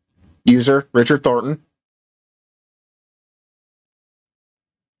 User Richard Thornton.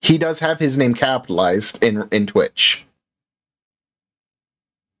 He does have his name capitalized in Twitch.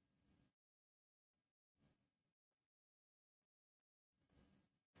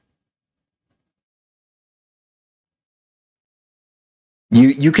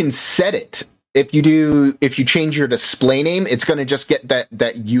 You can set it. If you change your display name, it's going to just get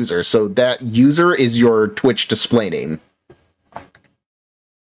that user. So that user is your Twitch display name.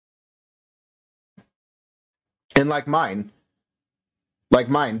 And like mine,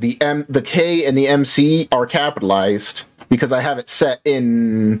 the K and the MC are capitalized because I have it set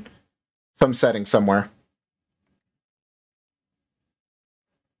in some setting somewhere.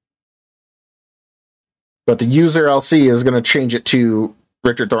 But the user LC is going to change it to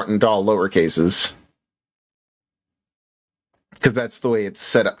Richard Thornton Doll lowercases. Because that's the way it's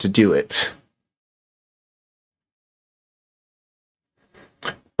set up to do it.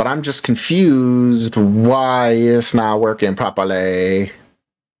 But I'm just confused why it's not working properly.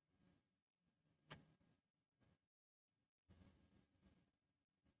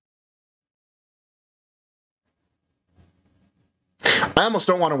 I almost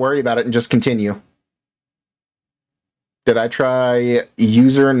don't want to worry about it and just continue. Did I try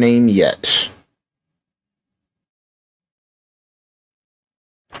username yet?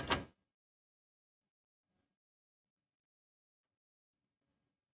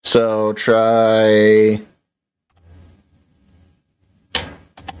 So try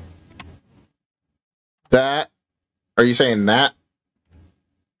that. Are you saying that?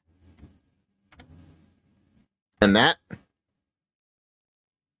 And that?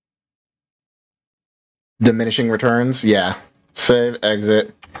 Diminishing returns? Yeah. Save,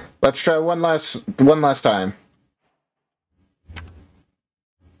 exit. Let's try one last time.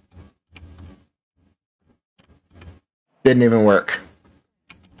 Didn't even work.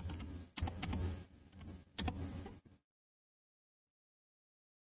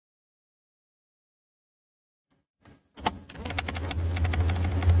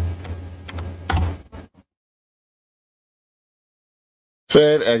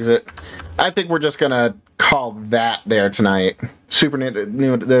 Save, exit. I think we're just gonna call that there tonight. Super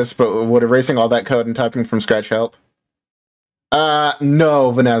new at this, but would erasing all that code and typing from scratch help?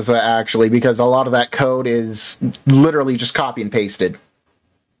 No, Vanessa, actually, because a lot of that code is literally just copy and pasted.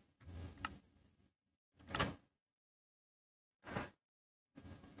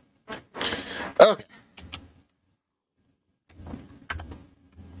 Okay.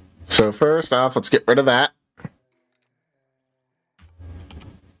 So first off, let's get rid of that.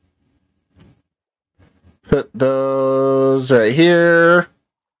 Put those right here.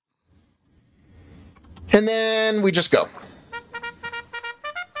 And then we just go.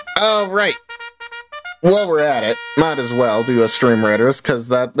 Oh, right. While we're at it, might as well do a Stream Raiders, because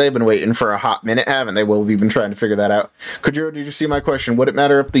they've been waiting for a hot minute, haven't they? Well, we've been trying to figure that out. Kojiro, did you see my question? Would it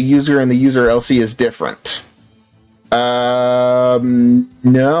matter if the user and the user LC is different?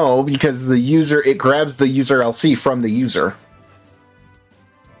 No, because it grabs the user LC from the user.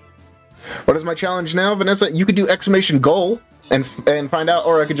 What is my challenge now, Vanessa? You could do exclamation goal and find out,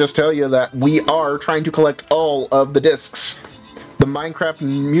 or I could just tell you that we are trying to collect all of the discs, the Minecraft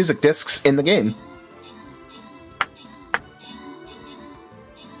music discs in the game.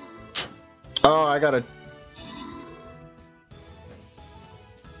 Oh, I gotta...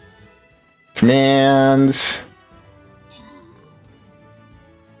 Commands...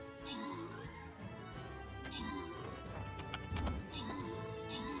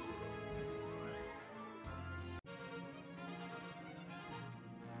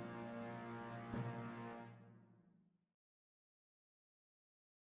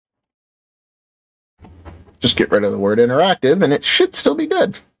 Just get rid of the word interactive, and it should still be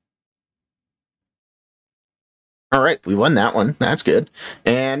good. All right, we won that one. That's good.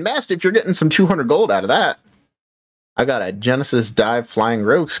 And Mastiff, you're getting some 200 gold out of that. I got a Genesis Dive Flying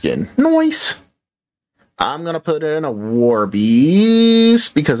Rogue skin. Nice. I'm going to put in a War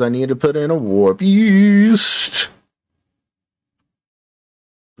Beast, because I need to put in a War Beast.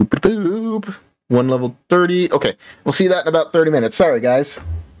 Boop, boop, boop. 1 level 30. Okay, we'll see that in about 30 minutes. Sorry, guys.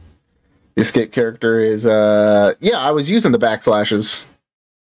 The escape character is, yeah, I was using the backslashes.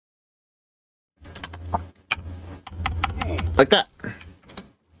 Like that.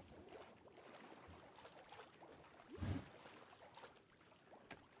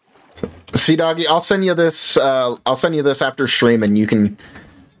 See, doggy, I'll send you this. I'll send you this after stream, and you can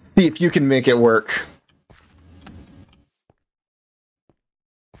see if you can make it work.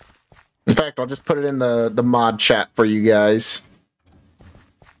 In fact, I'll just put it in the mod chat for you guys.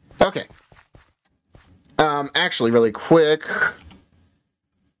 Okay. Actually, really quick,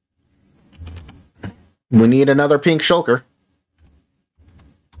 we need another pink shulker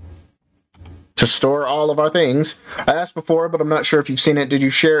to store all of our things. I asked before, but I'm not sure if you've seen it. Did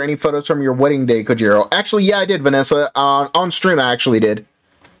you share any photos from your wedding day, Kojiro? Actually, yeah, I did, Vanessa. On stream, I actually did.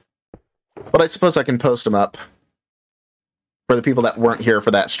 But I suppose I can post them up for the people that weren't here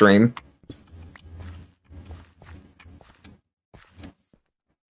for that stream.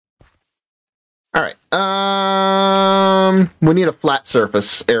 Alright, we need a flat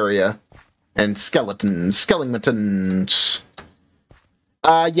surface area. And skeletons.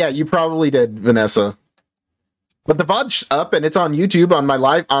 Yeah, you probably did, Vanessa. But the VOD's up, and it's on YouTube on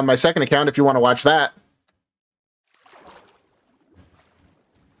my second account if you want to watch that.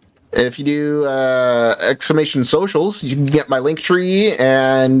 If you do, exclamation socials, you can get my link tree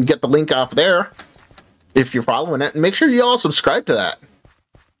and get the link off there. If you're following it. And make sure you all subscribe to that.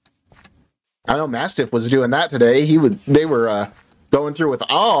 I know Mastiff was doing that today. They were going through with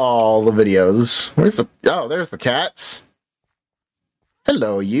all the videos. Oh, there's the cats.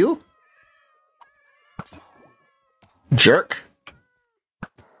 Hello, you. Jerk.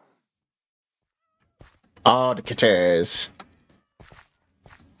 Oh, the kitties.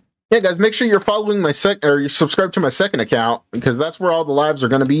 Yeah, guys, make sure you're following my you subscribe to my second account, because that's where all the lives are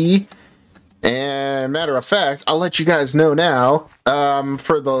going to be. And matter of fact, I'll let you guys know now,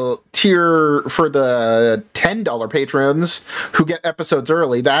 for the $10 patrons who get episodes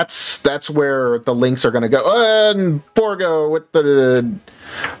early, that's where the links are going to go. And Borgo with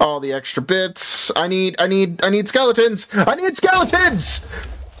all the extra bits. I need skeletons. I need skeletons.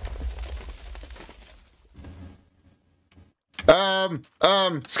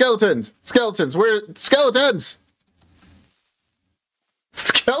 Skeletons. Where skeletons?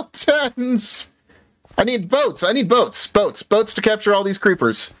 Skeletons! I need boats to capture all these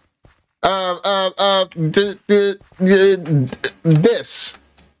creepers. This.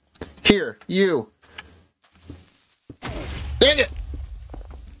 Here, you. Dang it!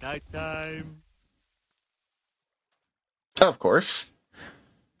 Nighttime. Of course.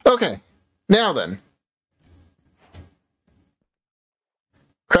 Okay, now then.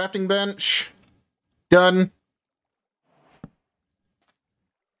 Crafting bench. Done.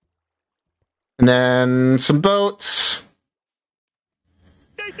 And then some boats.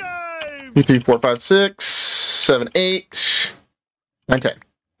 2, 3, 4, 5, 6, 7, 8, 9, 10.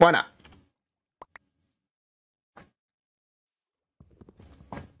 Why not?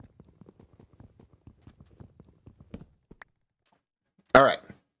 All right.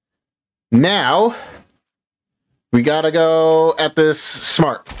 Now we gotta go at this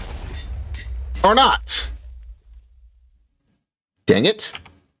smart. Or not. Dang it.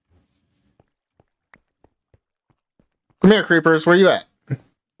 Come here, creepers. Where you at?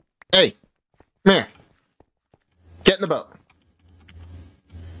 Hey. Come here. Get in the boat.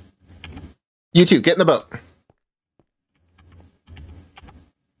 You two, get in the boat.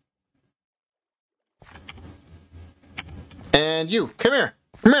 And you, come here.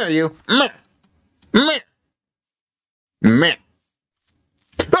 Come here, you. Meh. Meh. Meh.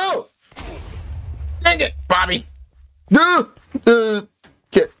 Oh! Dang it, Bobby. Get in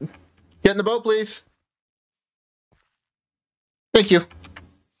the boat, please. Thank you.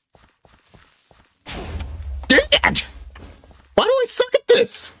 Dang it! Why do I suck at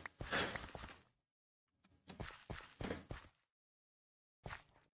this?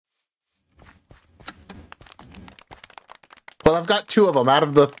 Well, I've got 2 of them out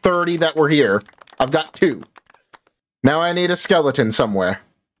of the 30 that were here. I've got 2. Now I need a skeleton somewhere.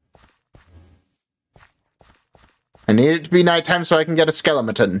 I need it to be nighttime so I can get a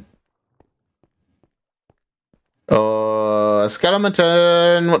skeleton.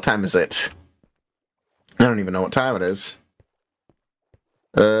 Skeleton. What time is it? I don't even know what time it is.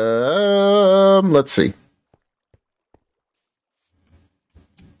 Let's see.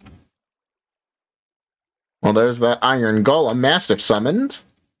 Well, there's that iron golem mastiff summoned.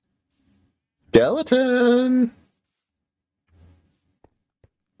 Skeleton.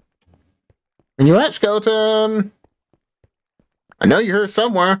 Where you at, skeleton? I know you're here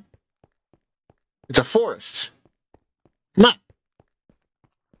somewhere. It's a forest. Come on.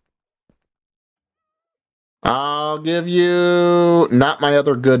 I'll give you not my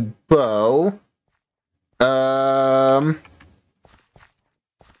other good bow.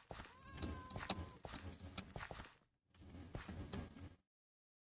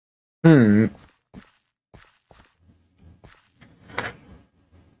 Hmm.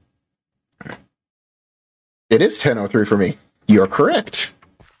 It is 10:03 for me. You're correct.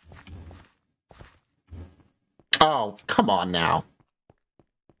 Oh, come on now.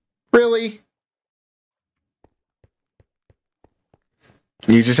 Really?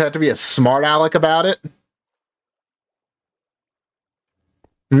 You just have to be a smart aleck about it?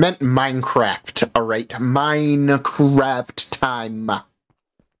 Meant Minecraft, alright? Minecraft time.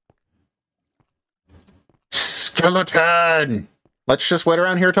 Skeleton! Let's just wait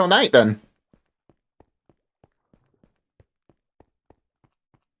around here till night, then.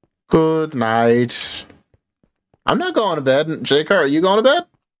 Good night. I'm not going to bed. JK, are you going to bed?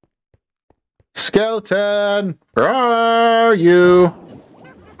 Skeleton! Where are you?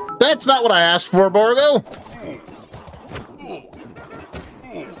 That's not what I asked for, Borgo!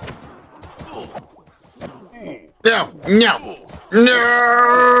 No! No! No!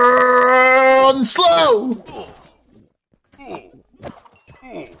 I'm slow!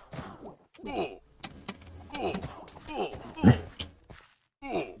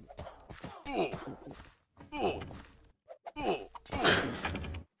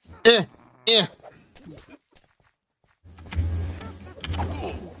 Eh! Eh!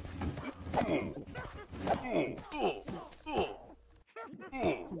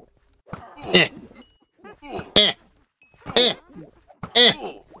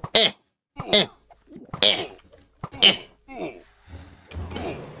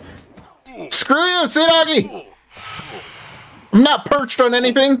 Screw you, Sea Doggy! I'm not perched on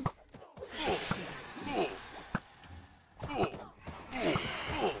anything.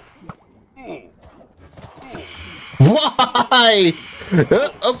 Why?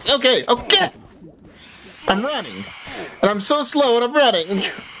 Okay. I'm running. And I'm so slow and I'm running.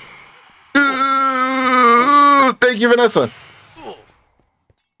 Thank you, Vanessa.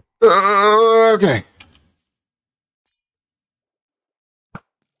 Okay.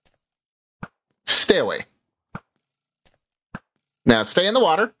 Stay away. Now stay in the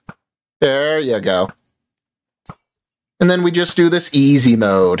water. There you go. And then we just do this easy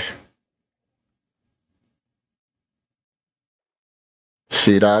mode.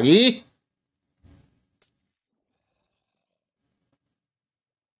 Sea Doggy.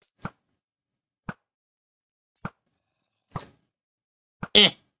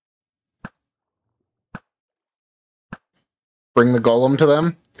 Bring the golem to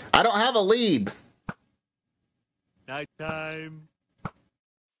them. I don't have a lead. Nighttime.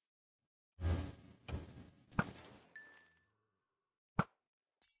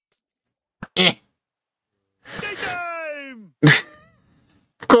 Nighttime.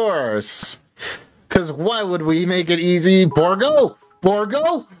 Of course. Because why would we make it easy? Borgo?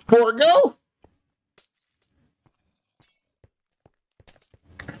 Borgo? Borgo?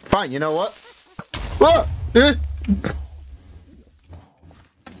 Fine, you know what? Whoa!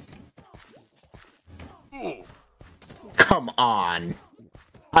 Come on.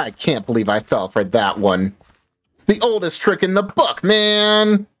 I can't believe I fell for that one. It's the oldest trick in the book,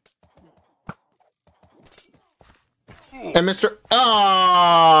 man. And Mr.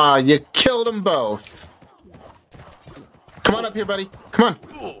 Ah, you killed them both. Come on up here, buddy. Come on.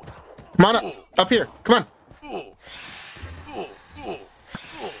 Come on up here. Come on.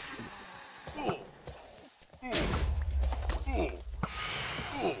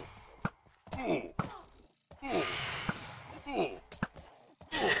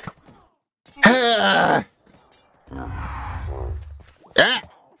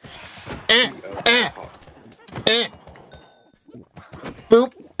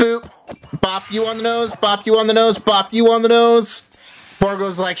 Boop, boop. Bop you on the nose, bop you on the nose, bop you on the nose.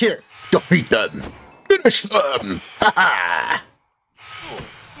 Borgo's like, here, defeat them. Finish them. Ha ha.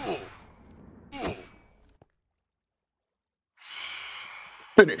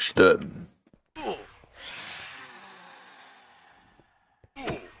 Finish them.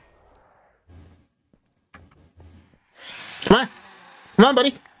 Come on. Come on,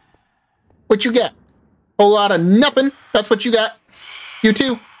 buddy. What you got? Whole lot of nothing. That's what you got. You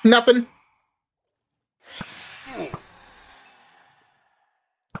too. Nothing.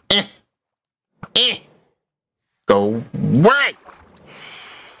 Go right.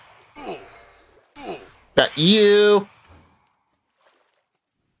 Got you.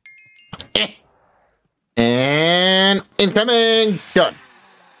 And incoming. Done.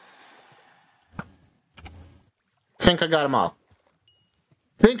 Think I got them all.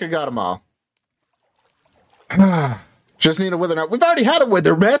 Just need a wither now. We've already had a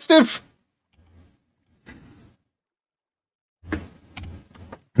wither, Mastiff.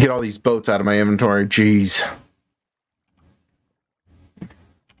 Get all these boats out of my inventory. Jeez.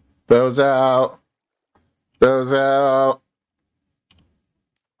 Those out. Those out.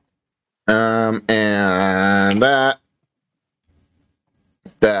 And that.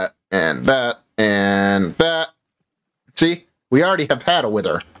 That, and that, and that. See? We already have had a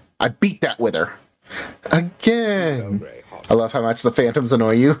wither. I beat that wither. Again. I love how much the phantoms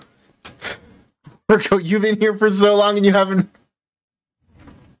annoy you. Virgo, you've been here for so long and you haven't...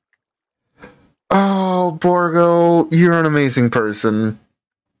 Oh, Borgo, you're an amazing person.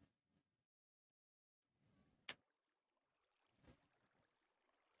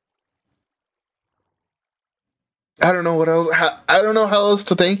 I don't know what else. I don't know how else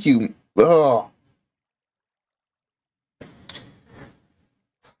to thank you. Oh.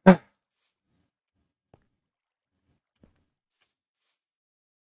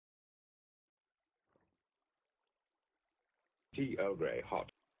 Tea Earl Grey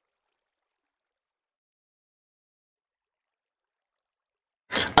hot.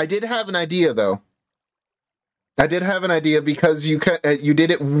 I did have an idea, though. I did have an idea because you did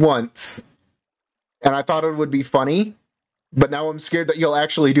it once, and I thought it would be funny, but now I'm scared that you'll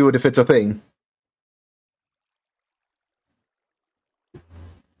actually do it if it's a thing.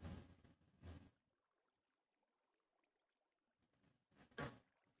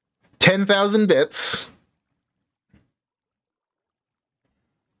 $10,000 bits.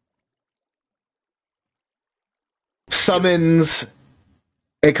 Summons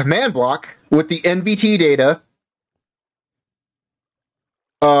a command block with the NBT data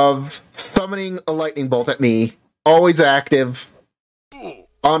of summoning a lightning bolt at me, always active,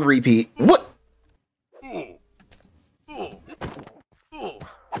 on repeat. What?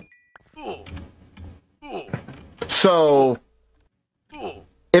 So,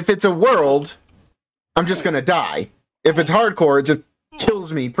 if it's a world, I'm just gonna die. If it's hardcore, it just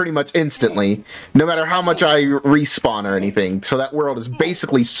kills me pretty much instantly, no matter how much I respawn or anything. So that world is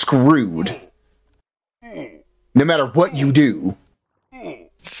basically screwed. No matter what you do.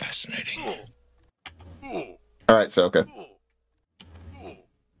 Fascinating. Alright, Soka.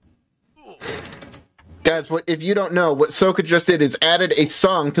 Guys, if you don't know, what Soka just did is added a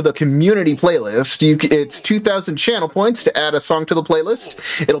song to the community playlist. It's 2,000 channel points to add a song to the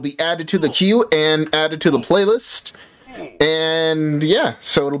playlist. It'll be added to the queue and added to the playlist. And yeah,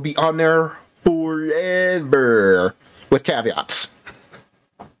 so it'll be on there forever, with caveats.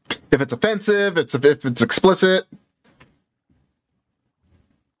 If it's offensive, if it's explicit,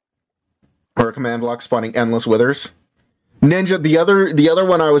 or a command block spawning endless withers. Ninja, the other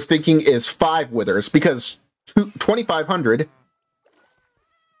one I was thinking is 5 withers, because 2,500.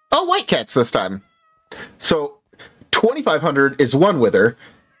 Oh, white cats this time. So 2,500 is 1 wither.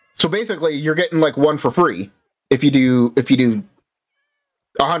 So basically, you're getting like 1 for free. If you do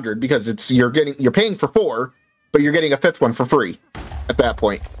 100, because you're paying for 4, but you're getting a 5th one for free at that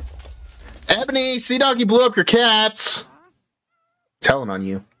point. Ebony, Sea Dog, you blew up your cats. Telling on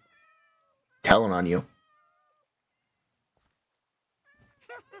you. Telling on you.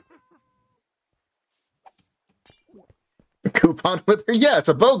 Coupon wither? Yeah, it's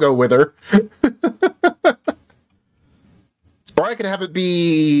a BOGO wither. Or I could have it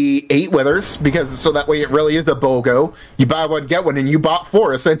be 8 withers, because so that way it really is a BOGO. You buy one, get one, and you bought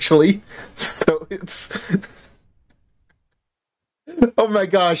 4, essentially. So it's... Oh my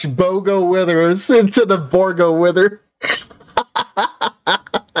gosh, BOGO withers into the Borgo wither.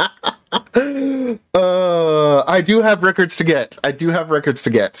 I do have records to get.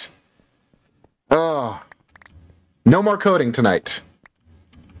 Oh. No more coding tonight.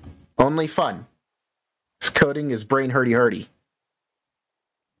 Only fun. This coding is brain hurdy-hurdy.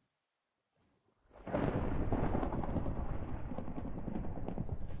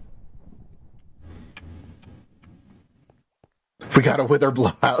 We got a Wither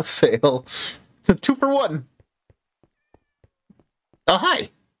blowout sale. It's a 2 for 1. Oh,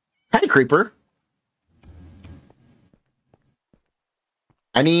 hi. Hi, Creeper.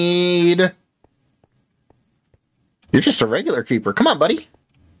 I need... You're just a regular Creeper. Come on, buddy.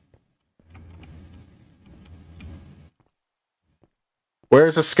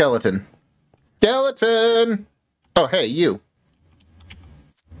 Where's a skeleton? Skeleton! Oh, hey, you.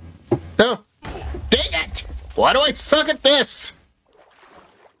 No. Dang it! Why do I suck at this?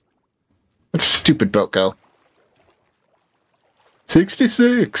 Stupid boat go.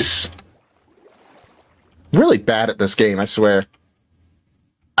 66. Really bad at this game, I swear.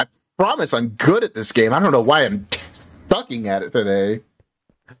 I promise I'm good at this game. I don't know why I'm sucking at it today.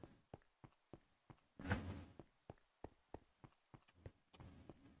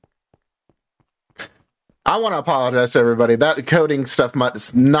 I want to apologize to everybody. That coding stuff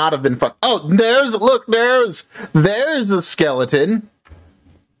must not have been fun. Oh, there's a skeleton.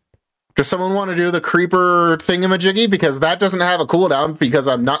 Does someone want to do the creeper thingamajiggy? Because that doesn't have a cooldown because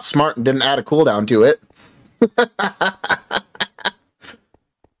I'm not smart and didn't add a cooldown to it.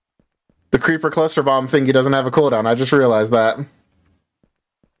 The creeper cluster bomb thingy doesn't have a cooldown. I just realized that.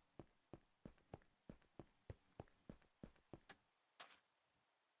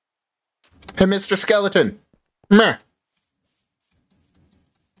 Hey, Mr. Skeleton. Meh.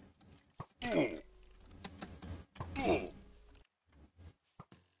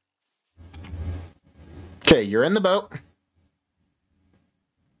 Okay, you're in the boat.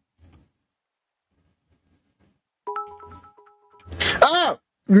 Oh!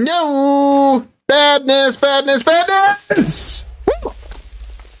 No! Badness, badness, badness!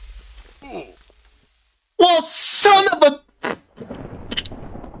 Well, son of a...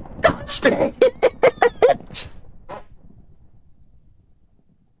 God dang it!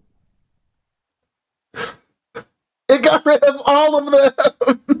 It got rid of all of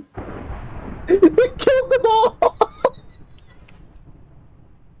them! It killed them all!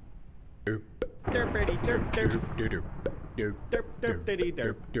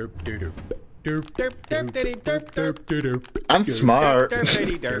 I'm smart.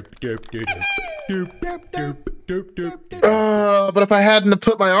 But if I hadn't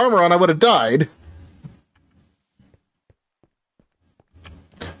put my armor on, I would have died.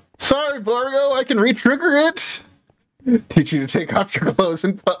 Sorry, Borgo, I can re-trigger it. Teach you to take off your clothes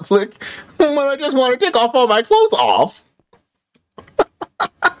in public when I just want to take off all my clothes off.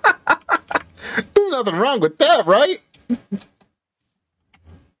 There's nothing wrong with that, right?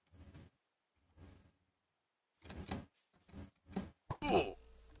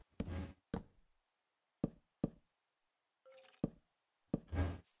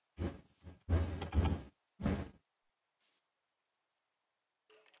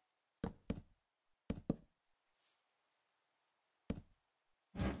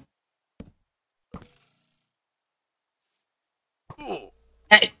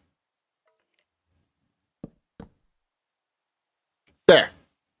 Hey! There.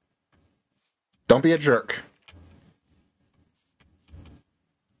 Don't be a jerk.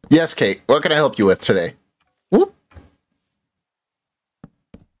 Yes, Kate. What can I help you with today? Whoop.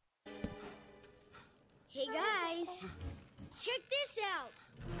 Hey guys, check this out.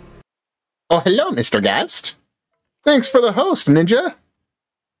 Oh, hello, Mr. Gast. Thanks for the host, Ninja.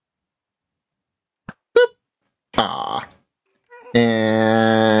 Boop. Ah. And...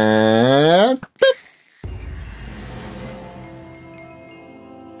 boop.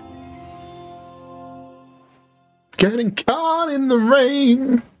 Getting caught in the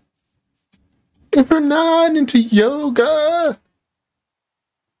rain. If we're not into yoga.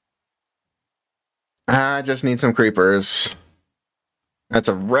 I just need some creepers. That's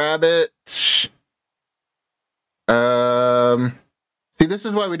a rabbit. See, this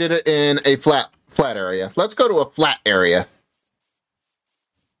is why we did it in a flat area. Let's go to a flat area.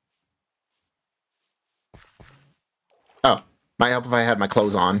 Oh, might help if I had my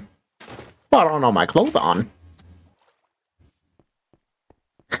clothes on. Well, I don't know my clothes on.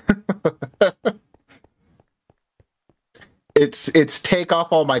 It's take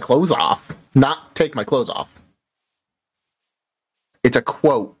off all my clothes off, not take my clothes off. It's a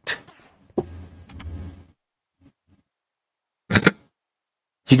quote.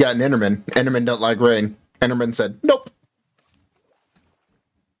 You got an Enderman. Enderman don't like rain. Enderman said, nope.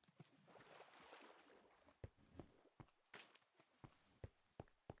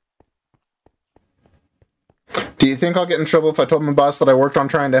 Do you think I'll get in trouble if I told my boss that I worked on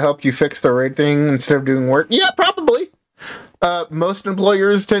trying to help you fix the raid thing instead of doing work? Yeah, probably. Most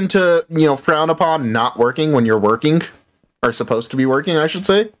employers tend to, frown upon not working when you're working. Or supposed to be working, I should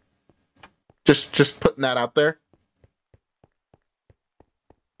say. Just putting that out there.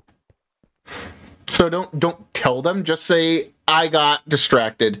 So don't tell them, just say, I got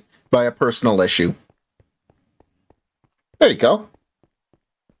distracted by a personal issue. There you go.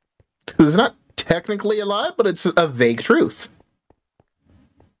 It's not technically a lie, but it's a vague truth.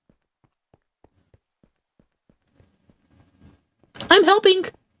 I'm helping.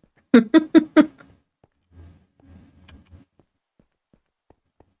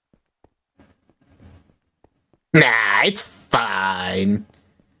 Nah, it's fine.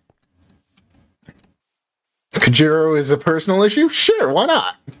 Kajiro is a personal issue? Sure, why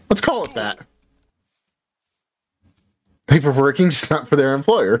not? Let's call it that. People working, just not for their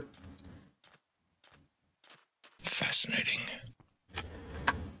employer. Fascinating.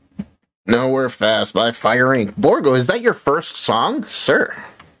 Nowhere Fast by Fire Inc. Borgo, is that your first song? Sir.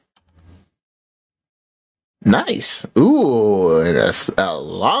 Nice. Ooh, and a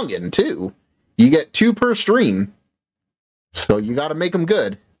longin' too. You get 2 per stream. So you gotta make them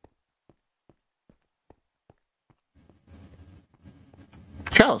good.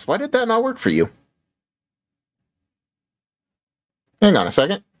 Chalice, why did that not work for you? Hang on a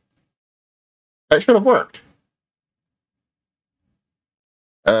second. That should have worked.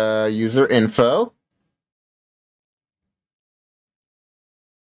 User info.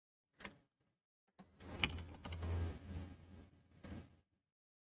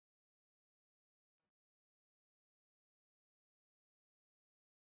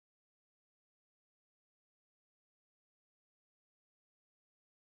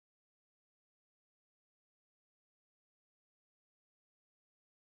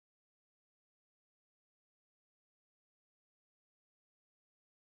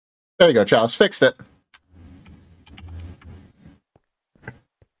 There you go, Chalice. Fixed it.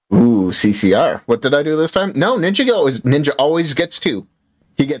 Ooh, CCR. What did I do this time? No, Ninja always gets 2.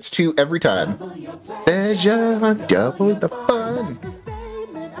 He gets 2 every time. Pleasure, double the fun.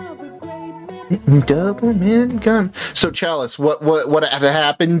 Double man gun. So Chalice, what had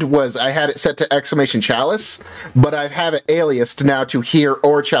happened was I had it set to exclamation Chalice, but I have it aliased now to here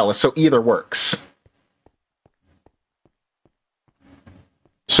or Chalice, so either works.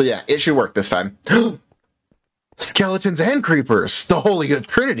 So yeah, it should work this time. Skeletons and creepers, the holy of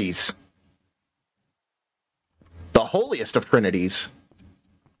trinities. The holiest of trinities.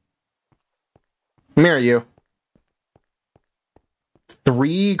 Come here, you.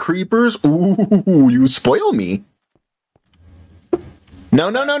 3 creepers? Ooh, you spoil me.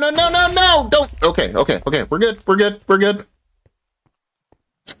 No, don't. Okay, we're good. Let's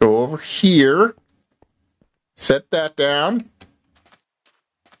go over here. Set that down.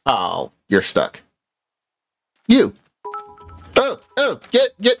 Oh, you're stuck. You. Oh,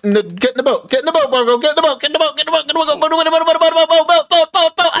 get in the boat. Get in the boat, Margo. Get in the boat.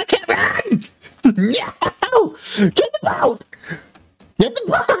 I can't run. No. Get in the boat. Get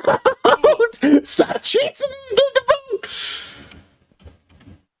the boat. Stop chasing me. Get the boat.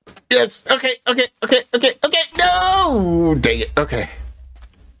 Yes. Okay. No. Dang it. Okay.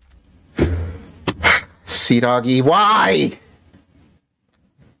 Sea Doggy, why?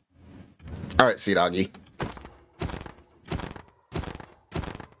 All right, Sea Doggy.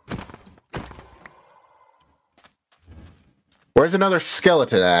 Where's another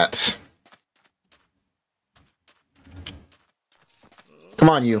skeleton at? Come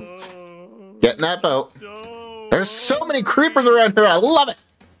on, you. Get in that boat. There's so many creepers around here. I love it.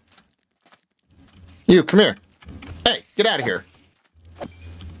 You, come here. Hey, get out of here.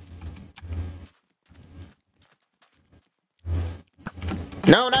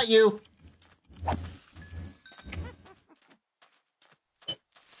 No, not you.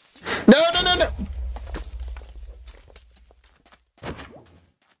 No.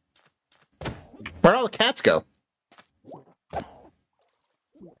 Where'd all the cats go?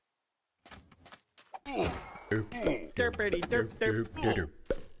 Hey,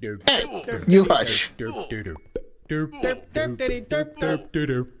 you hush.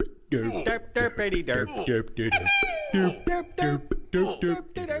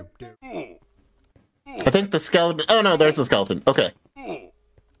 I think the skeleton... Oh no, there's the skeleton. Okay.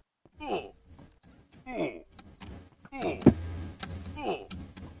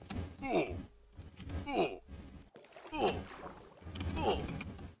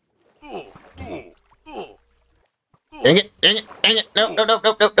 Dang it. No.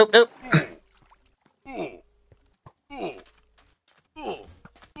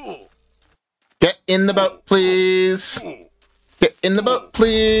 Get in the boat, please. Get in the boat,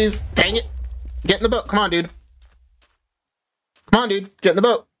 please. Dang it. Get in the boat. Come on, dude. Get in the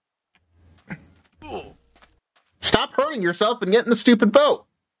boat. Stop hurting yourself and get in the stupid boat.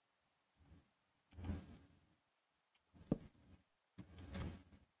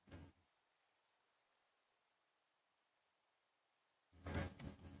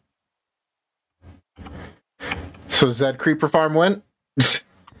 So Zed Creeper Farm went?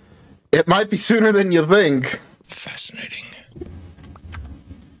 It might be sooner than you think. Fascinating.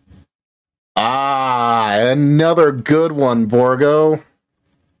 Ah, another good one, Borgo.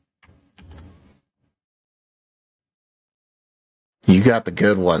 You got the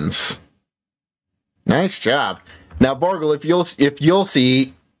good ones. Nice job. Now, Borgo, if you'll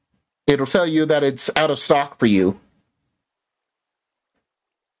see, it'll tell you that it's out of stock for you.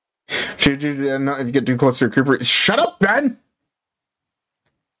 Should you not if you get too close to your creeper? Shut up, Ben!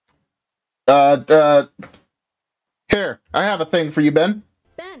 Here, I have a thing for you, Ben.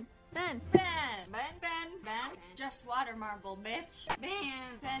 Ben. Just water marble, bitch. Ben.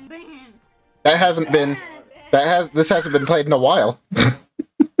 This hasn't been played in a while.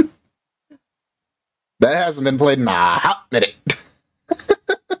 That hasn't been played in a hot minute.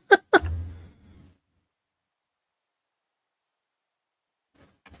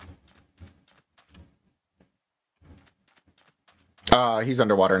 He's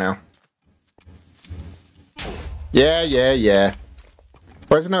underwater now. Yeah.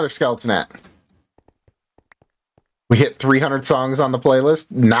 Where's another skeleton at? We hit 300 songs on the playlist.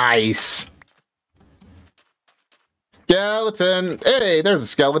 Nice. Skeleton. Hey, there's a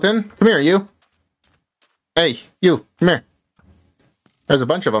skeleton. Come here, you. Hey, you. Come here. There's a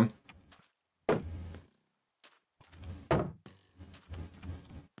bunch of them.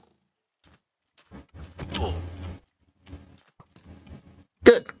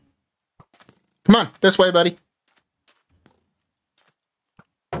 Good. Come on, this way, buddy.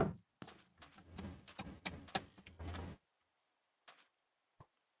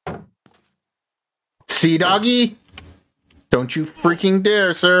 See, doggy? Don't you freaking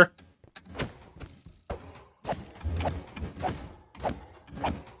dare, sir.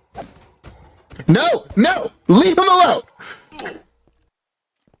 No! No! Leave him alone!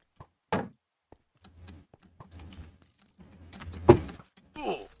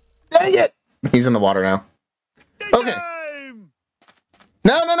 Dang it! He's in the water now. Okay.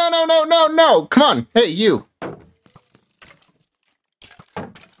 No! Come on! Hey, you!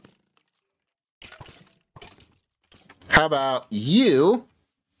 How about you?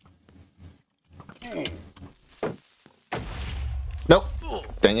 Nope.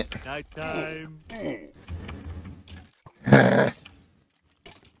 Dang it. Nighttime.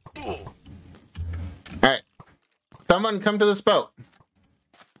 Alright. Someone come to this boat.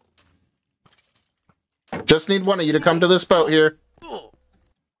 Just need one of you to come to this boat here.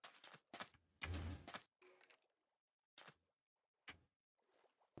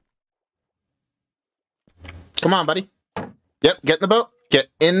 Come on, buddy. Yep, get in the boat. Get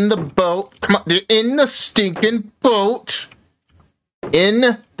in the boat. Come on, they're in the stinking boat. In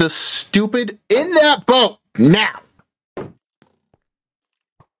that boat. Now.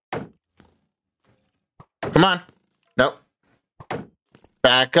 Come on. Nope.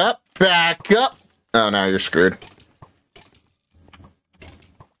 Back up. Oh, now you're screwed.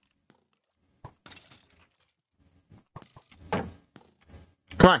 Come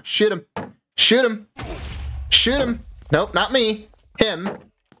on, shoot him. Shoot him. Nope, not me. Him.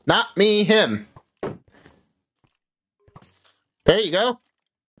 Not me, him. There you go.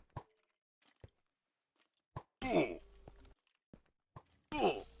 Dang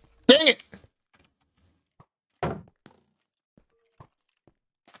it!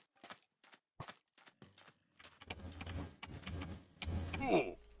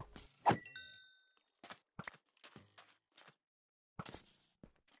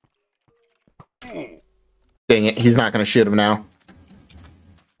 Dang it, he's not going to shoot him now.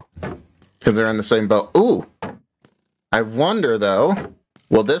 Because they're in the same boat. Ooh! I wonder, though,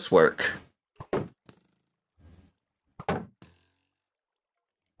 will this work?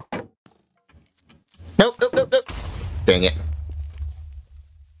 Nope. Dang it.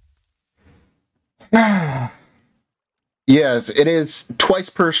 Yes, it is twice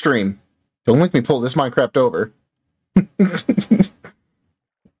per stream. Don't make me pull this Minecraft over.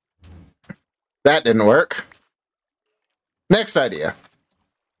 That didn't work. Next idea.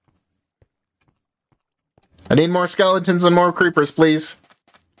 I need more skeletons and more creepers, please.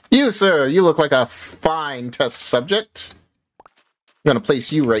 You, sir, you look like a fine test subject. I'm gonna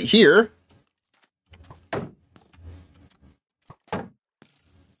place you right here.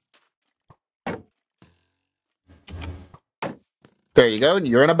 There you go,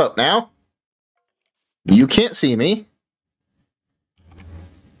 you're in a boat now. You can't see me.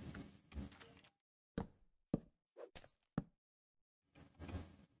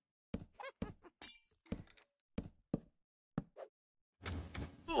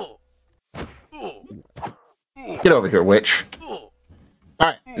 Get over here, witch.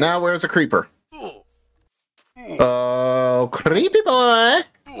 Alright, now where's a creeper? Oh, creepy boy!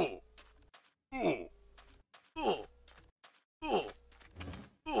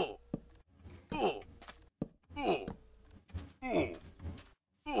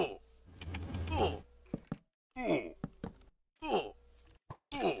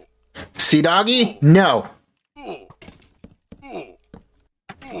 See, doggy? No. Hey!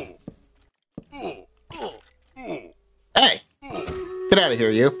 Get out of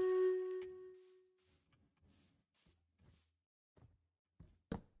here, you.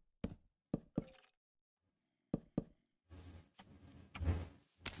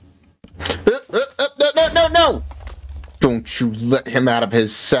 No! Don't you let him out of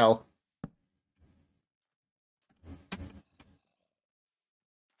his cell.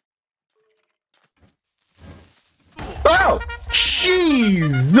 Oh!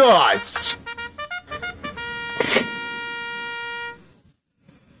 Jesus!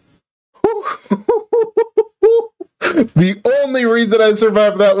 The only reason I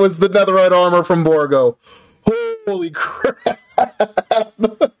survived that was the netherite armor from Borgo. Holy crap.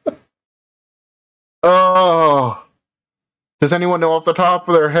 Oh. Does anyone know off the top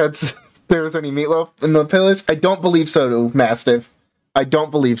of their heads if there's any meatloaf in the playlist? I don't believe so, Mastiff. I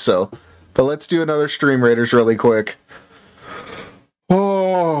don't believe so. But let's do another Stream Raiders really quick.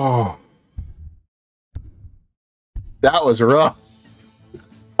 Oh. That was rough.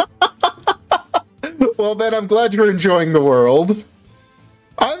 Well, Ben, I'm glad you're enjoying the world.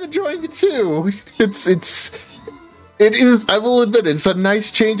 I'm enjoying it too. It is, I will admit, it's a nice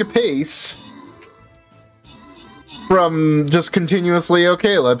change of pace from just continuously,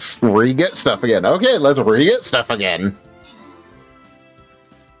 okay, let's re-get stuff again. Okay, let's re-get stuff again.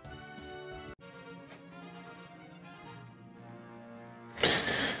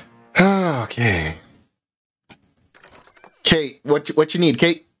 Okay. Kate, what you need,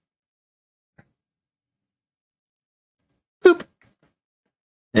 Kate? Boop.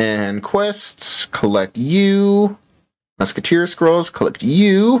 And quests, collect you. Musketeer scrolls, collect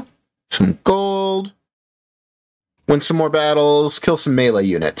you. Some gold. Win some more battles, kill some melee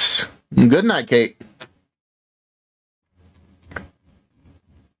units. Good night, Kate.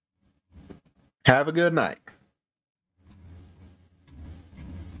 Have a good night.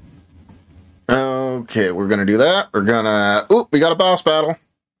 Okay, we're gonna do that. We're gonna... Ooh, we got a boss battle.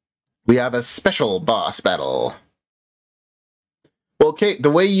 We have a special boss battle. Well, Kate, the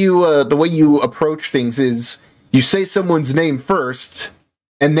way you approach things is you say someone's name first,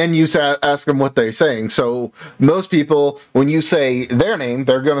 and then you ask them what they're saying. So most people, when you say their name,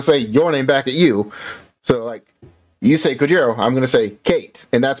 they're gonna say your name back at you. So, like, you say Kojiro, I'm gonna say Kate,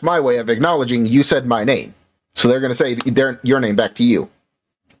 and that's my way of acknowledging you said my name. So they're gonna say your name back to you.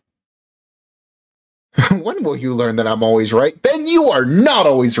 When will you learn that I'm always right? Ben, you are not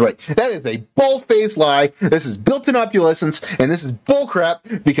always right. That is a bold-faced lie. This is built-in obsolescence, and this is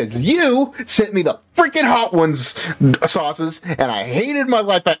bullcrap because you sent me the freaking Hot Ones sauces, and I hated my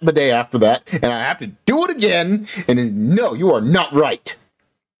life the day after that, and I have to do it again, and no, you are not right.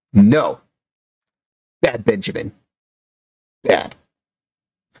 No. Bad Benjamin. Bad.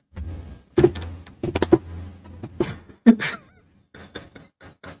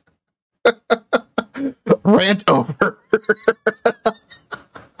 Rant over.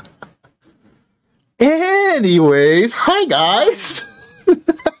 Anyways, hi guys.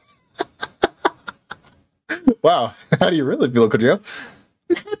 Wow, how do you really feel, Kojiro?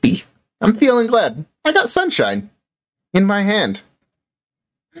 I'm happy. I'm feeling glad. I got sunshine in my hand.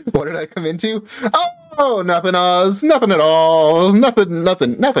 What did I come into? Oh, nothing, Oz. Nothing at all. Nothing.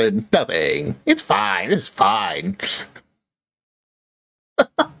 It's fine. It's fine.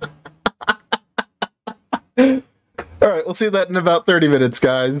 Alright, we'll see that in about 30 minutes,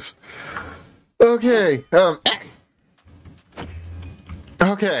 guys. Okay,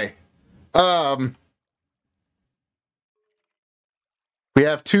 we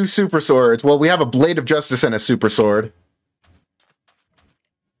have 2 super swords. Well, we have a Blade of Justice and a super sword.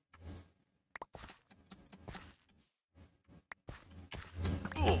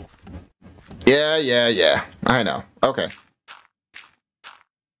 Yeah. I know. Okay.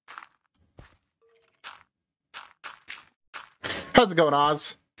 How's it going,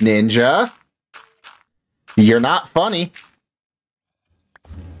 Oz? Ninja? You're not funny.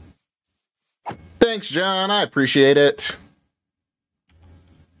 Thanks, John. I appreciate it.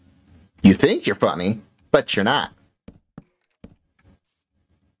 You think you're funny, but you're not.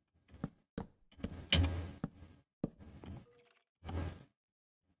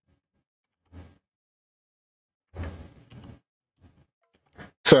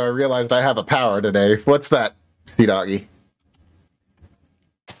 So I realized I have a power today. What's that, Sea Doggy?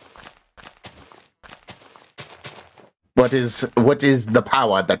 What is the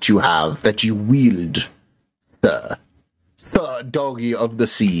power that you have, that you wield, sir? Sir Doggy of the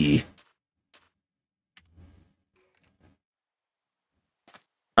Sea.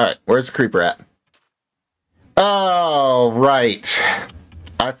 Alright, where's the creeper at? Oh, right.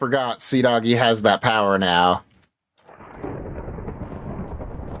 I forgot Sea Doggy has that power now.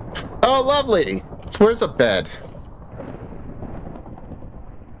 Oh, lovely. Where's a bed?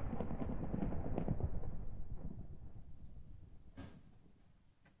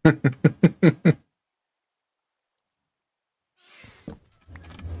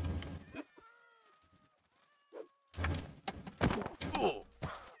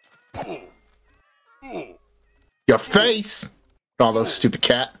 Your face! Oh, those stupid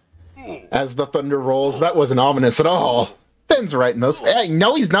cat. As the thunder rolls, that wasn't ominous at all. Ben's right in those. Hey,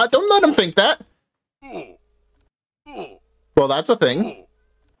 no, he's not. Don't let him think that. Well, that's a thing.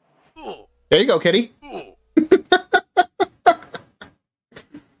 There you go, kitty.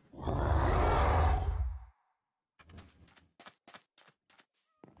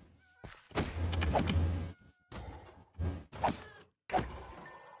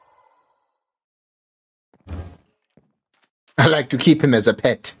 I like to keep him as a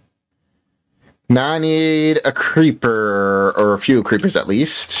pet. Now I need a creeper, or a few creepers at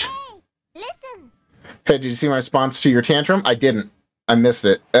least. Listen. Hey, did you see my response to your tantrum? I didn't. I missed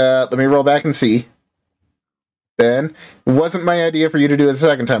it. Let me roll back and see. Ben, it wasn't my idea for you to do it the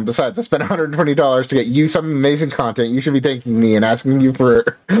second time. Besides, I spent $120 to get you some amazing content. You should be thanking me and asking you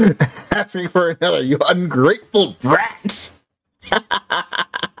for asking for another, you ungrateful brat.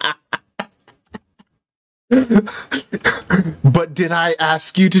 But did I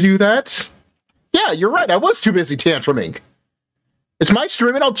ask you to do that? Yeah, you're right. I was too busy tantruming. It's my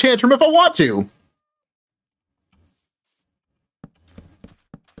stream and I'll tantrum if I want to.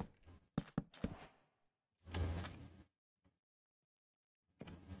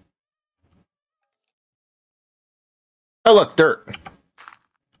 Oh, look, dirt.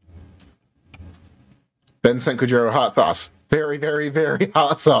 Ben sent Kujiro hot sauce. Very, very, very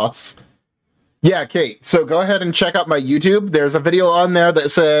hot sauce. Yeah, Kate, so go ahead and check out my YouTube. There's a video on there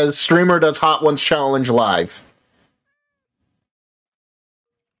that says, streamer does Hot Ones Challenge live.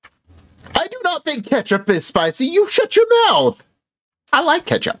 I do not think ketchup is spicy. You shut your mouth. I like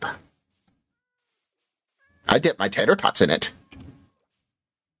ketchup. I dip my tater tots in it.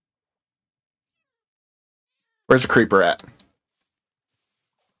 Where's the creeper at?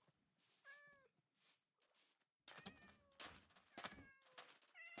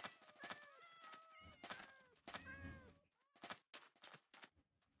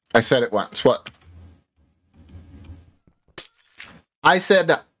 I said it once. What? I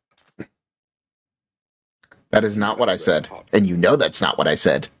said... That is not what I said. And you know that's not what I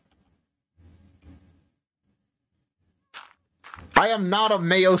said. I am not a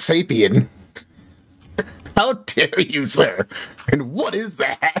Mayo sapien. How dare you, sir? And what is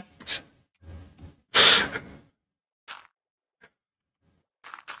that?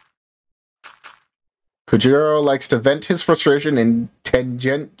 Kujiro likes to vent his frustration in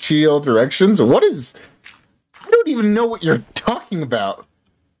tangential directions. What is... I don't even know what you're talking about.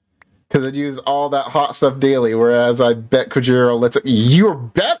 Because I'd use all that hot stuff daily, whereas I bet Kujiro lets it...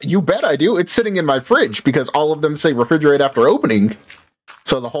 You bet I do. It's sitting in my fridge, because all of them say refrigerate after opening.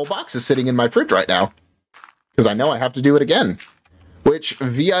 So the whole box is sitting in my fridge right now. Because I know I have to do it again. Which,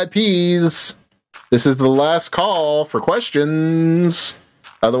 VIPs, this is the last call for questions.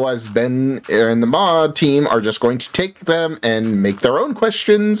 Otherwise, Ben and the mod team are just going to take them and make their own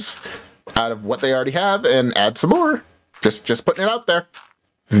questions out of what they already have and add some more. Just putting it out there.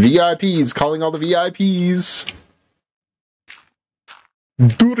 VIPs, calling all the VIPs.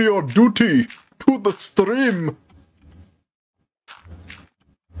 Do your duty to the stream.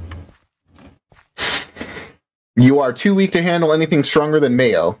 You are too weak to handle anything stronger than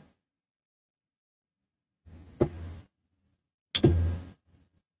mayo.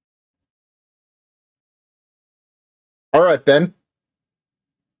 Alright, Ben.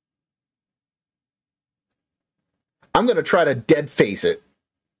 I'm gonna try to dead face it.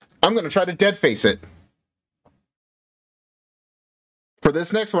 For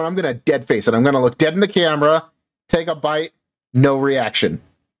this next one, I'm gonna dead face it. I'm gonna look dead in the camera, take a bite, no reaction.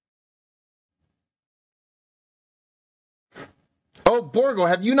 Oh, Borgo,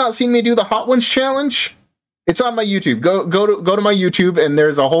 have you not seen me do the Hot Ones challenge? It's on my YouTube. Go to my YouTube, and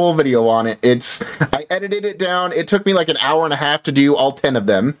there's a whole video on it. I edited it down. It took me like an hour and a half to do all 10 of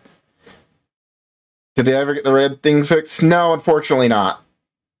them. Did I ever get the red things fixed? No, unfortunately not.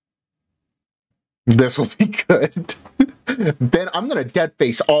 This will be good. Ben, I'm gonna dead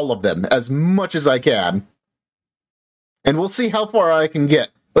face all of them as much as I can. And we'll see how far I can get.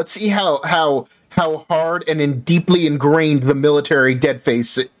 Let's see how hard and deeply ingrained the military dead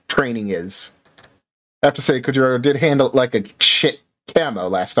face training is. I have to say, Kujiro did handle it like a shit camo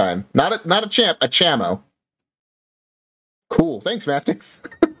last time. Not a champ, a chamo. Cool, thanks, Master.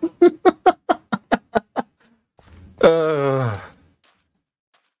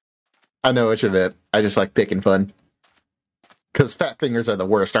 I know what you meant. I just like picking fun. Because fat fingers are the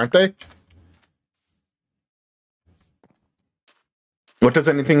worst, aren't they? What does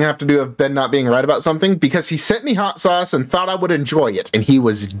anything have to do with Ben not being right about something? Because he sent me hot sauce and thought I would enjoy it, and he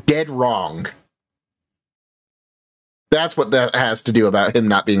was dead wrong. That's what that has to do about him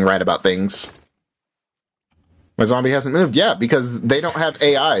not being right about things. My zombie hasn't moved. Yeah, because they don't have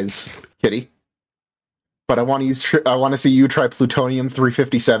AIs, kitty. But I want to see you try plutonium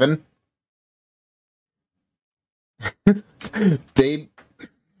 357.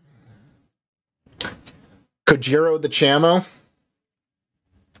 Kojiro the Chamo.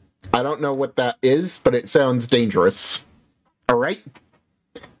 I don't know what that is, but it sounds dangerous. Alright?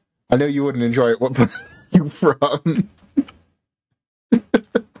 I know you wouldn't enjoy it. What are you from?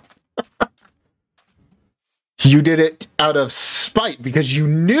 You did it out of spite because you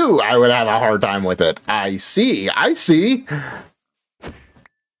knew I would have a hard time with it. I see. I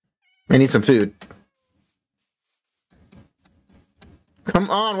need some food.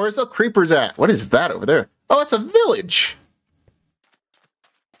 Come on, where's the creepers at? What is that over there? Oh, it's a village.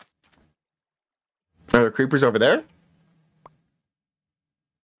 Are there creepers over there?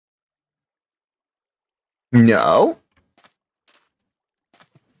 No.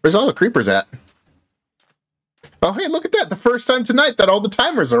 Where's all the creepers at? Oh, hey, look at that. The first time tonight that all the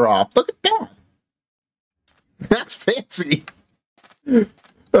timers are off. Look at that. That's fancy. Did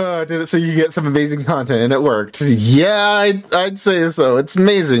it so you get some amazing content, and it worked. Yeah, I'd say so. It's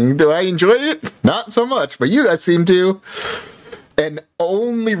amazing. Do I enjoy it? Not so much, but you guys seem to. And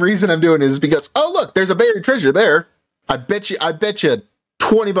only reason I'm doing it is because, oh, look, there's a buried treasure there. I bet you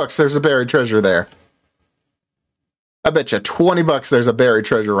 $20 there's a buried treasure there. I bet you $20 there's a buried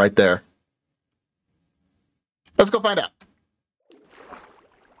treasure right there. Let's go find out.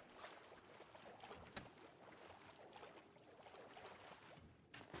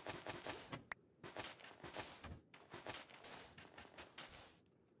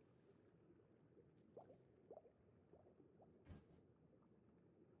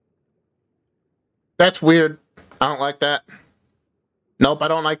 That's weird. I don't like that. Nope, I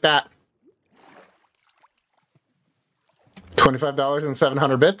don't like that. $25 and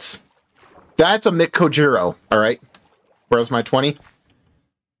 700 bits? That's a Mick Kojiro, alright? Where's my 20?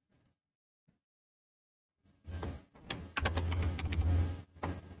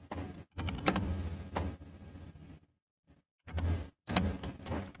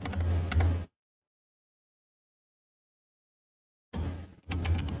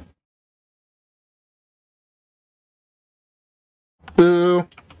 Boo.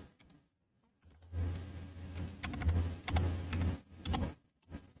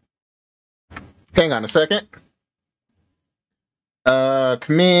 Hang on a second.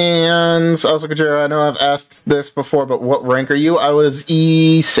 Commands. Also, Kojiro, I know I've asked this before, but what rank are you? I was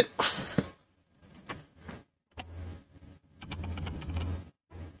E6.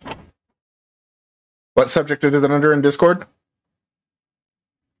 What subject is it under in Discord?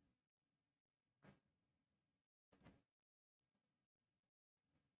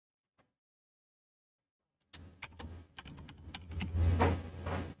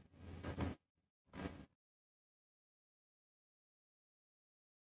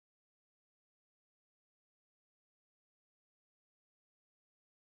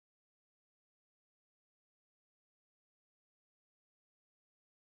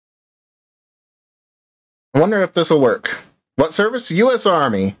 I wonder if this will work. What service? U.S.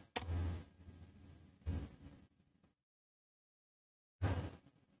 Army.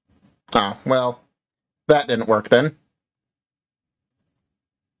 Oh, well, that didn't work then.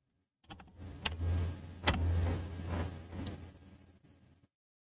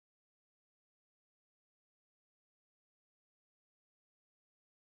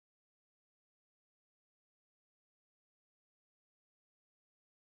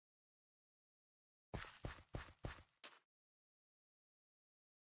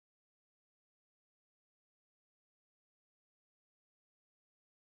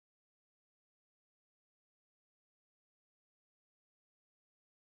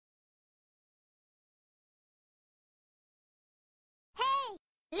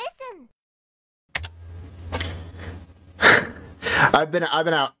 Listen. I've been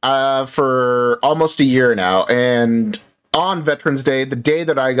out for almost a year now, and on Veterans Day, the day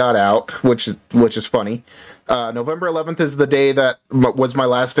that I got out, which is funny, November 11th is the day that was my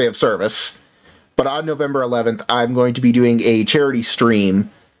last day of service. But on November 11th, I'm going to be doing a charity stream.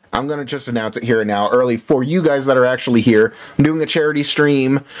 I'm going to just announce it here and now, early for you guys that are actually here. I'm doing a charity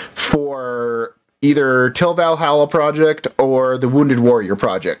stream for either Till Valhalla Project or the Wounded Warrior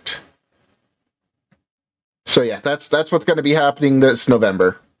Project. So yeah, that's what's going to be happening this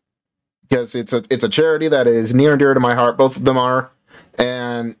November, because it's a charity that is near and dear to my heart. Both of them are,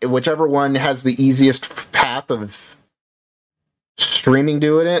 and whichever one has the easiest path of streaming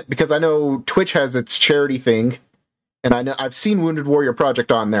doing it, because I know Twitch has its charity thing, and I know I've seen Wounded Warrior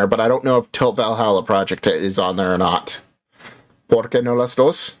Project on there, but I don't know if Till Valhalla Project is on there or not. ¿Por qué no las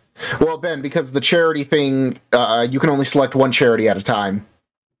dos? Well, Ben, because the charity thing, you can only select one charity at a time.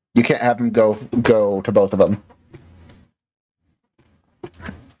 You can't have them go to both of them.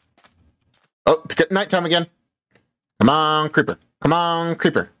 Oh, it's getting nighttime again. Come on, creeper. Come on,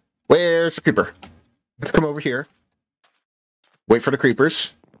 creeper. Where's the creeper? Let's come over here. Wait for the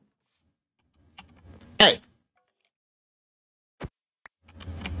creepers. Hey.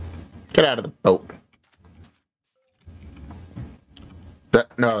 Get out of the boat.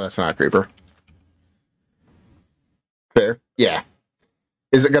 No, that's not a creeper. Yeah.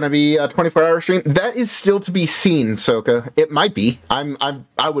 Is it going to be a 24-hour stream? That is still to be seen, Soka. It might be. I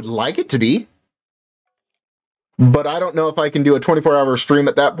would like it to be. But I don't know if I can do a 24-hour stream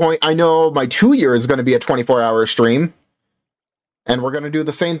at that point. I know my 2-year is going to be a 24-hour stream. And we're going to do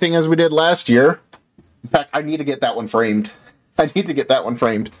the same thing as we did last year. In fact, I need to get that one framed.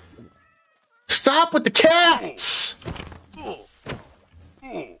 Stop with the cats!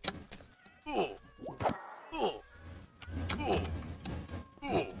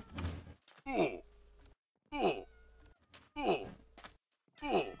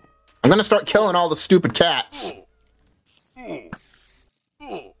 I'm gonna start killing all the stupid cats.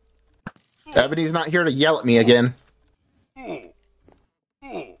 Ebony's not here to yell at me again.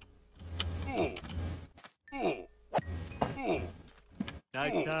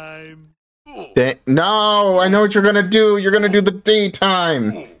 Nighttime. No, I know what you're gonna do. You're gonna do the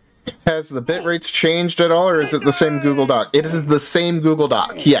daytime. Has the bit rates changed at all, or is it the same Google Doc? It is the same Google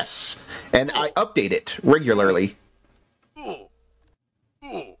Doc, yes. And I update it regularly.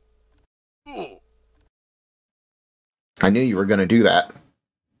 I knew you were gonna do that.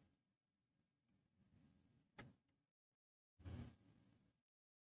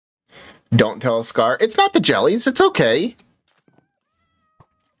 Don't tell Scar. It's not the jellies, it's okay.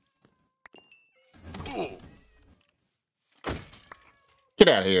 Get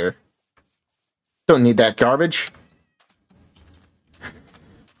out of here. Don't need that garbage.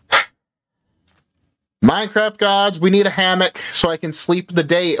 Minecraft gods, we need a hammock so I can sleep the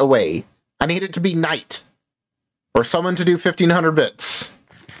day away. I need it to be night. Or someone to do 1500 bits.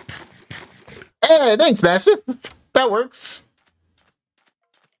 Hey, thanks, Master. That works.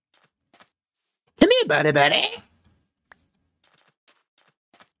 Come here, buddy.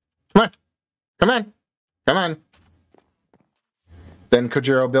 Come on. Then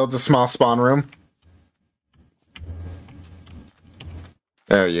Kojiro builds a small spawn room.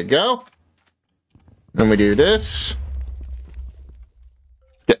 There you go. Then we do this.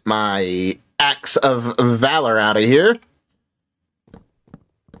 Get my Axe of Valor out of here.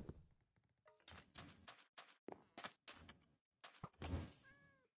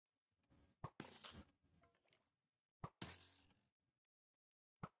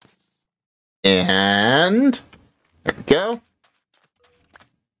 And there we go.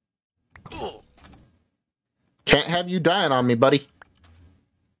 Can't have you dying on me, buddy.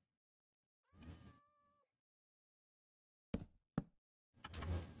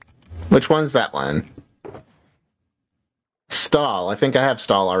 Which one's that one? Stall. I think I have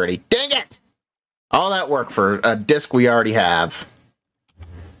stall already. Dang it! All that work for a disc we already have.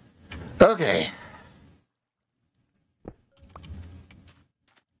 Okay.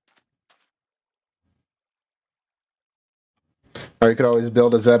 Or you could always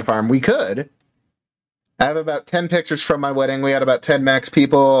build a Zed farm. We could. I have about 10 pictures from my wedding. We had about 10 max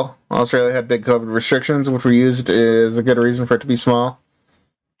people. Australia had big COVID restrictions, which we used as a good reason for it to be small.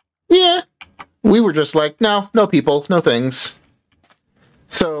 Yeah. We were just like, no people, no things.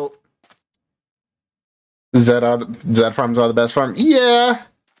 So, Zed farms are the best farm? Yeah.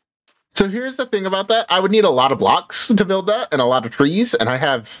 So here's the thing about that. I would need a lot of blocks to build that, and a lot of trees, and I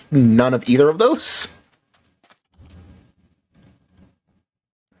have none of either of those.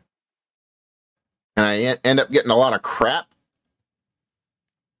 And I end up getting a lot of crap.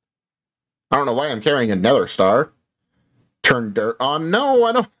 I don't know why I'm carrying a nether star. Turn dirt on. No,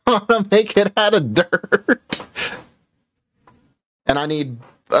 I don't want to make it out of dirt. And I need,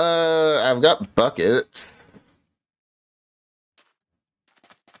 I've got buckets.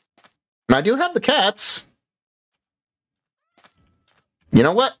 And I do have the cats. You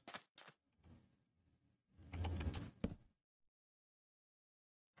know what?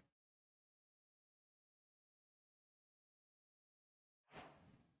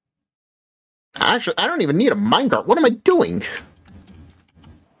 Actually, I don't even need a minecart. What am I doing?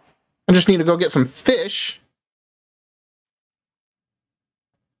 I just need to go get some fish.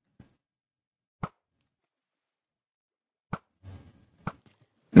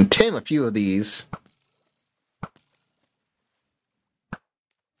 And tame a few of these.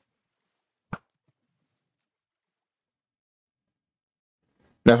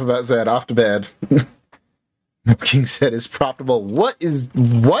 Enough about Zed. Off to bed. King said is profitable. What? Is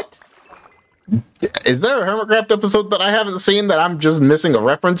there a Hermitcraft episode that I haven't seen that I'm just missing a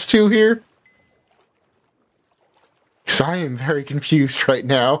reference to here? Because I am very confused right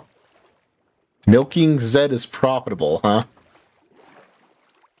now. Milking Zed is profitable, huh?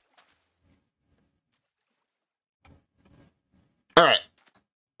 Alright.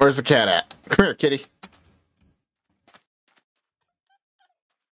 Where's the cat at? Come here, kitty.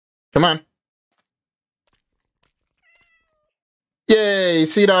 Come on. Yay,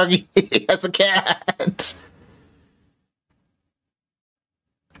 Sea Doggy has a cat.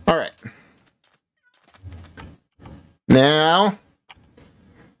 All right. Now,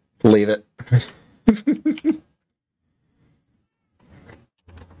 leave it.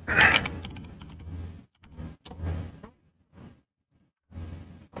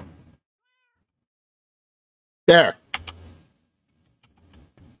 There.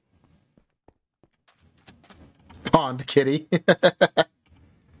 Pond kitty.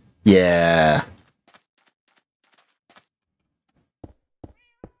 Yeah.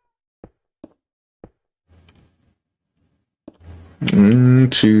 One,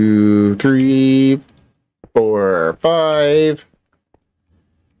 2, 3, 4, 5.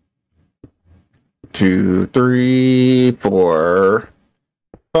 2, 3, 4,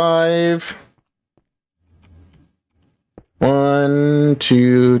 5. 1,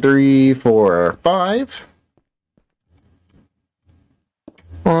 2, 3, 4, 5.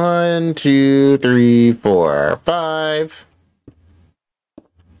 1, 2, 3, 4, 5.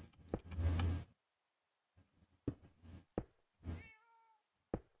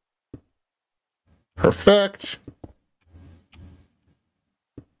 Perfect.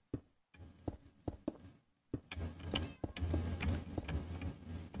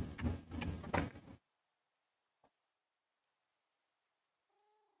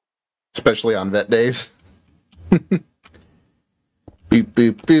 Especially on vet days. Boop,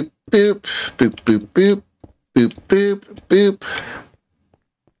 boop, boop, boop, boop, boop, boop, boop, boop, boop.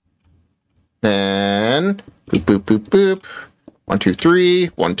 And boop, boop, boop, boop. 1, 2, 3.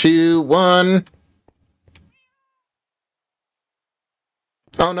 1, 2, 1.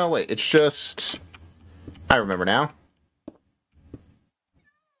 Oh, no, wait. It's just... I remember now.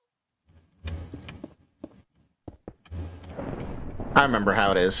 I remember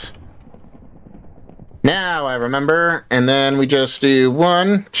how it is. Now I remember. And then we just do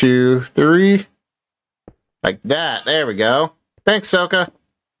 1, 2, 3. Like that. There we go. Thanks, Soka.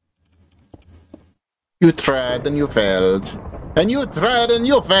 You tried and you failed. And you tried and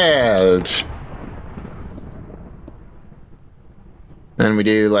you failed. Then we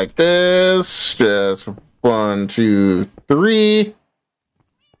do like this. Just 1, 2, 3.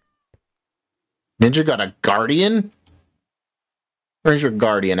 Ninja got a guardian? Where's your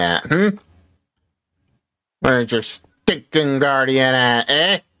guardian at, Where's your stinking guardian at,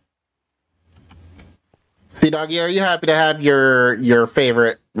 eh? Sea Doggy, are you happy to have your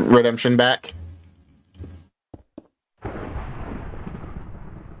favorite redemption back?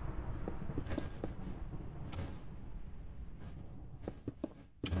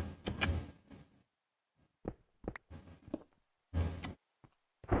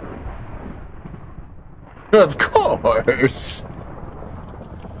 Of course!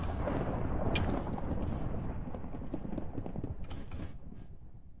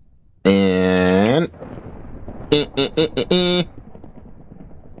 And...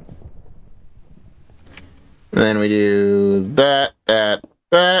 Then we do that. Drink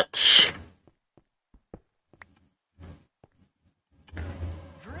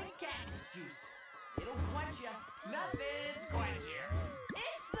cactus juice. It'll quench you. Nothing's quenchier.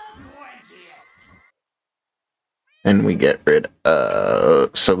 It's the quenchiest. And we get rid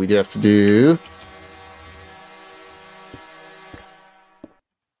of... So we do have to do...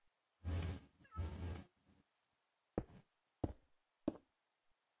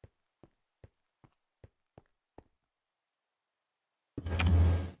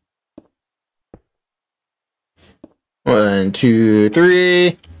 One, 2,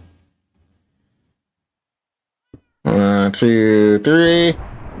 3. 1, 2, 3.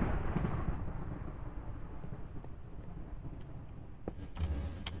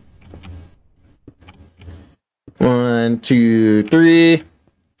 One, 2, 3.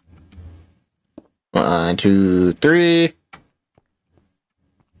 1, 2, 3.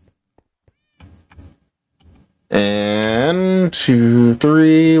 And 2,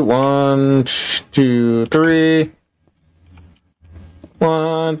 3. 1, 2, 3.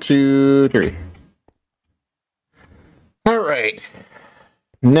 1, 2, 3. All right.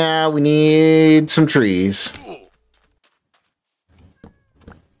 Now we need some trees.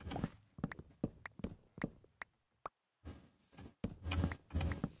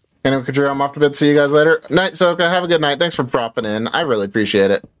 Anyway, Kajira, I'm off to bed. See you guys later. Night, Soka. Have a good night. Thanks for dropping in. I really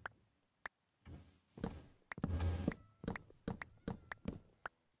appreciate it.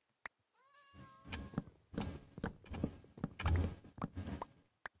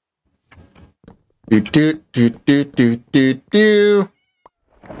 Do.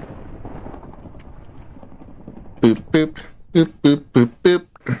 Boop, boop, boop, boop, boop, boop.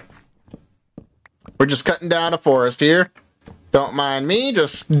 We're just cutting down a forest here. Don't mind me,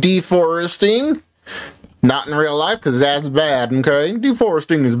 just deforesting. Not in real life, because that's bad, okay?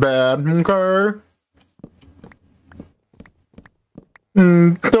 Deforesting is bad, okay?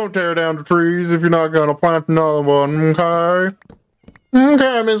 Don't tear down the trees if you're not gonna plant another one, okay?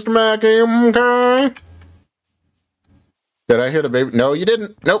 Okay, Mr. Mackey, okay? Did I hit a baby? No, you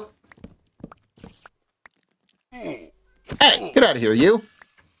didn't. Nope. Hey, get out of here, you.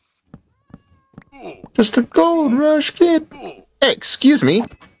 Just a gold rush kid. Hey, excuse me.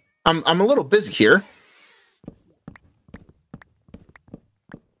 I'm a little busy here.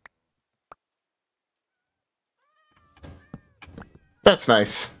 That's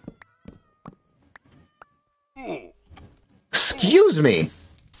nice. Excuse me.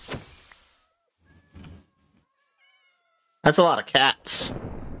 That's a lot of cats.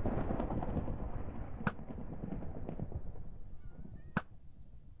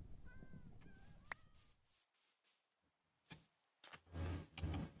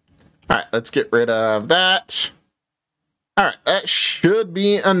 Alright, let's get rid of that. Alright, that should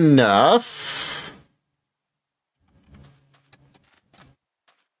be enough.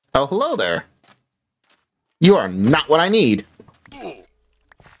 Oh, hello there. You are not what I need.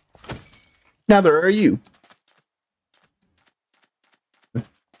 Neither are you.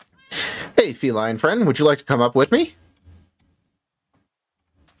 Hey, feline friend, would you like to come up with me?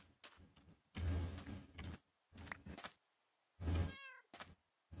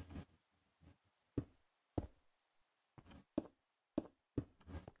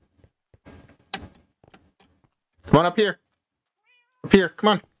 Come on up here. Up here, come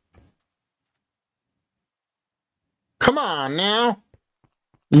on. Come on now.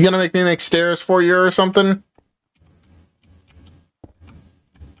 You gonna make me make stairs for you or something?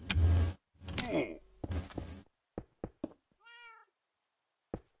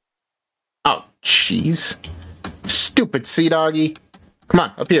 Oh, jeez. Stupid sea doggy. Come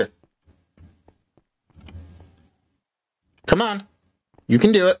on, up here. Come on. You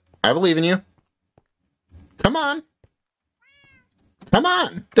can do it. I believe in you. Come on. Come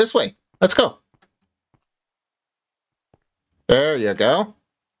on. This way. Let's go. There you go.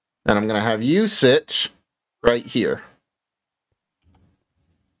 And I'm going to have you sit right here.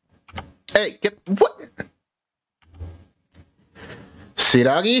 Hey, get... What? See,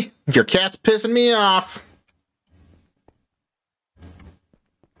 doggy? Your cat's pissing me off.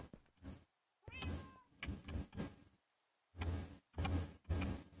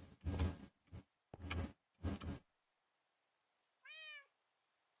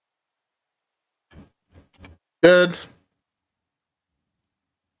 Good.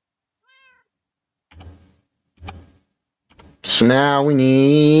 So now we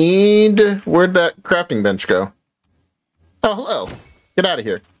need... Where'd that crafting bench go? Oh, hello. Get out of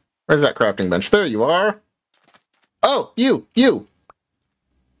here. Where's that crafting bench? There you are. Oh, you.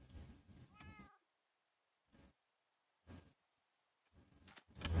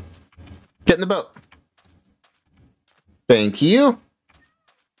 Get in the boat. Thank you.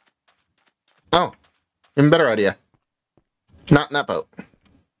 Oh, even better idea. Not in that boat.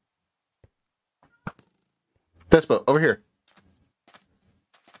 This boat, over here.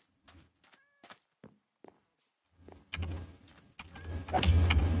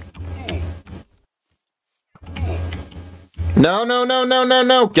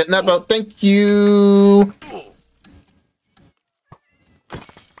 No. Get in that boat. Thank you.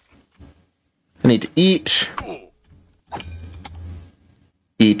 I need to eat.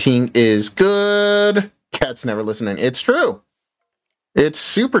 Eating is good. Cat's never listening. It's true. It's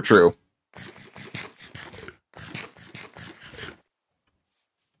super true.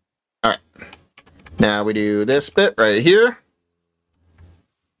 Alright. Now we do this bit right here.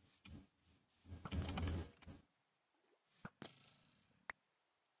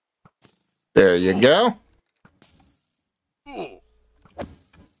 There you go.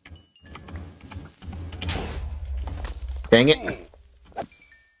 Dang it.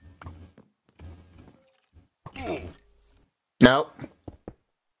 Nope.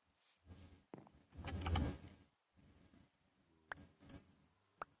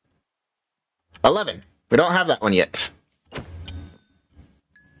 $11. We don't have that one yet.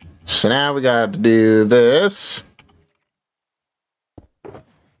 So now we got to do this.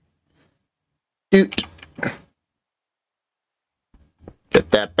 Doot.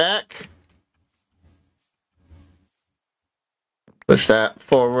 Get that back. Push that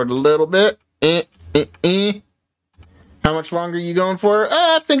forward a little bit. How much longer are you going for?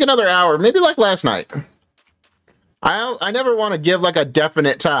 I think another hour. Maybe like last night. I never want to give like a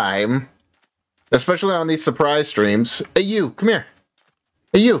definite time. Especially on these surprise streams. Hey, you, come here.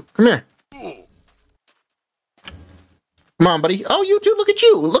 Hey, you, come here. Come on, buddy. Oh, you too. Look at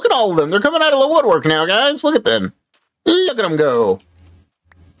you. Look at all of them. They're coming out of the woodwork now, guys. Look at them. Look at them go.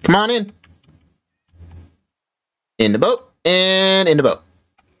 Come on in. In the boat. And in the boat.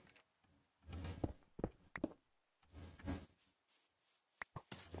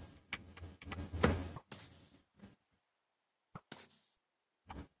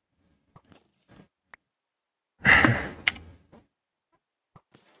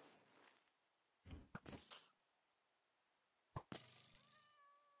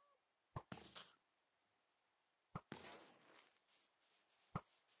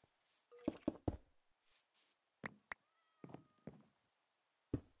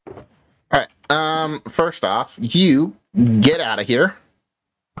 Alright, first off, you get out of here.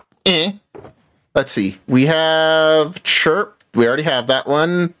 Let's see. We have Chirp. We already have that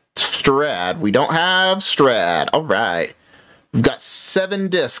one. Strad. We don't have Strad. Alright. We've got 7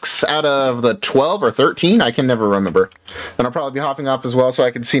 discs out of the 12 or 13. I can never remember. And I'll probably be hopping off as well so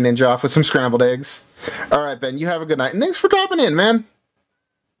I can see Ninja off with some scrambled eggs. Alright, Ben, you have a good night. And thanks for dropping in, man.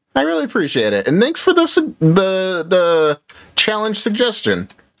 I really appreciate it. And thanks for the challenge suggestion.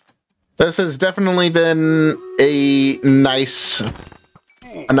 This has definitely been a nice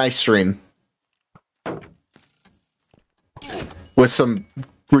stream. With some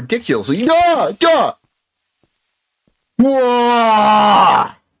ridiculous... Yeah!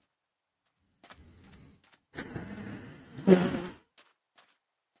 Whoa!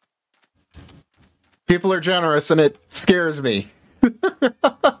 People are generous and it scares me.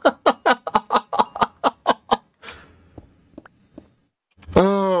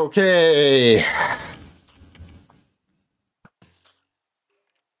 Okay.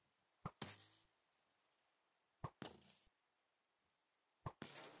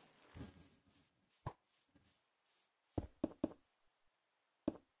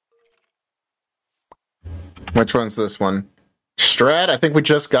 Which one's this one? Strad? I think we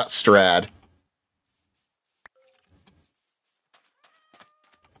just got Strad.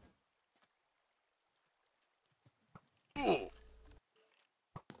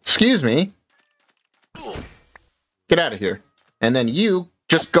 Excuse me. Get out of here. And then you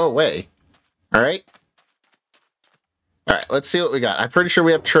just go away. Alright? Alright, let's see what we got. I'm pretty sure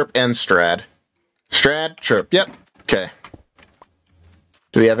we have Chirp and Strad. Strad, Chirp. Yep. Okay.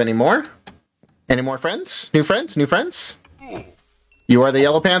 Do we have any more? Any more friends? New friends? New friends? You are the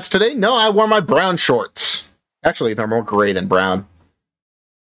yellow pants today? No, I wore my brown shorts. Actually, they're more gray than brown.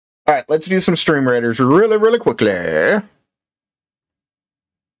 Alright, let's do some Stream Raiders really quickly.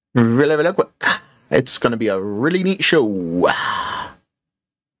 Really quick. It's gonna be a really neat show.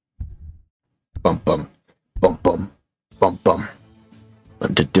 Bum bum. Bum bum. Bum bum.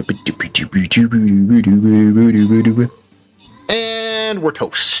 And we're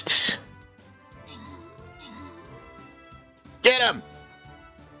toast. Get him!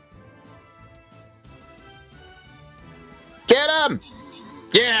 Get him!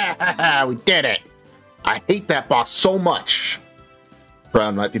 Yeah! We did it! I hate that boss so much.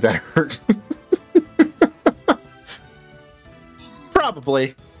 Brown might be better.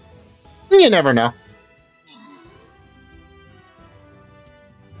 Probably. You never know.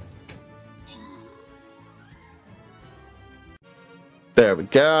 There we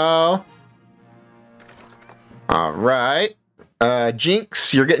go. Alright.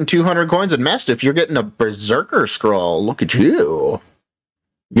 Jinx, you're getting 200 coins, and Mastiff, you're getting a Berserker Scroll. Look at you.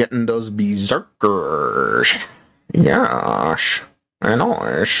 Getting those Berserkers. Yash.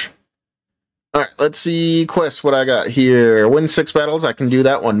 Nice. Alright, let's see quests, what I got here. Win 6 battles, I can do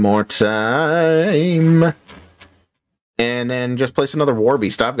that one more time. And then just place another War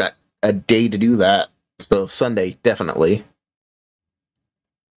Beast. I've got a day to do that. So Sunday, definitely.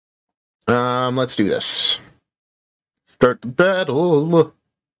 Let's do this. Start the battle.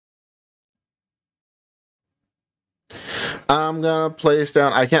 I'm gonna place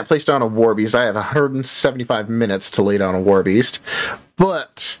down... I can't place down a War Beast. I have 175 minutes to lay down a War Beast.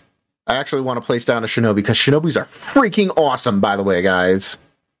 But I actually want to place down a Shinobi, because Shinobis are freaking awesome, by the way, guys.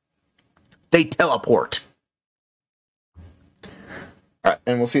 They teleport. Alright,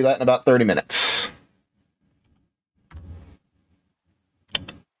 and we'll see that in about 30 minutes.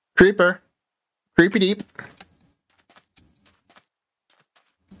 Creeper. Creepy deep.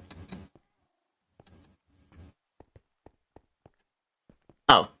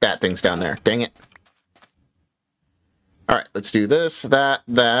 Oh, that thing's down there. Dang it. Alright, let's do this, that,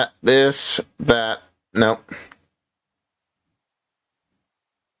 this, that. Nope.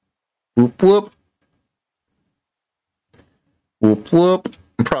 Whoop, whoop. Whoop, whoop.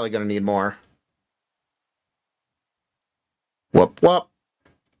 I'm probably gonna need more. Whoop, whoop.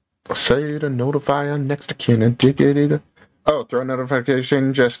 Say to notify our next of kin and diggity. Oh, throw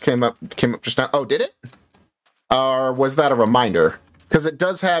notification just came up just now. Oh, did it? Or was that a reminder? Because it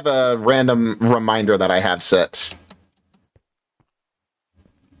does have a random reminder that I have set.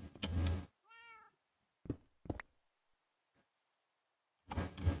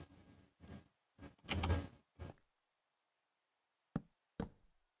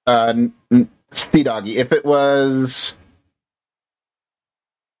 Sea Doggy, if it was...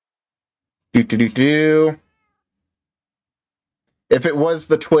 If it was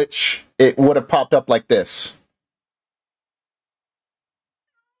the Twitch, it would have popped up like this.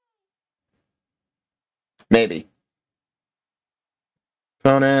 Maybe.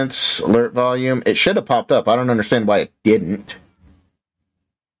 Components, alert volume. It should have popped up. I don't understand why it didn't.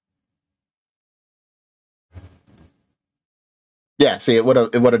 Yeah, see, it would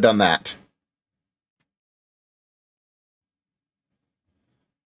have done that.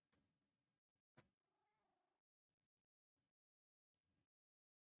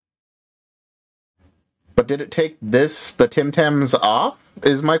 But did it take the Tim Tams off?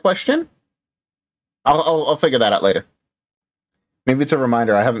 Is my question. I'll figure that out later. Maybe it's a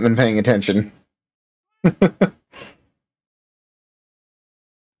reminder. I haven't been paying attention.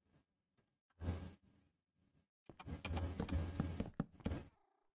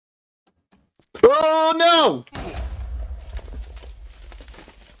 Oh no!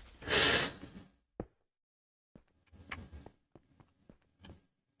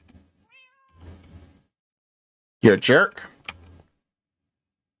 You're a jerk.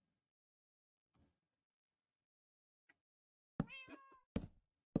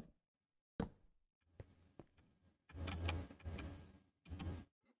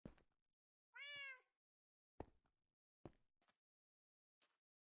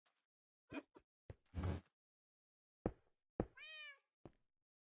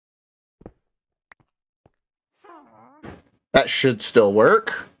 That should still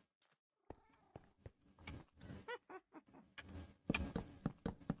work.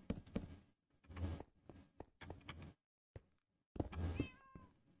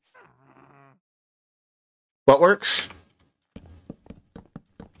 What works?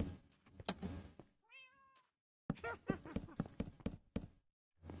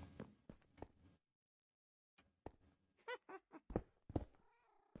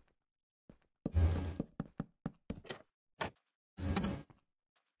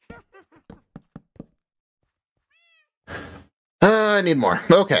 I need more.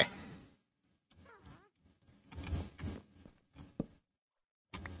 Okay.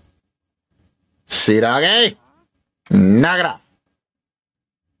 See, doggy? Knock it off.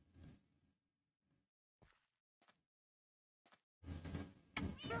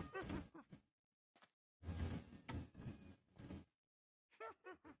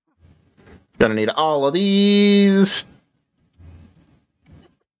 Gonna need all of these.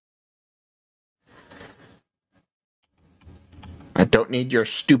 I don't need your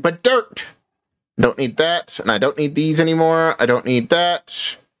stupid dirt. Don't need that, and I don't need these anymore. I don't need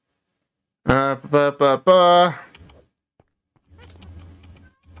that.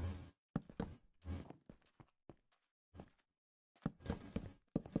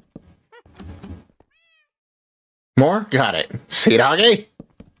 More? Got it. See, doggy?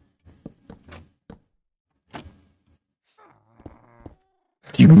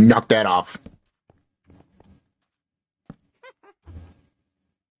 You knocked that off.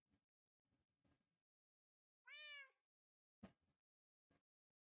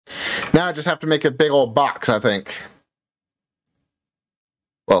 Now I just have to make a big old box, I think.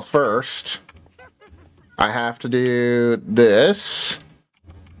 Well, first, I have to do this.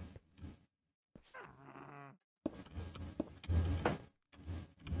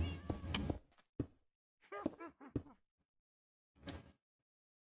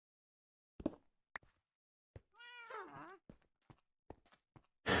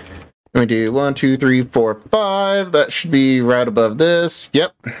 We do 1, 2, 3, 4, 5. That should be right above this.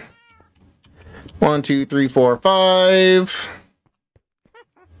 Yep. 1, 2, 3, 4, 5.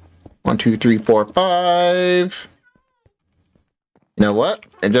 1, 2, 3, 4, 5. You know what?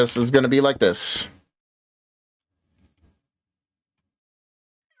 It just is going to be like this.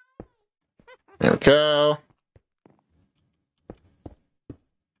 There we go.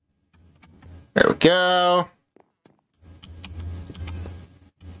 There we go.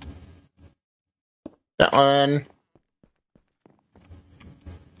 That one.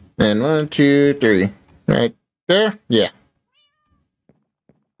 And 1, 2, 3. Right there? Yeah.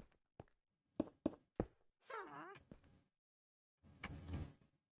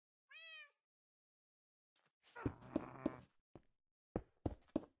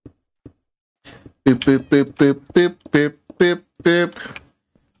 Boop, boop, boop, boop, boop, boop, boop, boop.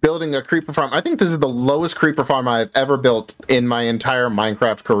 Building a creeper farm. I think this is the lowest creeper farm I've ever built in my entire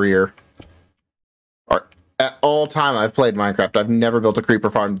Minecraft career. Or at all time I've played Minecraft, I've never built a creeper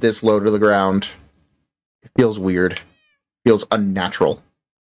farm this low to the ground. It feels weird. It feels unnatural.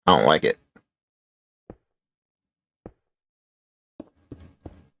 I don't like it.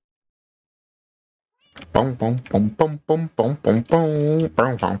 Boom, boom, boom, boom, boom, boom, boom, boom, boom, boom,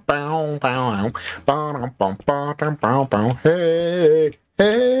 boom, boom, boom, boom. Hey,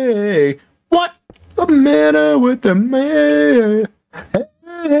 hey, what's the matter with the man?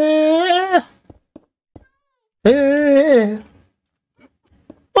 Hey, hey,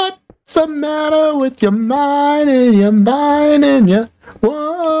 what's the matter with your mind and your mind and your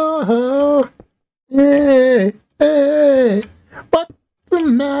whoa? Hey, hey, what's the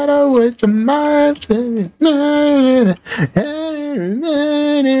matter with your mind?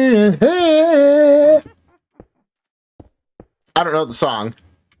 I don't know the song,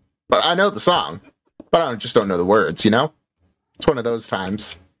 but I know the song, but I just don't know the words, you know? It's one of those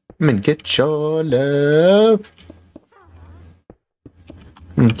times. Get your love.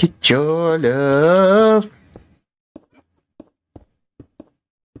 Get your love.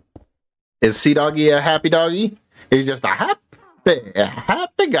 Is Sea Doggy a happy doggy? He's just a happy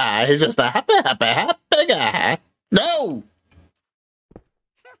guy. He's just a happy guy. No!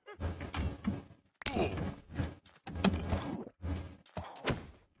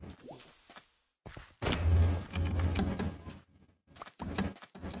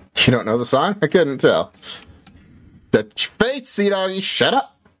 You don't know the song? I couldn't tell. Shut your face, Sea Doggy. Shut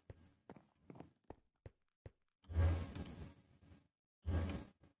up.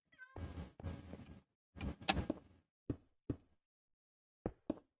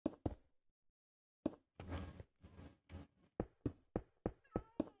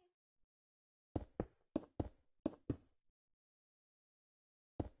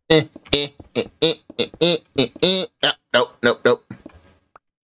 Nope.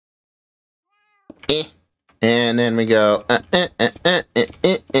 And then we go.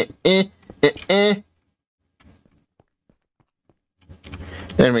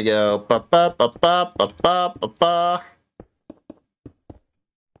 Then we go. Ba ba ba ba ba ba ba ba.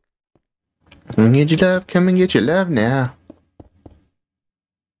 Come and get your love. Come and get your love now.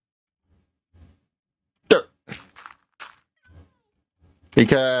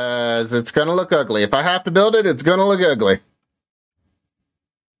 Because it's gonna look ugly. If I have to build it, it's gonna look ugly.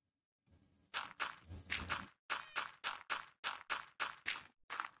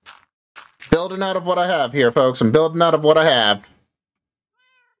 Building out of what I have here, folks. I'm building out of what I have.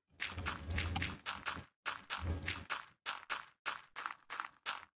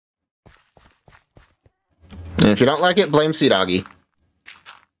 And if you don't like it, blame Sea Doggy.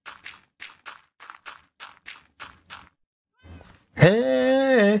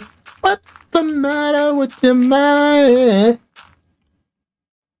 Hey, what's the matter with your mind?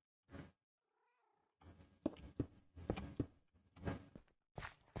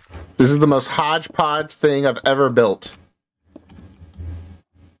 This is the most hodgepodge thing I've ever built.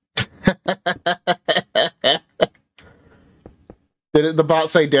 Did the bot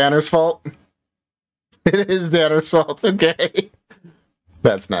say Danner's fault? It is Danner's fault, okay.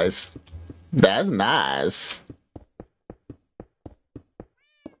 That's nice. That's nice.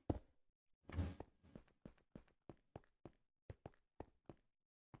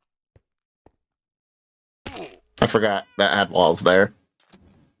 I forgot that had walls there.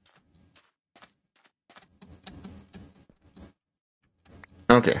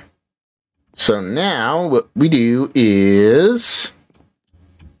 Okay. So now what we do is...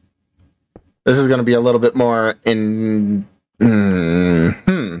 This is going to be a little bit more in...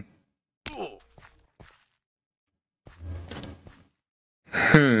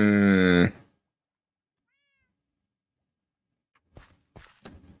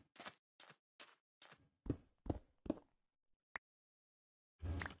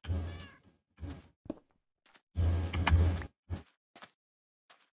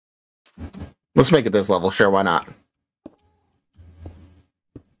 Let's make it this level. Sure, why not?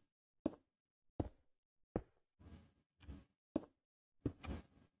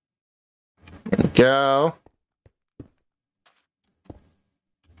 There we go.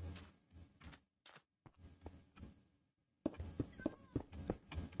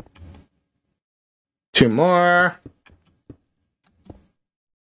 Two more.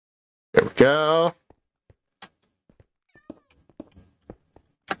 There we go.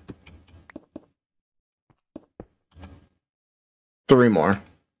 Three more.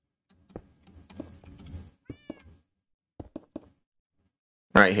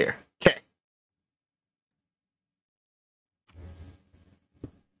 Right here. Okay.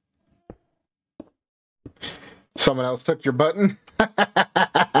 Someone else took your button?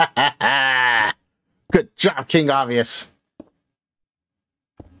 Good job, King Obvious.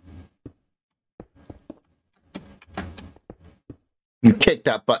 You kicked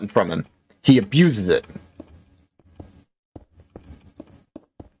that button from him. He abuses it.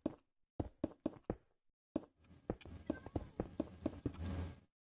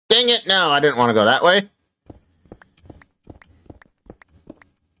 Dang it, no, I didn't want to go that way.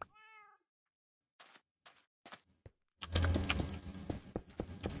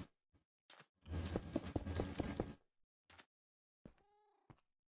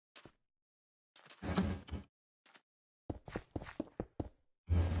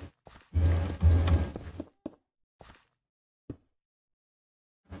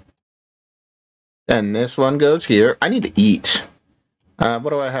 And this one goes here. I need to eat. What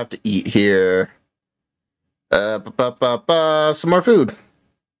do I have to eat here? Some more food.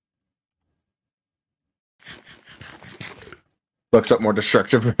 Looks up more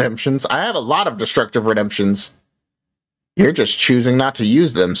destructive redemptions. I have a lot of destructive redemptions. You're just choosing not to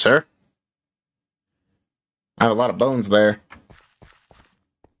use them, sir. I have a lot of bones there.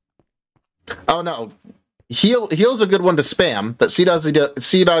 Oh no. Heal's a good one to spam, but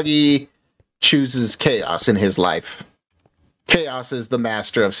Sea Doggy chooses chaos in his life. Chaos is the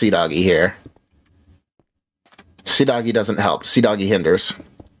master of Sea Doggy here. Sea Doggy doesn't help. Sea Doggy hinders.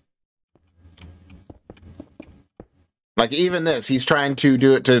 Like, even this, he's trying to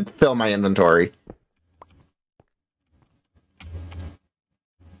do it to fill my inventory.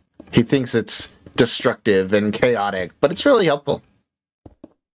 He thinks it's destructive and chaotic, but it's really helpful.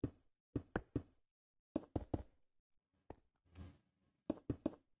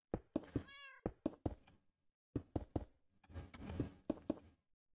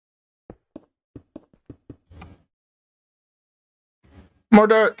 More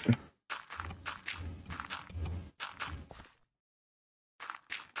dirt.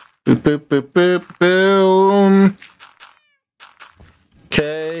 Boop, boop, boop, boop, boom.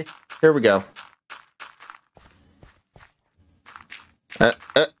 Okay, here we go.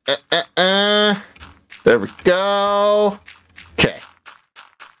 There we go. Okay.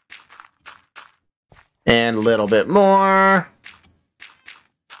 And a little bit more.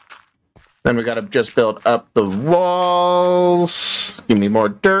 Then we gotta just build up the walls. Give me more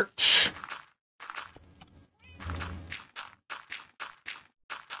dirt.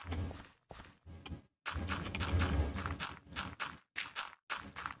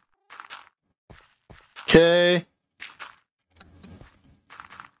 Okay.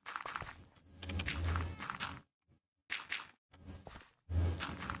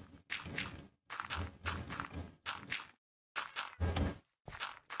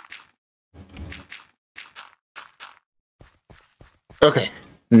 Okay,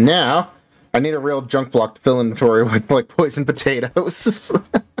 now I need a real junk block to fill inventory with, like, poison potatoes.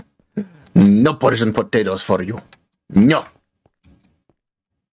 No poison potatoes for you. No.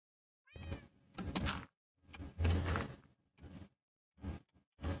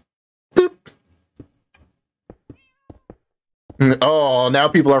 Boop. Oh, now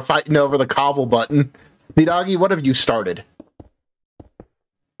people are fighting over the cobble button. Sea Doggy, what have you started?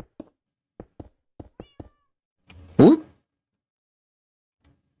 Ooh.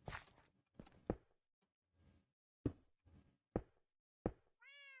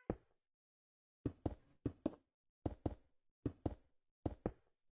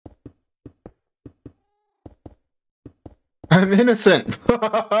 I'm innocent.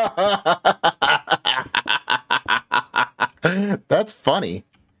 That's funny.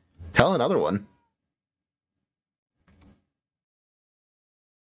 Tell another one.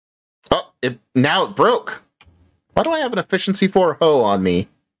 Oh, now it broke. Why do I have an efficiency 4 hoe on me?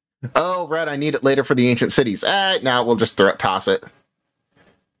 Oh, right, I need it later for the ancient cities. Now we'll just toss it.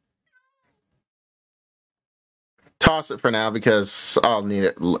 Toss it for now because I'll need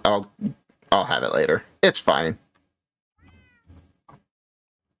it. I'll have it later. It's fine.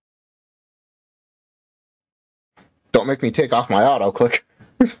 Don't make me take off my auto click.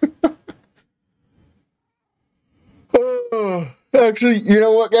 Oh, actually, you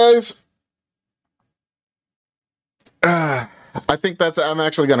know what, guys? I think I'm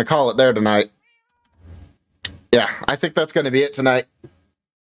actually going to call it there tonight. Yeah, I think that's going to be it tonight.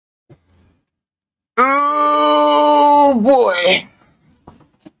 Oh, boy.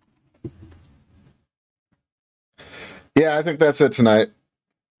 Yeah, I think that's it tonight.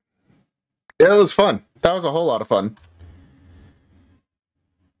 It was fun. That was a whole lot of fun.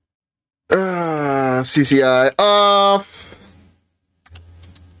 CCI off.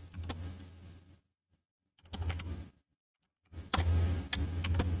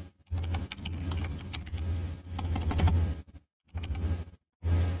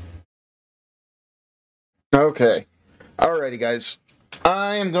 Okay. Alrighty, guys.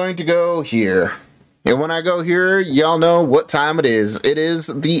 I am going to go here. And when I go here, y'all know what time it is. It is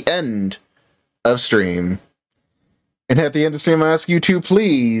the end of stream. And at the end of stream, I ask you to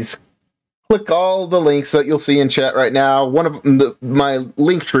please click all the links that you'll see in chat right now. One of my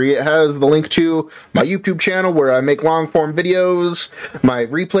link tree, it has the link to my YouTube channel where I make long form videos, my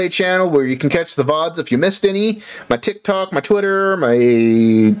replay channel where you can catch the VODs if you missed any, my TikTok, my Twitter, my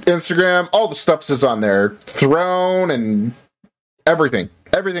Instagram, all the stuff is on there. Throne and everything.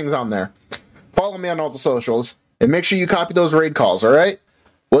 Everything's on there. Follow me on all the socials and make sure you copy those raid calls, alright?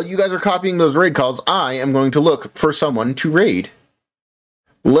 While you guys are copying those raid calls, I am going to look for someone to raid.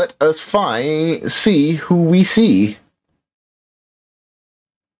 Let us see who we see.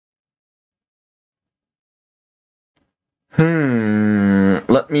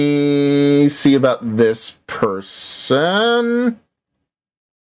 Let me see about this person.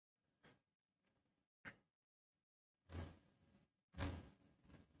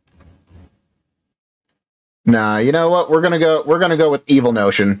 Nah, you know what? We're gonna go with Evil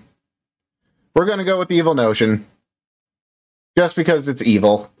Notion. We're gonna go with Evil Notion. Just because it's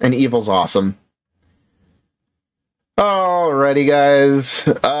evil, and evil's awesome. Alrighty, guys.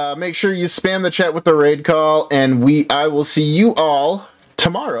 Make sure you spam the chat with the raid call, and I will see you all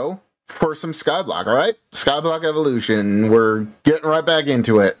tomorrow for some Skyblock, alright? Skyblock Evolution. We're getting right back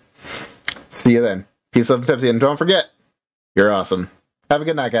into it. See you then. Peace, love, and Pepsi, and don't forget, you're awesome. Have a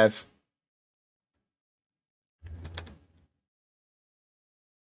good night, guys.